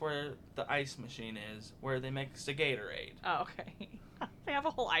 And that's where the ice machine is, where they make the Gatorade. Oh, okay. They have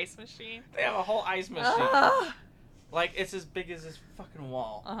a whole ice machine. They have a whole ice machine. Like, it's as big as this fucking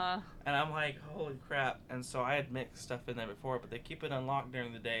wall. And I'm like, holy crap. And so I had mixed stuff in there before, but they keep it unlocked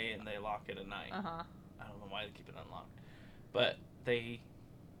during the day and they lock it at night. I don't know why they keep it unlocked. But they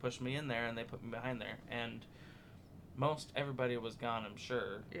pushed me in there and they put me behind there. And most everybody was gone, I'm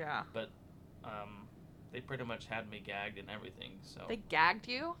sure. Yeah. But they pretty much had me gagged and everything. So they gagged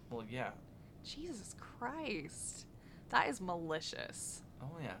you? Well, yeah. Jesus Christ. That is malicious.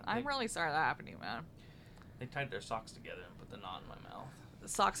 Oh, yeah. I'm really sorry that happened to you, man. They tied their socks together and put the knot in my mouth. The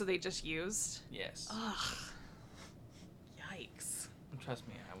socks that they just used? Yes. Ugh. Yikes. Trust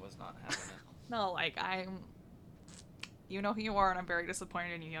me, I was not having it. No, like, you know who you are, and I'm very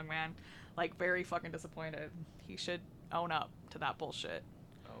disappointed in you, young man. Like, very fucking disappointed. He should own up to that bullshit.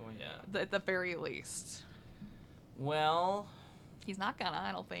 Oh, yeah. At the very least. Well. He's not gonna,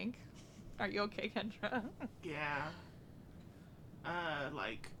 I don't think. Are you okay, Kendra? Yeah.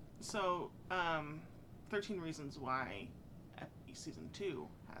 13 Reasons Why season 2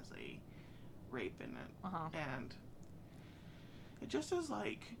 has a rape in it. And it just is,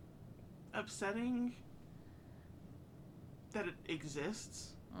 like, upsetting that it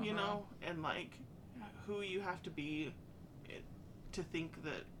exists, you know? And, like, who you have to be to think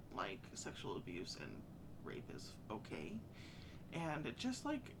that, like, sexual abuse and rape is okay. And it just,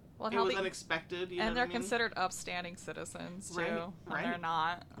 like, it was unexpected. You know and they're what I mean? considered upstanding citizens, too. Right. And they're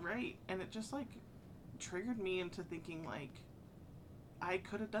not. Right. And it just, like, triggered me into thinking, like, I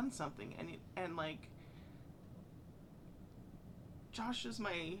could have done something. And like, Josh is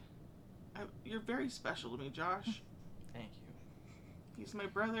you're very special to me, Josh. Thank you. He's my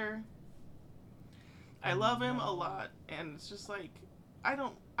brother. I love him a lot. And it's just like,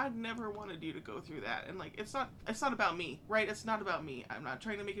 I'd never wanted you to go through that. And like, it's not about me, right? It's not about me. I'm not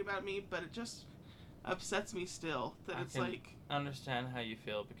trying to make it about me, but it just, upsets me still. That I it's can like... understand how you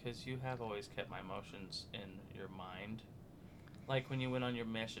feel because you have always kept my emotions in your mind. Like when you went on your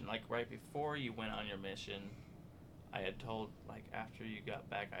mission, like right before you went on your mission, I had told, like after you got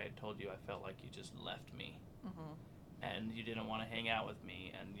back, I had told you I felt like you just left me. Mm-hmm. And you didn't want to hang out with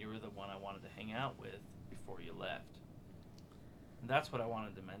me, and you were the one I wanted to hang out with before you left. And that's what I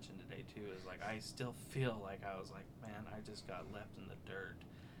wanted to mention today too, is like I still feel like I was like, man, I just got left in the dirt.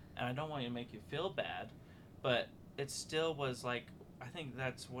 And I don't want to make you feel bad, but it still was like, I think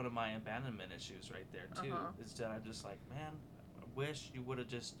that's one of my abandonment issues right there too, is that I'm just like, man, I wish you would have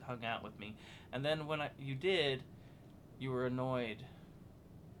just hung out with me. And then when you did, you were annoyed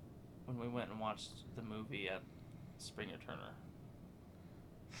when we went and watched the movie at Springer Turner.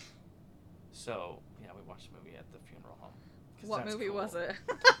 So, yeah, we watched the movie at the funeral home. What movie was it?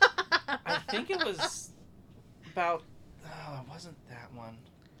 I think it was about... Oh, it wasn't that one.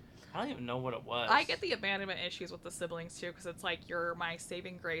 I don't even know what it was. I get the abandonment issues with the siblings, too, because it's like you're my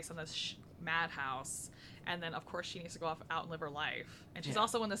saving grace in this madhouse. And then, of course, she needs to go off out and live her life. And she's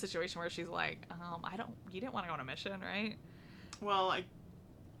also in the situation where she's like, you didn't want to go on a mission, right? Well,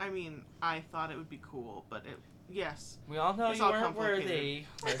 I mean, I thought it would be cool, but yes. We all know It's you all weren't worthy.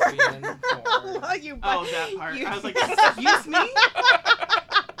 You, that part. I was like, excuse me?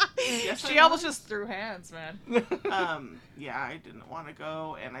 Yes, she almost just threw hands, man. Yeah, I didn't want to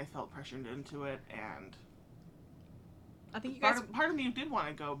go, and I felt pressured into it, and I think you guys... Part of me did want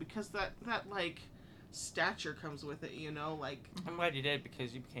to go, because that like, stature comes with it, you know, like... I'm glad you did,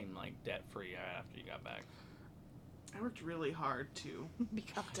 because you became, like, debt-free after you got back. I worked really hard to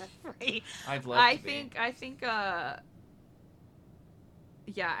become debt-free. I'd love to be. I think, yeah,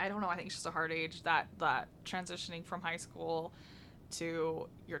 I don't know. I think it's just a hard age that transitioning from high school to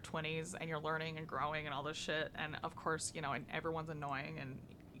your 20s and you're learning and growing and all this shit. And of course, you know, and everyone's annoying and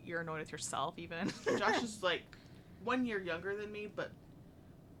you're annoyed with yourself even. Josh is like 1 year younger than me, but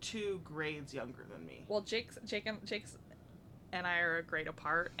 2 grades younger than me. Well, Jake's and I are a grade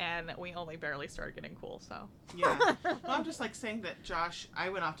apart, and we only barely started getting cool, so. Yeah. Well, I'm just like saying that Josh, I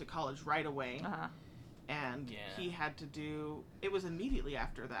went off to college right away. And he had to do, it was immediately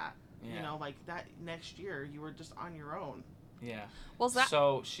after that. Yeah. You know, like that next year, you were just on your own. Yeah. Well,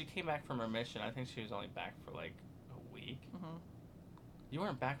 so she came back from her mission. I think she was only back for like a week. Mm-hmm. You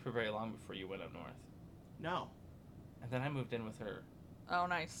weren't back for very long before you went up north. No. And then I moved in with her. Oh,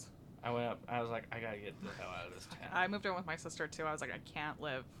 nice. I went up. I was like, I gotta get the hell out of this town. I moved in with my sister too. I was like, I can't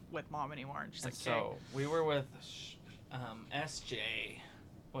live with mom anymore. And she's like, so we were with SJ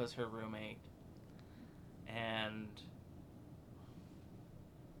was her roommate, and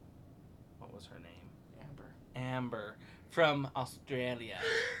what was her name? Amber from Australia,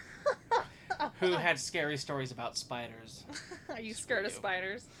 who had scary stories about spiders. Are you scared of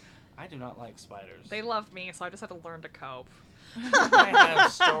spiders? I do not like spiders. They love me, so I just had to learn to cope. I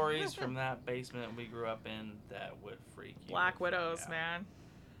have stories from that basement we grew up in that would freak you. Black widows, man.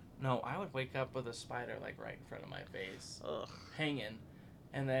 No, I would wake up with a spider like right in front of my face, hanging,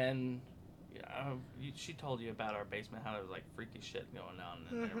 and then she told you about our basement, how there was like freaky shit going on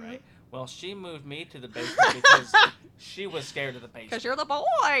in there, right? Well, she moved me to the basement because she was scared of the basement. Because you're the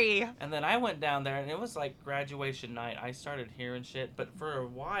boy. And then I went down there, and it was like graduation night. I started hearing shit, but for a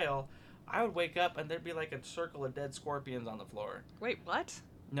while, I would wake up, and there'd be like a circle of dead scorpions on the floor. Wait, what?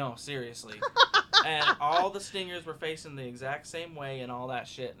 No, seriously. And all the stingers were facing the exact same way and all that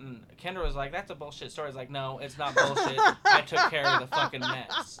shit. And Kendra was like, that's a bullshit story. I was like, no, it's not bullshit. I took care of the fucking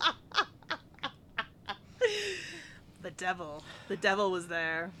mess. The devil. The devil was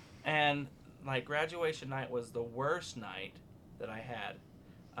there. And, like, graduation night was the worst night that I had.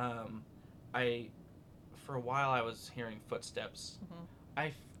 For a while, I was hearing footsteps. Mm-hmm.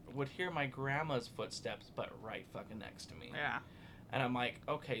 I would hear my grandma's footsteps, but right fucking next to me. Yeah. And I'm like,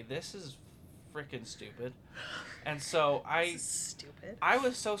 okay, this is freaking stupid. And so I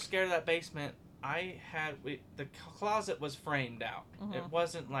was so scared of that basement. The closet was framed out. Mm-hmm. It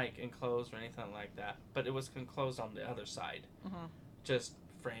wasn't like enclosed or anything like that, but it was enclosed on the other side, just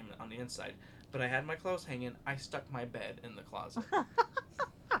framed on the inside. But I had my clothes hanging. I stuck my bed in the closet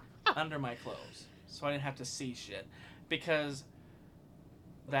under my clothes, so I didn't have to see shit. Because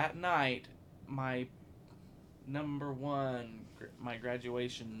that night, my number one, my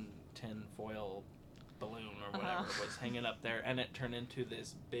graduation tin foil balloon or whatever was hanging up there, and it turned into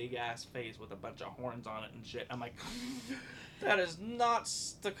this big ass face with a bunch of horns on it and shit. I'm like, that is not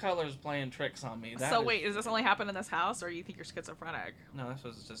the colors playing tricks on me. Wait, does this only happen in this house, or you think you're schizophrenic? No, this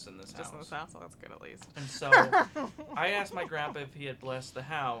was just in this house. Just in this house? Oh, that's good at least. And so I asked my grandpa if he had blessed the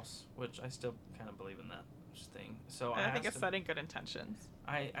house, which I still kind of believe in that thing. So I think it's setting good intentions.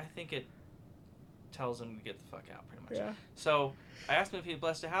 I think it tells him to get the fuck out, pretty much. Yeah. So I asked him if he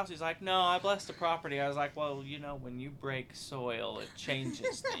blessed a house. He's like, no, I blessed the property. I was like, well, you know, when you break soil, it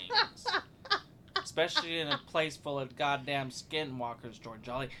changes things. Especially in a place full of goddamn skinwalkers, George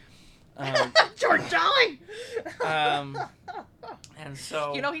Jolly. George Jolly! And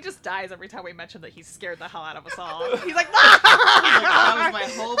so... You know, he just dies every time we mention that he scared the hell out of us all. He's like, that was my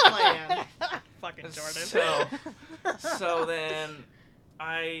whole plan. Fucking Jordan. So then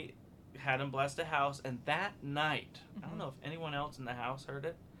I had him bless the house, and that night, I don't know if anyone else in the house heard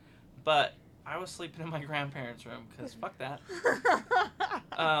it, but I was sleeping in my grandparents' room, because fuck that.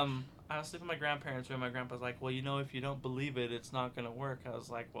 I was sleeping in my grandparents' room. My grandpa's like, well, you know, if you don't believe it, it's not going to work. I was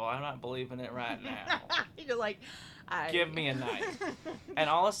like, well, I'm not believing it right now. You're like, Give me a night. And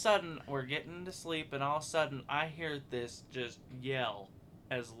all of a sudden, we're getting to sleep, and all of a sudden, I hear this just yell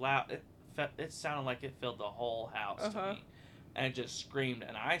as loud. It sounded like it filled the whole house to me. And it just screamed,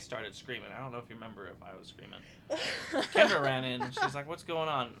 and I started screaming. I don't know if you remember if I was screaming. Kendra ran in, and she's like, what's going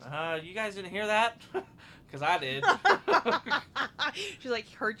on? You guys didn't hear that? Because I did. She's like,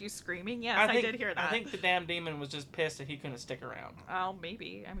 heard you screaming? Yes, I did hear that. I think the damn demon was just pissed that he couldn't stick around. Oh,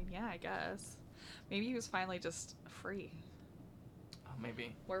 maybe. I mean, yeah, I guess. Maybe he was finally just free. Oh,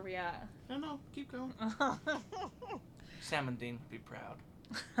 maybe. Where are we at? No, keep going. Sam and Dean would be proud.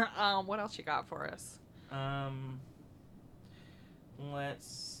 What else you got for us? Let's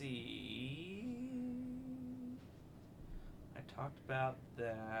see. I talked about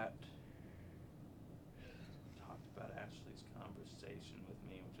that. Talked about Ashley's conversation with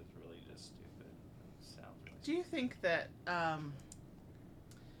me, which is really just stupid. It sounds really Do you think that,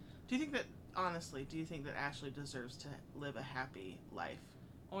 honestly, do you think that Ashley deserves to live a happy life?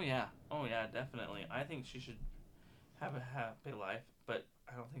 Oh yeah, definitely. I think she should have a happy life, but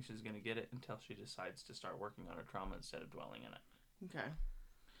I don't think she's going to get it until she decides to start working on her trauma instead of dwelling in it. Okay.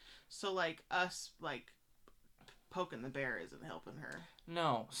 So, like, us, like, poking the bear isn't helping her.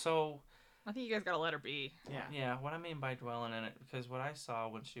 No, so... I think you guys gotta let her be. Yeah, what I mean by dwelling in it, because what I saw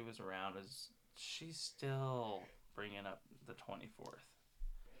when she was around is she's still bringing up the 24th.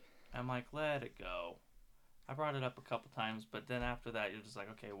 I'm like, let it go. I brought it up a couple times, but then after that, you're just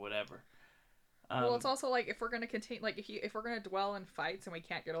like, okay, whatever. Well, it's also like, if we're gonna continue, like, if we're gonna dwell in fights and we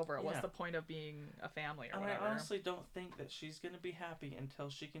can't get over it, what's the point of being a family or whatever? I honestly don't think that she's gonna be happy until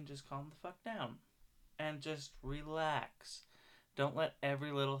she can just calm the fuck down and just relax. Don't let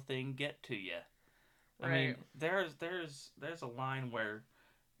every little thing get to you. I mean, there's a line where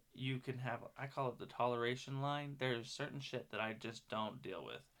you can have, I call it the toleration line. There's certain shit that I just don't deal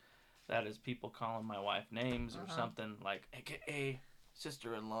with. That is people calling my wife names or something like, AKA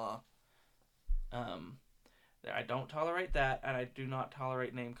sister-in-law. I don't tolerate that, and I do not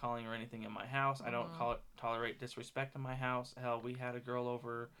tolerate name calling or anything in my house. I don't tolerate disrespect in my house. Hell, we had a girl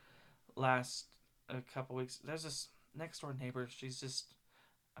over last a couple weeks. There's this next door neighbor. She's just,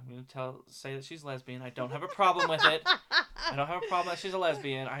 I'm gonna say that she's lesbian. I don't have a problem with it. I don't have a problem that she's a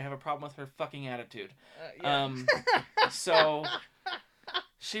lesbian. I have a problem with her fucking attitude. So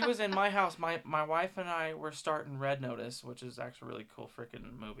she was in my house. My wife and I were starting Red Notice, which is actually a really cool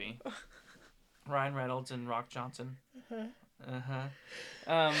freaking movie. Ryan Reynolds and Rock Johnson.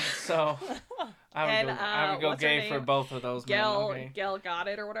 So I would go gay for both of those men. Okay? Gal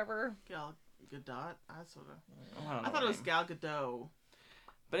Gadot or whatever. Gal Gadot? I thought it was Gal Gadot.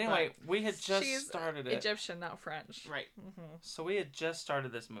 But anyway, we had just started it. Egyptian, not French. Right. Mm-hmm. So we had just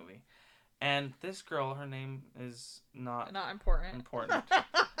started this movie. And this girl, her name is not important.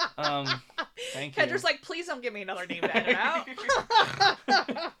 Thank you. Kendra's like, please don't give me another name to edit out.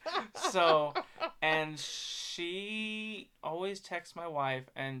 So, and she always texts my wife,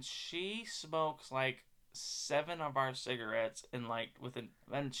 and she smokes like 7 of our cigarettes and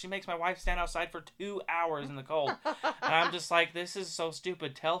she makes my wife stand outside for 2 hours in the cold. And I'm just like, this is so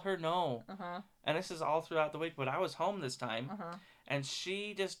stupid. Tell her no. And this is all throughout the week, but I was home this time. And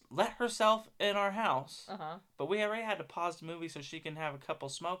she just let herself in our house. But we already had to pause the movie so she can have a couple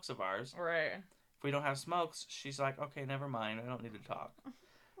smokes of ours. Right. If we don't have smokes, she's like, okay, never mind. I don't need to talk.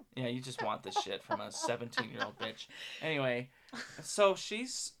 Yeah, you just want this shit from a 17-year-old bitch. Anyway, so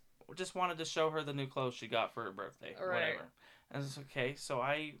she's just wanted to show her the new clothes she got for her birthday. Right. Whatever. And it's okay. So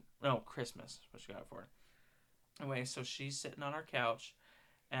Christmas. What she got it for. Anyway, so she's sitting on our couch.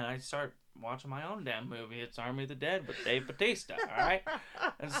 And I start watching my own damn movie. It's Army of the Dead with Dave Bautista, alright?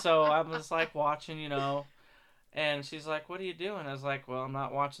 And so I'm just like watching, and she's like, what are you doing? I was like, well, I'm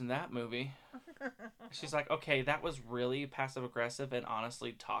not watching that movie. She's like, okay, that was really passive-aggressive and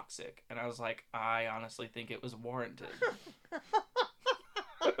honestly toxic. And I was like, I honestly think it was warranted.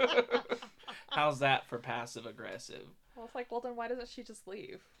 How's that for passive-aggressive? Well, it's like, well, then why doesn't she just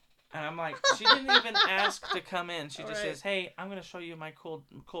leave? And I'm like, she didn't even ask to come in. She just Right. says, hey, I'm going to show you my cool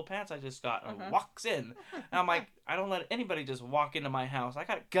pants I just got. And Uh-huh. walks in. And I'm like, I don't let anybody just walk into my house. I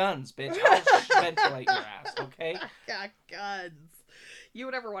got guns, bitch. I'll ventilate your ass, okay? Got guns. You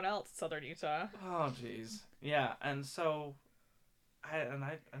and everyone else in Southern Utah. Oh, jeez. Yeah, and so, and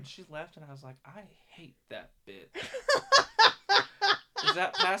she left, and I was like, I hate that bitch. Is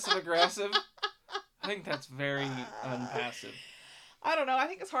that passive-aggressive? I think that's very unpassive. I don't know. I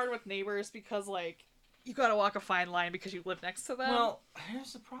think it's hard with neighbors because, like, you gotta walk a fine line because you live next to them. Well,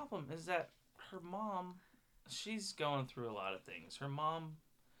 here's the problem, is that her mom, she's going through a lot of things. Her mom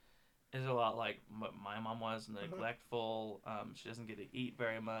is a lot like what my mom was, neglectful. She doesn't get to eat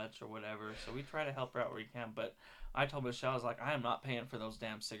very much or whatever, so we try to help her out where we can, but I told Michelle, I was like, I am not paying for those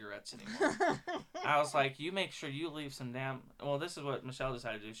damn cigarettes anymore. I was like, you make sure you leave some damn... Well, this is what Michelle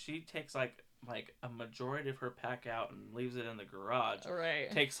decided to do. She takes, like a majority of her pack out and leaves it in the garage.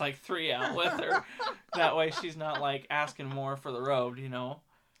 Right. Takes, 3 out with her. That way she's not, asking more for the road, you know?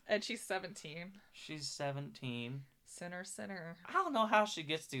 And she's 17. She's 17. Sinner. I don't know how she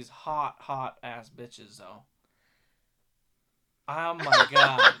gets these hot ass bitches, though. Oh, my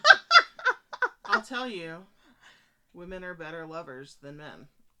God. I'll tell you, women are better lovers than men.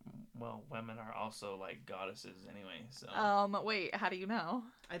 Well, women are also, goddesses anyway, so... Wait, how do you know?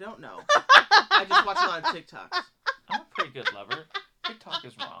 I don't know. I just watch a lot of TikToks. I'm a pretty good lover. TikTok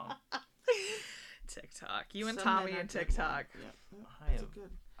is wrong. TikTok. You and Some Tommy men are and good. TikTok. Yeah, I that's have, good.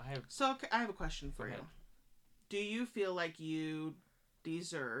 I have... So I have a question for Go you. ahead. Do you feel like you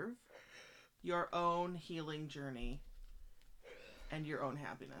deserve your own healing journey and your own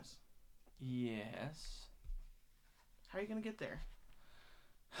happiness? Yes. How are you going to get there?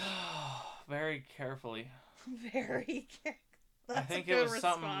 Very carefully. Very. That's I think a it good was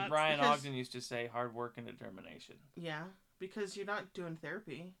something response. Brian Because- Ogden used to say, hard work and determination. Yeah, because you're not doing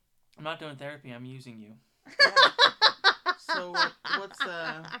therapy. I'm not doing therapy, I'm using you. So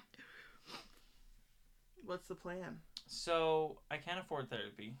what's the plan? So, I can't afford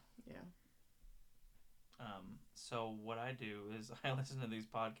therapy. Yeah. So what I do is I listen to these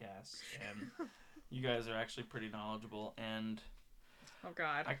podcasts, and you guys are actually pretty knowledgeable, and Oh,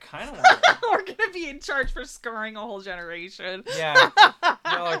 God. I kind of want to... We're going to be in charge for scarring a whole generation. Yeah,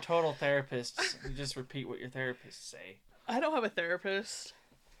 y'all are total therapists. You just repeat what your therapists say. I don't have a therapist.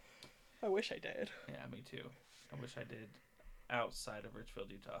 I wish I did. Yeah, me too. I wish I did outside of Richfield,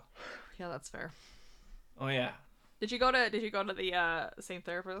 Utah. Yeah, that's fair. Oh, yeah. Did you go to the same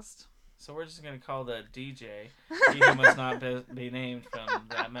therapist? So we're just going to call the DJ, he who must not be named, from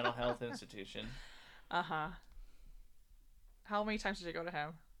that mental health institution. Uh-huh. How many times did you go to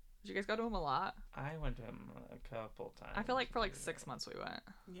him? Did you guys go to him a lot? I went to him a couple times. I feel like for 6 months we went.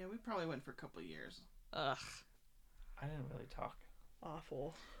 Yeah, we probably went for a couple of years. Ugh. I didn't really talk.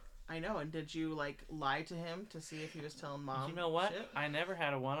 Awful. I know, and did you, lie to him to see if he was telling Mom? You know what? Shit? I never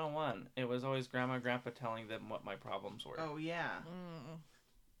had a one-on-one. It was always Grandma and Grandpa telling them what my problems were. Oh, yeah.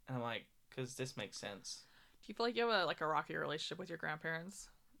 And I'm like, because this makes sense. Do you feel like you have a rocky relationship with your grandparents?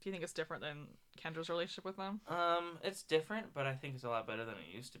 Do you think it's different than Kendra's relationship with them? It's different, but I think it's a lot better than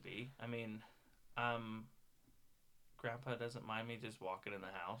it used to be. I mean, Grandpa doesn't mind me just walking in the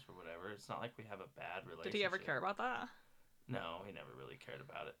house or whatever. It's not like we have a bad relationship. Did he ever care about that? No, he never really cared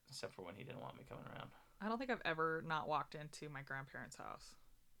about it, except for when he didn't want me coming around. I don't think I've ever not walked into my grandparents' house.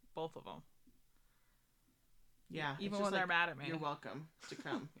 Both of them. Yeah. Even it's just when they're mad at me. You're welcome to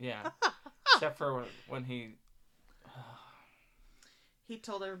come. Yeah. Except for when he... He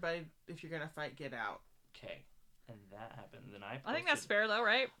told everybody, if you're going to fight, get out. Okay. And that happened. Then I I think that's fair, though,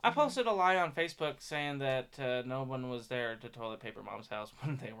 right? I posted a lie on Facebook saying that no one was there to toilet paper Mom's house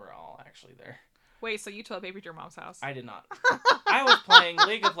when they were all actually there. Wait, so you toilet papered your mom's house? I did not. I was playing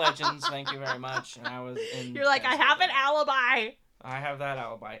League of Legends, thank you very much, and I was in... You're like, I have an alibi! I have that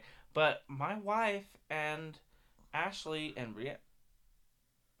alibi. But my wife and Ashley and Bria...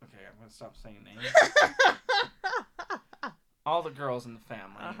 Okay, I'm going to stop saying names. All the girls in the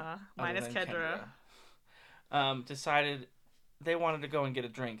family, minus Kendra, decided they wanted to go and get a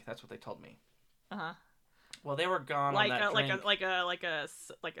drink. That's what they told me. Well, they were gone like on that drink. like a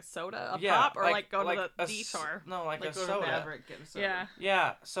soda, pop, or go to the a detour. No, like a go to soda. Maverick, get a soda. Yeah.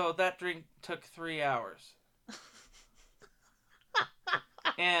 Yeah, so that drink took 3 hours.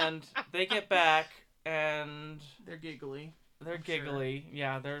 And they get back, and... They're giggly. They're giggly. Sure.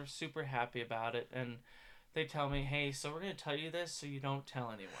 Yeah, they're super happy about it. And they tell me, hey, so we're going to tell you this so you don't tell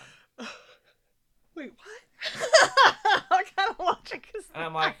anyone. Wait, what? I kind of watching. And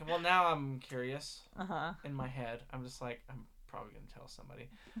I'm like, well, now I'm curious. Uh-huh. In my head. I'm just like, I'm probably gonna tell somebody.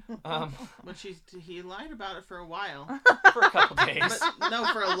 But he lied about it for a while. For a couple days. But no,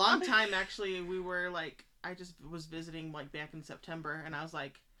 for a long time actually. We were like, I just was visiting like back in September, and I was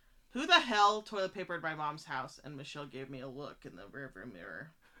like, who the hell toilet papered my mom's house? And Michelle gave me a look in the rearview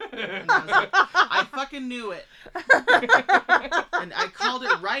mirror. And I was like, I fucking knew it. And I called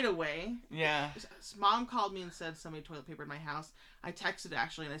it right away. Yeah. Mom called me and said somebody toilet papered my house. I texted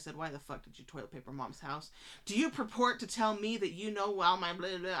Ashley and I said, why the fuck did you toilet paper Mom's house? Do you purport to tell me that you know well my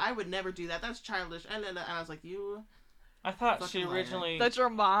blah, blah, I would never do that. That's childish. And I was like, you... I thought she originally... The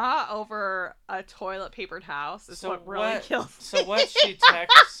drama over a toilet papered house is what really kills me. So what she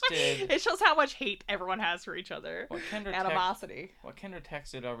texted... It shows how much hate everyone has for each other. Animosity. What Kendra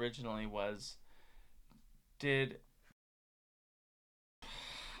texted originally was... Did...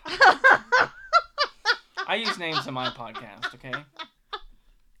 I use names in my podcast, okay?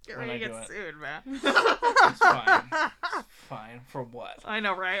 You're ready to get sued, man. It's fine. It's fine. For what? I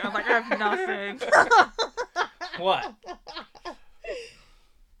know, right? I'm like, I have nothing. What?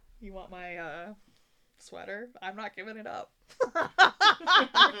 You want my sweater? I'm not giving it up.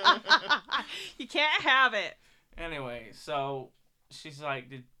 You can't have it. Anyway, so she's like,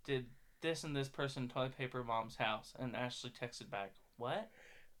 did this and this person toilet paper Mom's house? And Ashley texted back, what?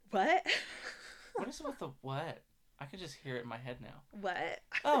 What? What is it with the what? I can just hear it in my head now. What?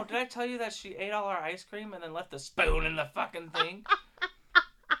 Oh, did I tell you that she ate all our ice cream and then left the spoon in the fucking thing?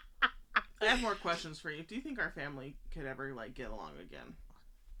 I have more questions for you. Do you think our family could ever, like, get along again?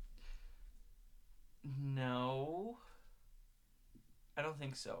 No. I don't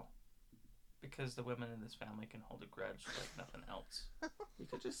think so. Because the women in this family can hold a grudge like nothing else. You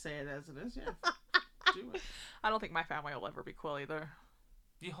could just say it as it is, yeah. Do it. I don't think my family will ever be cool either.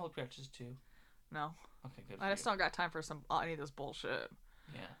 Do you hold grudges too? No. Okay, good. I just don't got time for any of this bullshit.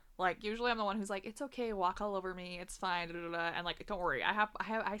 Yeah. Like, usually I'm the one who's like, it's okay, walk all over me, it's fine, da, da, da. And like, don't worry,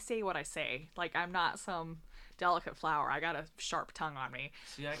 I say what I say. Like, I'm not some delicate flower. I got a sharp tongue on me.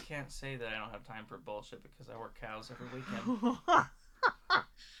 See, I can't say that I don't have time for bullshit because I work cows every weekend.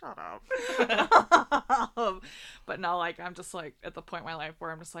 Shut up. But no, like, I'm just like at the point in my life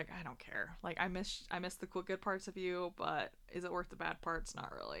where I'm just like, I don't care. Like, I miss the cool good parts of you, but is it worth the bad parts?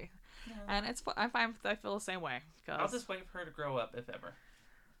 Not really. Yeah. And I feel the same way. I'll just wait for her to grow up, if ever.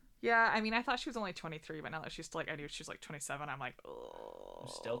 Yeah, I mean, I thought she was only 23, but now that she's like, I knew she was like 27. I'm like, oh. I'm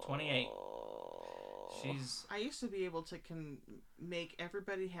still 28. I used to be able to make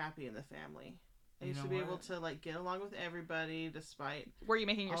everybody happy in the family. I used to be able to like get along with everybody despite. Were you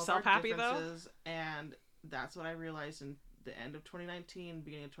making yourself happy though? And that's what I realized in the end of 2019,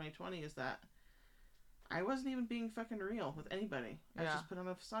 beginning of 2020, is that I wasn't even being fucking real with anybody. I was just putting on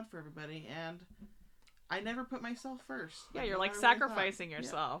a facade for everybody, and I never put myself first. Yeah, you're like sacrificing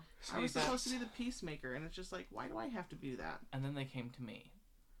yourself. Yeah. I was supposed to be the peacemaker, and it's just like, why do I have to do that? And then they came to me.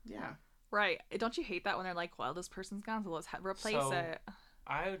 Yeah. Right. Don't you hate that when they're like, well, this person's gone, so let's replace it?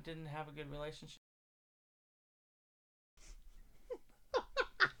 I didn't have a good relationship.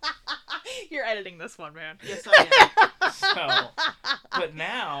 You're editing this one, man. Yes, I am. But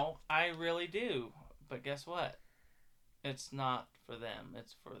now, I really do. But guess what? It's not for them.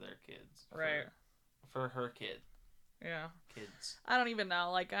 It's for their kids. Right. For her kid. Yeah. Kids. I don't even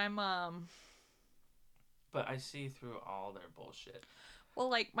know. Like, I'm, But I see through all their bullshit. Well,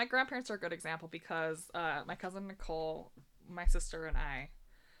 like, my grandparents are a good example because my cousin Nicole, my sister, and I,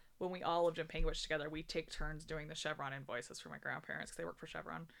 when we all lived in Panguitch together, we take turns doing the Chevron invoices for my grandparents because they work for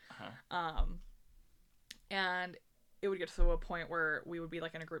Chevron. Uh-huh. And it would get to a point where we would be,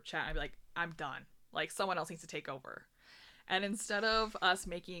 like, in a group chat and I'd be like, I'm done. Like, someone else needs to take over. And instead of us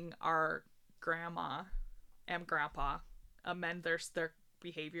making our grandma and grandpa amend their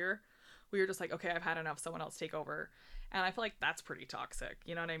behavior, we were just like, okay, I've had enough, someone else take over. And I feel like that's pretty toxic,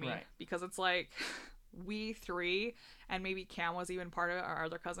 you know what I mean? Right. Because it's like, we three, and maybe Cam was even part of it, our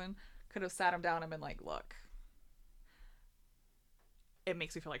other cousin, could have sat him down and been like, look, it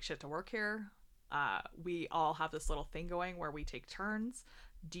makes me feel like shit to work here. We all have this little thing going where we take turns.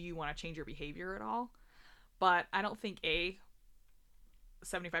 Do you want to change your behavior at all? But I don't think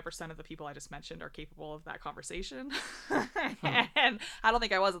 75% of the people I just mentioned are capable of that conversation. And I don't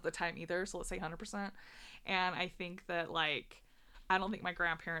think I was at the time either, so let's say 100%. And I think that, like, I don't think my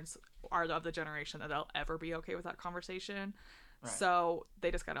grandparents are of the generation that they'll ever be okay with that conversation. Right. So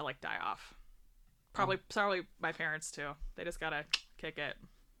they just gotta, like, die off. Probably my parents too. They just gotta kick it.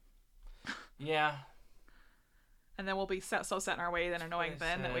 Yeah. And then we'll be so set in our way and annoying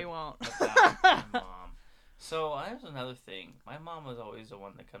then that we won't. About my mom. So there's another thing. My mom was always the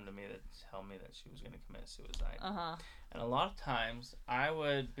one that come to me to tell me that she was going to commit suicide. Uh-huh. And a lot of times I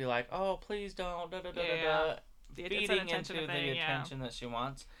would be like, "Oh, please don't." Da da da da da. feeding into the attention that she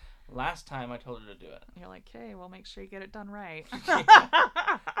wants. Last time I told her to do it. You're like, okay, well, make sure you get it done right.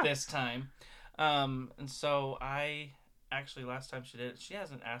 This time. And so last time she did it, she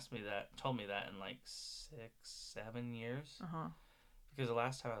hasn't told me that in like 6-7 years. Because the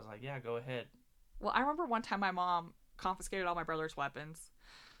last time I was like, yeah, go ahead. Well, I remember one time my mom confiscated all my brother's weapons.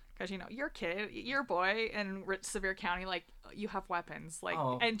 Because, you're a kid, you're a boy in Sevier County, like, you have weapons. Like,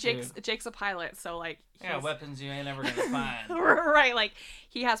 and Jake's a pilot, so, like... Yeah, weapons you ain't ever gonna find. Right, like,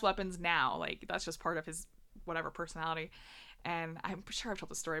 he has weapons now. Like, that's just part of his, whatever, personality. And I'm sure I've told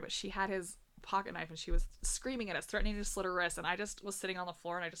the story, but she had his pocket knife and she was screaming at us, threatening to slit her wrist, and I just was sitting on the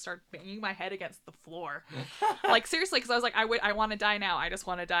floor and I just started banging my head against the floor. Like, seriously, because I was like, I want to die now. I just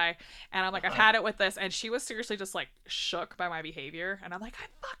want to die. And I'm like, I've had it with this. And she was seriously just like shook by my behavior. And I'm like,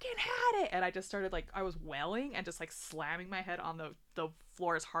 I fucking had it. And I just started like, I was wailing and just like slamming my head on the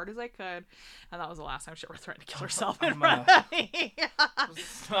floor as hard as I could. And that was the last time she ever threatened to kill herself in front of me.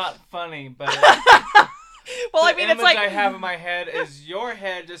 It's not funny, but well, I mean, the it's like image I have in my head is your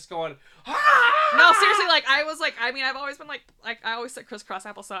head just going. No, seriously, like I was like, I mean, I've always been like I always said crisscross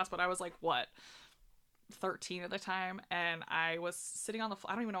applesauce, but I was like, what, 13 at the time, and I was sitting on the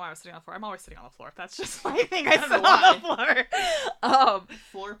floor. I don't even know why I was sitting on the floor. I'm always sitting on the floor. That's just my thing. I sit on the floor.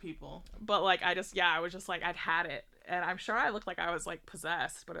 Floor people. But like, I was just like, I'd had it, and I'm sure I looked like I was like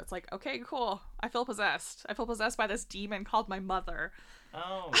possessed. But it's like, okay, cool. I feel possessed. I feel possessed by this demon called my mother.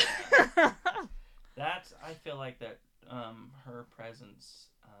 Oh. I feel like that. Her presence.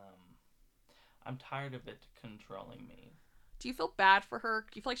 I'm tired of it controlling me. Do you feel bad for her?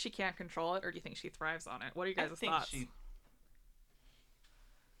 Do you feel like she can't control it, or do you think she thrives on it? What are you guys' thoughts?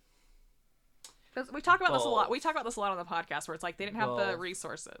 Because we talk about this a lot. We talk about this a lot on the podcast, where it's like they didn't have the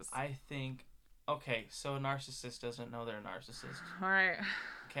resources. I think. Okay, so a narcissist doesn't know they're a narcissist. All right.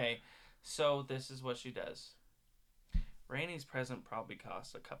 Okay, so this is what she does. Rainey's present probably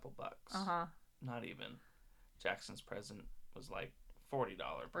cost a couple bucks. Not even. Jackson's present was like $40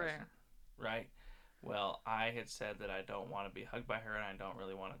 present. Right? Well, I had said that I don't want to be hugged by her and I don't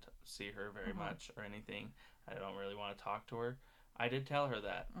really want to see her very much or anything. I don't really want to talk to her. I did tell her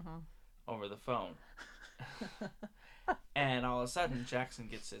that over the phone. And all of a sudden, Jackson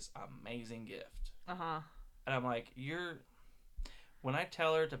gets this amazing gift. And I'm like, when I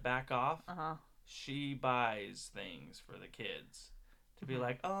tell her to back off, she buys things for the kids. To be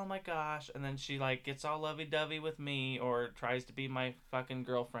like, oh my gosh, and then she like gets all lovey-dovey with me or tries to be my fucking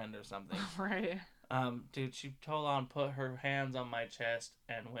girlfriend or something. Right. Dude, she told on, put her hands on my chest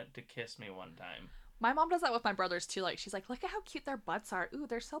and went to kiss me one time. My mom does that with my brothers too. Like, she's like, look at how cute their butts are. Ooh,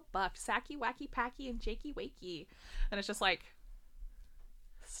 they're so buff. Sacky, wacky, packy, and jakey, wakey. And it's just like,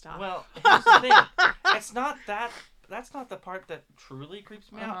 stop. Well, here's the thing. It's not that. That's not the part that truly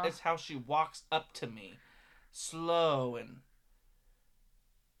creeps me out. It's how she walks up to me, slow and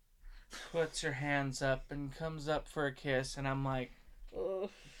puts her hands up and comes up for a kiss, and I'm like,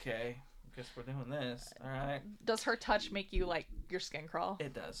 okay, I guess we're doing this. All right. Does her touch make you like your skin crawl?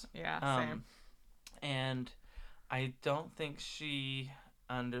 It does. Yeah, same. And I don't think she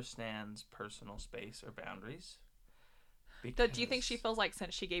understands personal space or boundaries. Do you think she feels like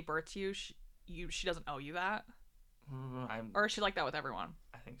since she gave birth to you, she doesn't owe you that? Or is she like that with everyone?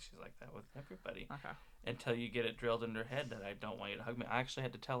 I think she's like that with everybody. Okay. Until you get it drilled into her head that I don't want you to hug me. I actually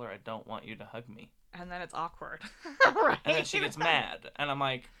had to tell her I don't want you to hug me. And then it's awkward. Right? And then she gets mad. And I'm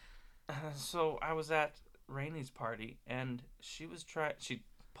like, so I was at Rainey's party and she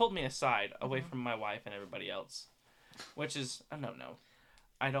pulled me aside away from my wife and everybody else. Which is a no.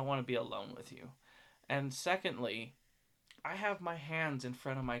 I don't want to be alone with you. And secondly, I have my hands in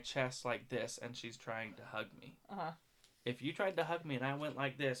front of my chest like this and she's trying to hug me. If you tried to hug me and I went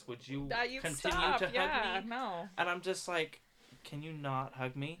like this, would you continue to hug me? No. And I'm just like, can you not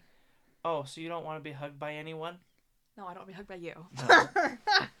hug me? Oh, so you don't want to be hugged by anyone? No, I don't want to be hugged by you. No.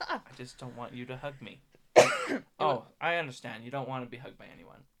 I just don't want you to hug me. Oh, I understand. You don't want to be hugged by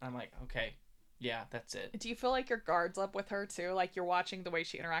anyone. I'm like, okay, yeah, that's it. Do you feel like your guard's up with her too? Like you're watching the way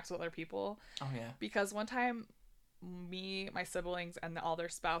she interacts with other people? Oh, yeah. Because one time, me, my siblings, and all their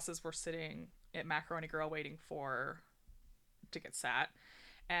spouses were sitting at Macaroni Grill waiting to get sat,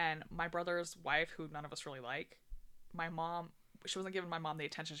 and my brother's wife, who none of us really like, my mom, she wasn't giving my mom the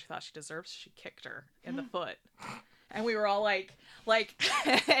attention she thought she deserved, so she kicked her in the foot. And we were all like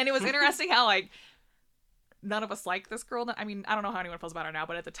and it was interesting how like none of us like this girl. I mean, I don't know how anyone feels about her now,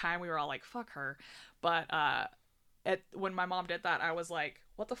 but at the time we were all like, fuck her. But when my mom did that, I was like,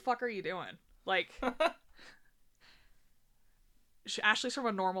 what the fuck are you doing? Like, Ashley's from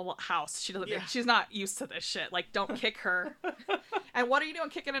a normal house. She's not used to this shit. Like, don't kick her. And what are you doing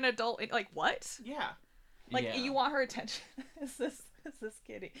kicking an adult? Like, what? Yeah. Like, Yeah. you want her attention. Is this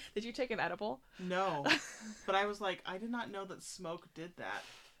kitty? Did you take an edible? No. But I was like, I did not know that smoke did that.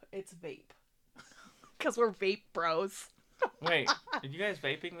 It's vape. Because we're vape bros. Wait, did you guys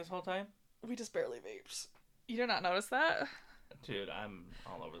vaping this whole time? We just barely vapes. You did not notice that? Dude, I'm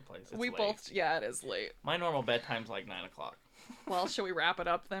all over the place. It's We late. both, yeah, it is late. My normal bedtime's like 9 o'clock. Well, should we wrap it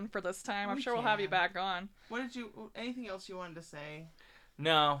up then for this time? I'm We sure we'll have you can. back on. Anything else you wanted to say?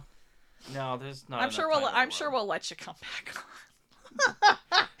 No, there's not. I'm enough sure time we'll. in the I'm sure world. we'll let you come back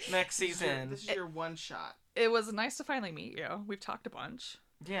on. Next season. This is your one shot. It was nice to finally meet you. We've talked a bunch.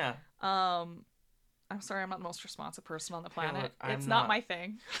 Yeah. I'm sorry, I'm not the most responsive person on the Hey, planet. look, I'm it's not not- my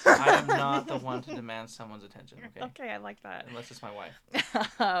thing. I am not the one to demand someone's attention. Okay. Okay, I like that. Unless it's my wife.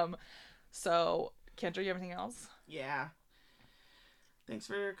 So Kendra, you have anything else? Yeah. Thanks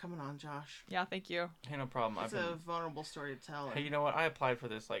for coming on, Josh. Yeah, thank you. Hey, no problem. It's a vulnerable story to tell. Hey, you know what? I applied for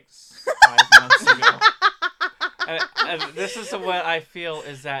this like 5 months ago. And this is what I feel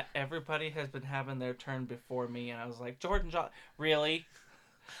is that everybody has been having their turn before me, and I was like, Jordan, really?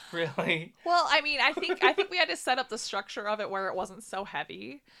 Well, I mean, I think we had to set up the structure of it where it wasn't so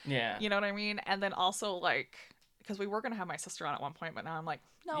heavy. Yeah. You know what I mean? And then also, like, because we were gonna have my sister on at one point, but now I'm like,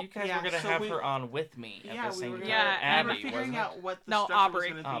 no. You guys Yeah, were gonna so have we- her on with me at the we same were time. gonna, Yeah, we were Abby, figuring wasn't out what the No, structure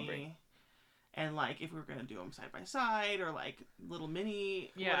Aubrey. was going to be. Aubrey. And, like, if we were going to do them side by side or, like, little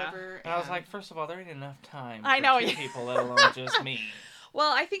mini Yeah. whatever. And I was like, first of all, there ain't enough time. I for know, 2 yeah. people, let alone just me.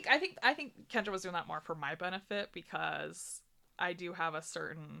 Well, I think Kendra was doing that more for my benefit because I do have a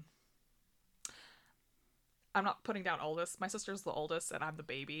certain. I'm not putting down oldest. My sister's the oldest, and I'm the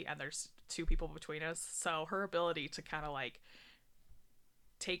baby, and there's 2 people between us. So her ability to kind of like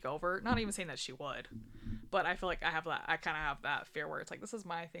take over, not even saying that she would, but I feel like I kind of have that fear where it's like, this is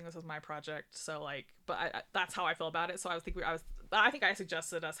my thing, this is my project. So like, but that's how I feel about it. So I think I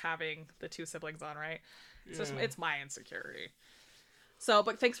suggested us having the 2 siblings on, right? So it's my insecurity. So,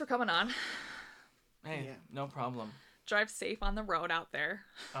 but thanks for coming on. Hey, Yeah. no problem. Drive safe on the road out there.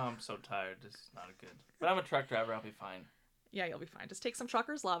 Oh, I'm so tired. This is not good. But I'm a truck driver. I'll be fine. Yeah, you'll be fine. Just take some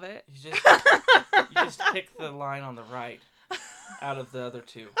truckers love it. You just pick the line on the right out of the other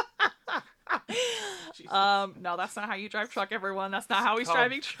 2. Jesus. No, that's not how you drive truck, everyone. That's not how he's Called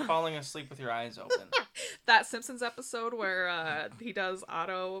driving truck. Falling asleep with your eyes open. That Simpsons episode where he does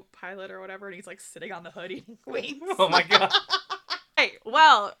autopilot or whatever, and he's like sitting on the hood eating wings. Oh my god. Hey,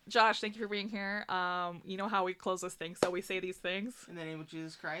 well, Josh, thank you for being here. You know how we close this thing, so we say these things. In the name of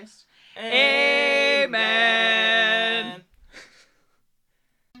Jesus Christ. Amen.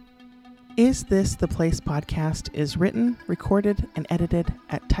 Is This the Place podcast is written, recorded, and edited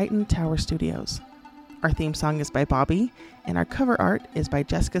at Titan Tower Studios. Our theme song is by Bobby, and our cover art is by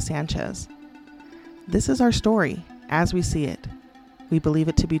Jessica Sanchez. This is our story, as we see it. We believe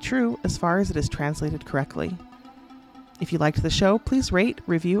it to be true as far as it is translated correctly. If you liked the show, please rate,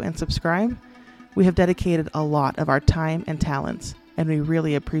 review, and subscribe. We have dedicated a lot of our time and talents, and we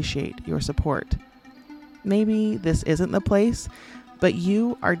really appreciate your support. Maybe this isn't the place, but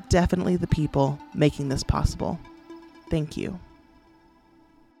you are definitely the people making this possible. Thank you.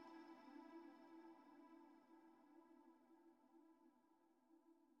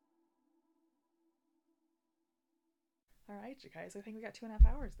 All right, you guys. I think we got 2.5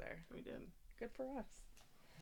 hours there. We did. Good for us.